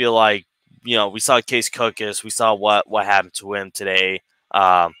 I just feel like, you know, we saw Case Cookus. We saw what happened to him today.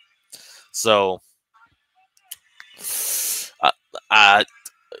 So, I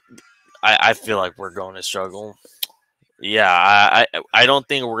feel like we're going to struggle. Yeah, I don't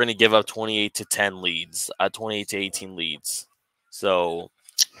think we're going to give up 28 to 10 leads, 28 to 18 leads. So,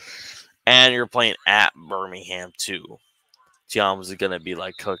 and you're playing at Birmingham, too. Tiamu's going to be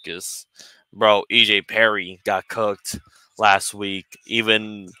like Cookus. Bro, EJ Perry got cooked last week.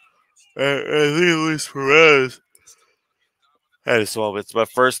 Even I think Luis Perez had a small bits, but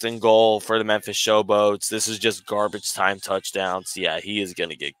 1st and goal for the Memphis Showboats. This is just garbage time touchdowns. Yeah, he is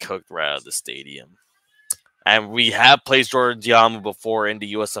gonna get cooked right out of the stadium. And we have played Jordan Diamu before in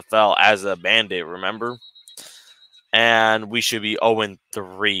the USFL as a Bandit, remember? And we should be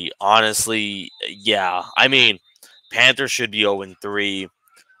 0-3. Honestly, yeah. I mean, Panthers should be 0-3.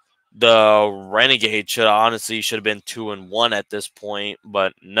 The Renegade should have been 2-1 at this point,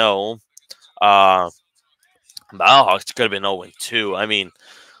 but no. Battlehawks could have been 0-2. I mean,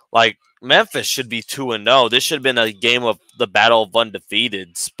 like, Memphis should be 2-0. This should have been a game of the battle of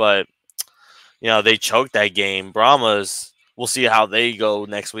undefeateds, but you know, they choked that game. Brahmas, we'll see how they go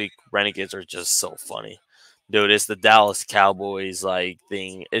next week. Renegades are just so funny. Dude, it's the Dallas Cowboys like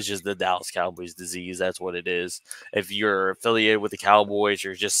thing. It's just the Dallas Cowboys disease. That's what it is. If you're affiliated with the Cowboys,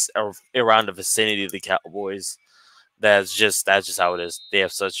 you're just around the vicinity of the Cowboys. That's just how it is. They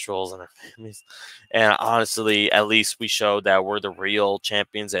have such trolls in their families. And honestly, at least we showed that we're the real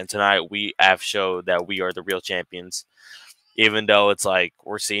champions. And tonight we have showed that we are the real champions. Even though it's like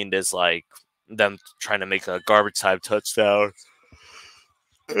we're seeing this like them trying to make a garbage time touchdown.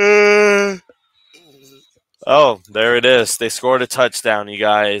 Oh, there it is. They scored a touchdown, you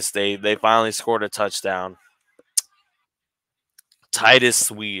guys. They finally scored a touchdown. Titus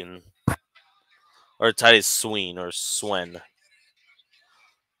Sween. Or Titus Sween or Swen.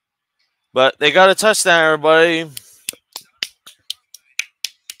 But they got a touchdown, everybody.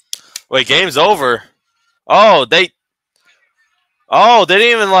 Wait, game's over. Oh, they didn't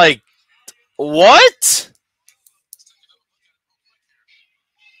even like what?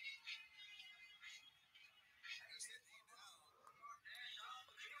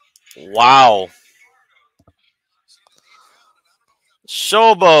 Wow.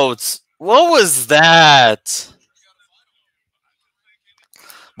 Showboats. What was that?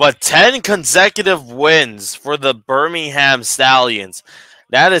 But 10 consecutive wins for the Birmingham Stallions.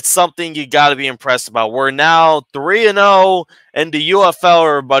 That is something you got to be impressed about. We're now 3-0 in the UFL,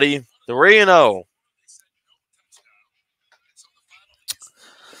 everybody. 3-0.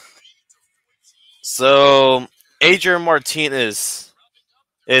 So, Adrian Martinez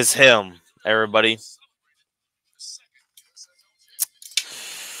is him, everybody.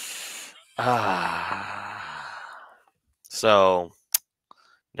 So,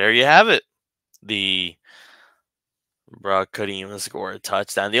 there you have it. The bro couldn't even score a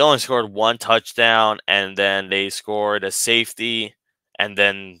touchdown. They only scored 1 touchdown, and then they scored a safety, and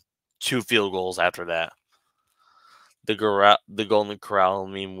then 2 field goals after that. The Golden Corral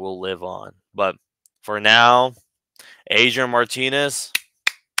meme will live on. But for now, Adrian Martinez,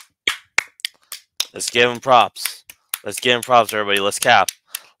 let's give him props. Let's give him props, everybody. Let's clap.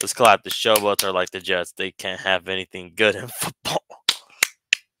 Let's clap. The Showboats are like the Jets. They can't have anything good in football.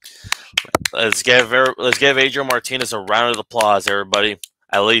 Let's give Adrian Martinez a round of applause, everybody.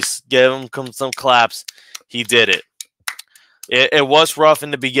 At least give him some claps. He did it. It was rough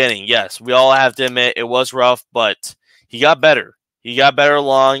in the beginning. Yes, we all have to admit it was rough, but he got better. He got better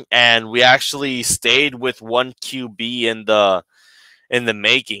along, and we actually stayed with one QB in the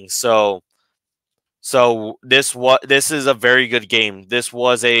making. So this is a very good game. This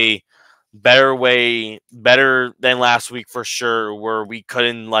was a better than last week for sure, where we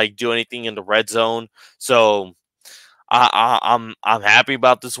couldn't like do anything in the red zone. So I'm happy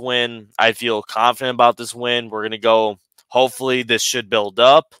about this win. I feel confident about this win. We're gonna go. Hopefully, this should build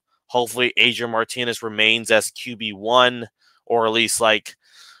up. Hopefully, Adrian Martinez remains as QB1, or at least like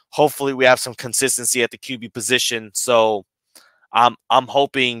hopefully we have some consistency at the QB position. So I'm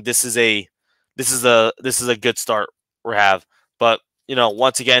hoping this is a good start we have. But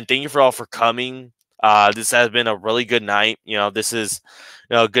once again, thank you for all for coming. This has been a really good night. This is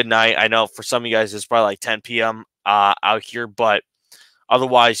a good night. I know for some of you guys it's probably like 10 p.m. Out here, but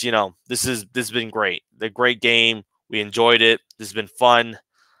otherwise, this has been great. The great game. We enjoyed it. This has been fun.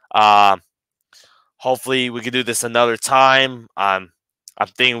 Hopefully we could do this another time. I'm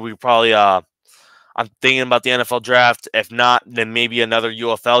thinking we probably I'm thinking about the NFL draft. If not, then maybe another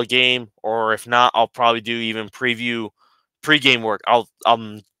UFL game, or if not, I'll probably do even pregame work.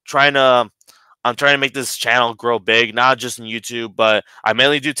 I'm trying to make this channel grow big, not just on YouTube, but I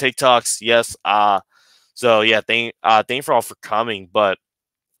mainly do TikToks. Yes. So yeah, thank you for all for coming, but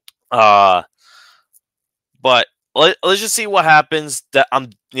let's just see what happens.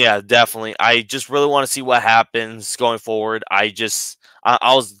 Definitely. I just really want to see what happens going forward. I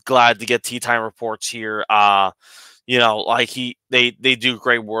was glad to get TeeTime Reports here. Like they do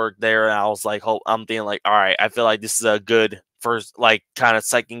great work there, and I was like, I'm thinking like, all right, I feel like this is a good first, like, kind of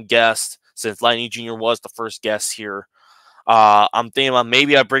second guest, since Lightning Jr. was the first guest here. I'm thinking about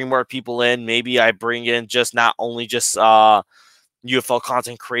maybe I bring more people in. Maybe I bring in not only just UFL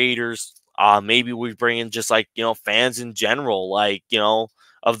content creators. Maybe we bring in just like fans in general, like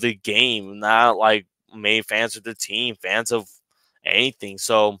of the game, not like main fans of the team, fans of anything.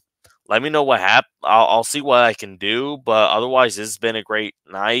 So let me know what happens. I'll see what I can do. But otherwise, this has been a great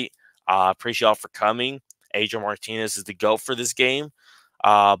night. Appreciate y'all for coming. Adrian Martinez is the GOAT for this game.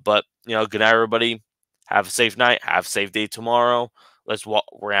 But good night, everybody. Have a safe night. Have a safe day tomorrow. We're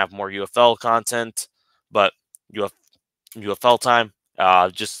gonna have more UFL content, but UFL time.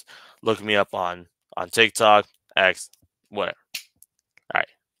 Just look me up on TikTok, X, whatever. All right.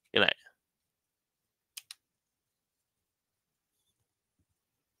 Good night.